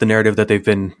go against the narrative that they've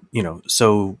been,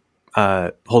 so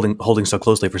holding so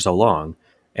closely for so long.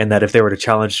 And that if they were to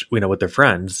challenge, with their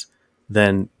friends,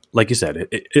 then, like you said,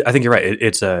 I think you're right.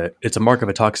 It's a mark of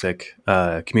a toxic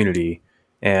community,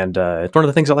 and it's one of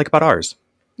the things I like about ours.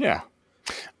 Yeah.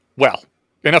 Well,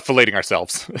 enough filleting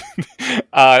ourselves.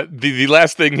 The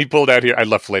last thing he pulled out here, I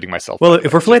love filleting myself. Well,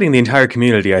 if we're filleting the entire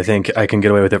community, I think I can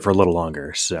get away with it for a little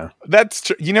longer. So that's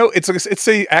true. It's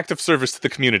a act of service to the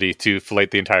community to fillet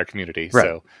the entire community. Right.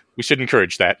 So we should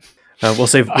encourage that. We'll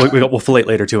fillet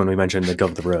later too when we mention the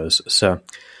Guild of the Rose. So,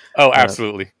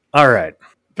 absolutely. All right.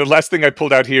 The last thing I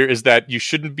pulled out here is that you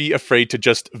shouldn't be afraid to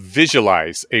just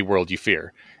visualize a world you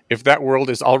fear. If that world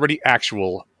is already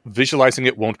actual, visualizing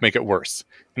it won't make it worse.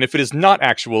 And if it is not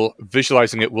actual,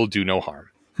 visualizing it will do no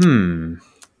harm.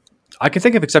 I can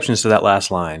think of exceptions to that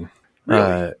last line.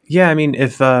 Really? Yeah, I mean,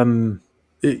 if running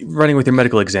with your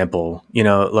medical example,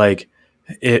 like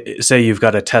say you've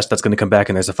got a test that's going to come back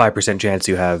and there's a 5% chance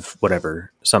you have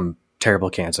whatever, some terrible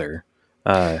cancer.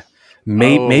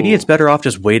 Maybe it's better off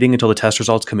just waiting until the test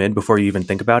results come in before you even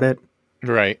think about it.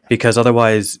 Right. Because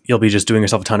otherwise you'll be just doing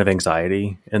yourself a ton of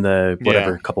anxiety in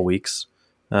the couple weeks.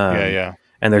 Yeah.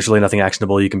 And there's really nothing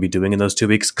actionable you can be doing in those 2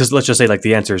 weeks. Because let's just say like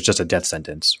the answer is just a death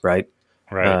sentence, right?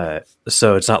 Right.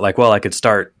 So it's not like, well, I could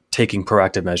start taking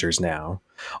proactive measures now.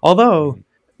 Although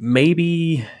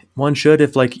maybe one should,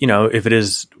 if like, if it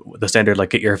is the standard,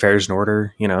 like get your affairs in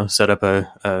order, set up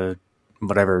a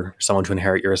whatever, someone to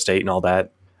inherit your estate and all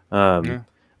that.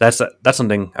 That's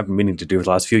something I've been meaning to do for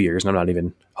the last few years, and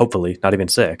I'm hopefully not even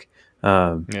sick.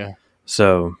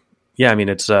 So yeah, I mean,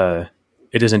 it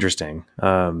is interesting.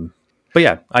 But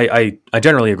yeah, I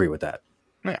generally agree with that.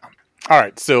 Yeah. All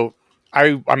right. So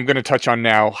I'm going to touch on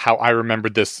now how I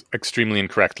remembered this extremely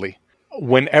incorrectly.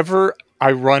 Whenever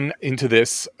I run into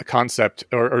this concept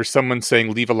or someone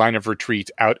saying leave a line of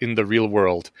retreat out in the real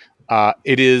world,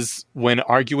 it is when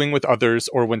arguing with others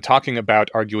or when talking about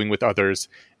arguing with others,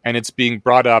 and it's being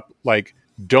brought up like,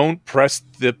 don't press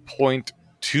the point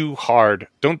too hard.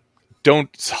 Don't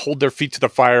hold their feet to the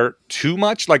fire too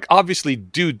much. Like, obviously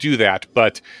do that,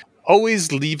 but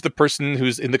always leave the person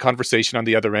who's in the conversation on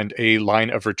the other end a line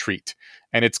of retreat.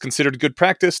 And it's considered good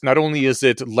practice. Not only is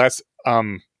it less,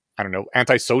 I don't know,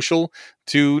 antisocial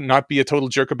to not be a total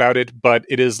jerk about it, but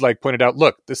it is like pointed out,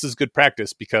 look, this is good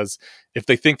practice, because if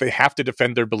they think they have to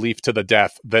defend their belief to the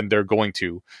death, then they're going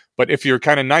to. But if you're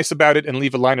kind of nice about it and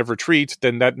leave a line of retreat,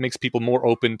 then that makes people more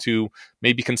open to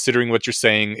maybe considering what you're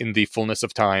saying in the fullness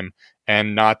of time,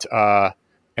 and not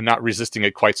resisting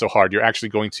it quite so hard. You're actually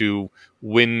going to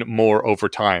win more over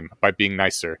time by being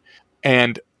nicer.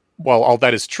 And while all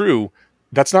that is true,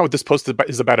 that's not what this post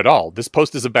is about at all. This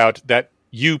post is about that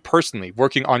you personally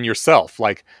working on yourself.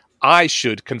 Like, I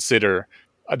should consider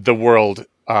the world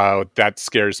that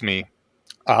scares me.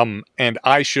 And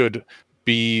I should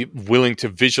be willing to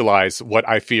visualize what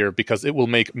I fear, because it will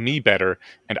make me better,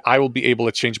 and I will be able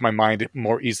to change my mind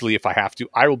more easily if I have to.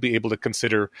 I will be able to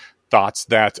consider thoughts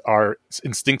that are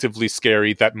instinctively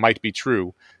scary that might be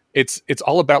true. It's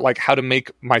all about like how to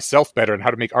make myself better and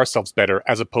how to make ourselves better,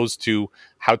 as opposed to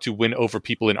how to win over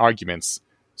people in arguments.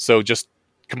 So just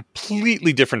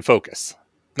completely different focus.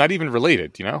 Not even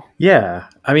related, you know? Yeah.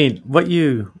 I mean, what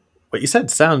you said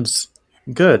sounds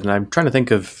good, and I'm trying to think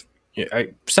of.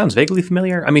 It sounds vaguely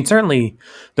familiar. I mean, certainly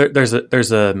there's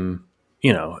a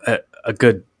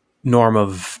good norm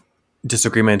of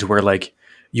disagreement where like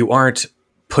you aren't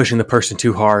pushing the person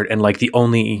too hard, and like the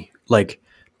only like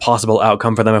possible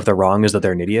outcome for them if they're wrong is that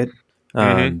they're an idiot.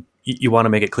 You want to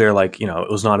make it clear, like, it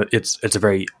was not. It's a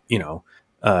very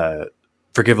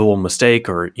forgivable mistake,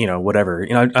 or whatever.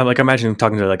 I'm like imagining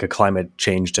talking to like a climate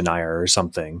change denier or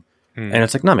something. And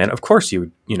it's like, no, man, of course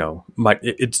might.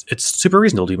 It's super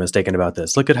reasonable to be mistaken about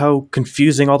this. Look at how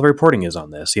confusing all the reporting is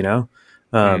on this. You want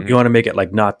to make it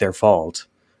like not their fault,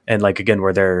 and like again,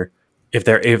 where if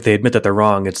they admit that they're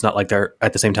wrong, it's not like they're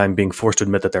at the same time being forced to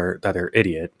admit that they're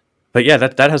idiot. But yeah,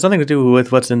 that has nothing to do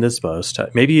with what's in this post.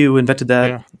 Maybe you invented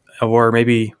that, or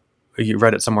maybe you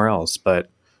read it somewhere else. But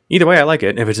either way, I like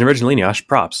it. If it's an original Eneasz,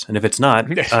 props, and if it's not,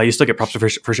 you still get props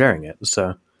for sharing it.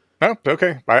 So. Oh,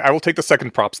 okay. I will take the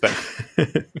second props then.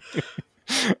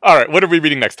 All right. What are we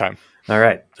reading next time? All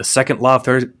right. The Second Law of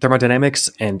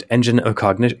Thermodynamics and Engine of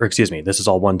Cognition. Or excuse me, this is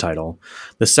all one title.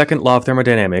 The Second Law of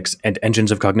Thermodynamics and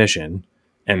Engines of Cognition.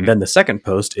 And then the second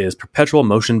post is Perpetual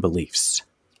Motion Beliefs.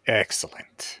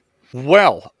 Excellent.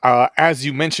 Well, as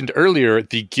you mentioned earlier,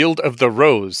 the Guild of the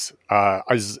Rose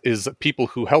is people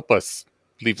who help us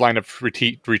leave line of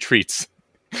retreats.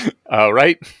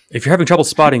 Right? If you're having trouble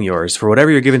spotting yours, for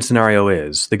whatever your given scenario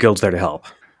is, the Guild's there to help.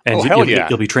 And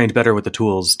you'll be trained better with the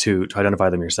tools to identify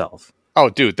them yourself. Oh,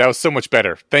 dude, that was so much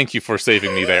better. Thank you for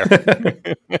saving me there.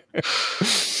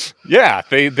 Yeah,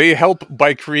 they help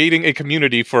by creating a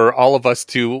community for all of us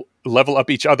to level up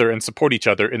each other and support each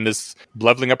other in this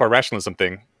leveling up our rationalism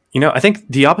thing. I think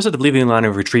the opposite of leaving a line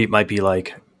of retreat might be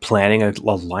like planning a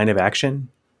line of action.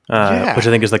 Which I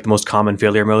think is like the most common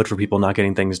failure mode for people not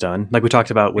getting things done. Like we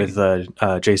talked about with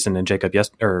Jason and Jacob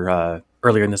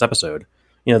earlier in this episode.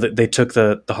 They took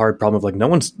the hard problem of like no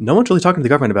one's really talking to the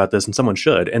government about this, and someone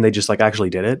should, and they just like actually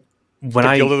did it. The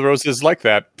Guild of the Rose is like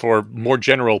that for more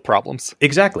general problems.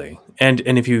 Exactly, and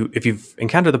if you've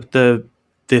encountered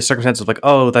the circumstances of like,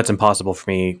 oh, that's impossible for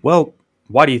me. Well,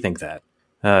 why do you think that?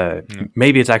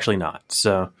 Maybe it's actually not.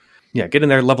 So yeah, get in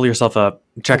there, level yourself up,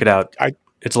 check it out.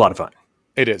 It's a lot of fun.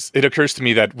 It is. It occurs to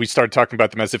me that we started talking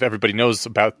about them as if everybody knows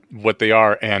about what they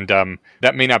are, and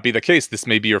that may not be the case. This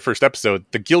may be your first episode.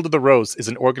 The Guild of the Rose is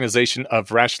an organization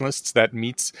of rationalists that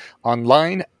meets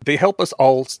online. They help us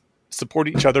all support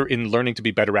each other in learning to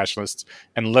be better rationalists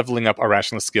and leveling up our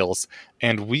rationalist skills.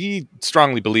 And we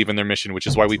strongly believe in their mission, which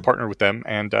is why we partner with them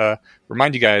and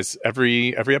remind you guys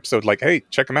every episode, like, hey,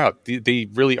 check them out. They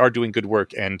really are doing good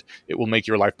work, and it will make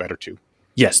your life better too.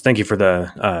 Yes, thank you for the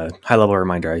high-level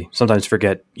reminder. I sometimes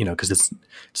forget, because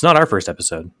it's not our first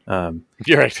episode.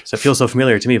 You're right. So it feels so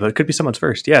familiar to me, but it could be someone's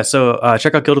first. Yeah, so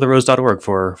check out guildoftherose.org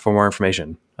for more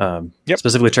information.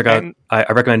 Specifically, check out, I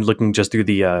recommend looking just through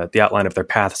the outline of their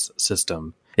paths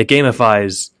system. It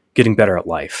gamifies getting better at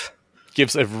life.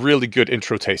 Gives a really good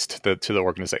intro taste to the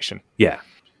organization. Yeah.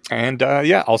 And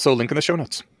also link in the show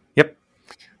notes. Yep.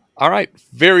 All right,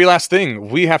 very last thing.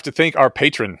 We have to thank our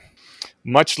patron.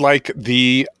 Much like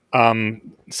the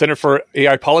Center for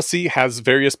AI Policy has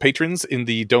various patrons in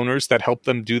the donors that help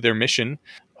them do their mission,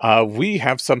 we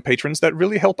have some patrons that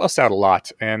really help us out a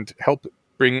lot and help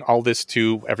bring all this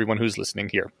to everyone who's listening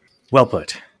here. Well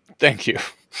put. Thank you.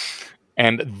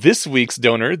 And this week's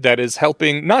donor that is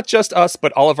helping not just us,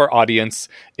 but all of our audience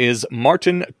is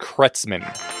Martin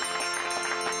Kretzmann.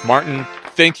 Martin,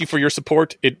 thank you for your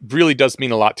support. It really does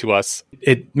mean a lot to us.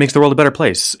 It makes the world a better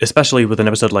place, especially with an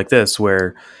episode like this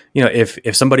where,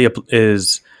 if somebody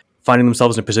is finding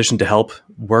themselves in a position to help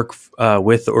work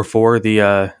with or for the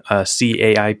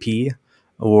CAIP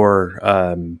or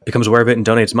becomes aware of it and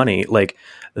donates money, like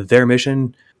their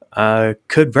mission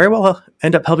could very well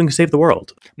end up helping save the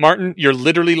world. Martin, you're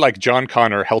literally like John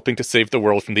Connor helping to save the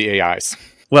world from the AIs.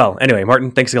 Well, anyway,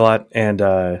 Martin, thanks a lot. And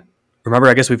remember,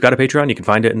 I guess we've got a Patreon. You can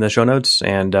find it in the show notes.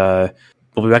 And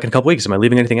we'll be back in a couple weeks. Am I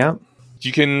leaving anything out?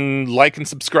 You can like and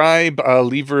subscribe,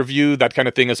 leave a review, that kind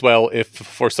of thing as well, if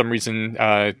for some reason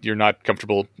you're not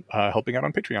comfortable helping out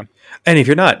on Patreon. And if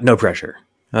you're not, no pressure.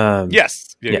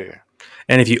 Yes. Yeah.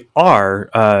 And if you are,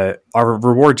 our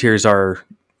reward tiers were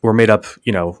made up,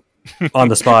 on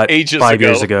the spot Ages 5 ago.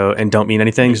 years ago and don't mean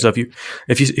anything. So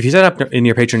if you set up in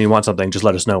your Patreon and you want something, just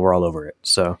let us know. We're all over it.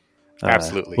 So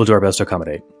Absolutely. we'll do our best to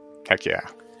accommodate. Heck yeah.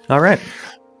 All right.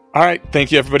 All right.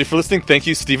 Thank you, everybody, for listening. Thank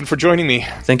you, Stephen, for joining me.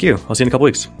 Thank you. I'll see you in a couple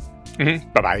weeks.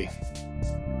 Bye-bye.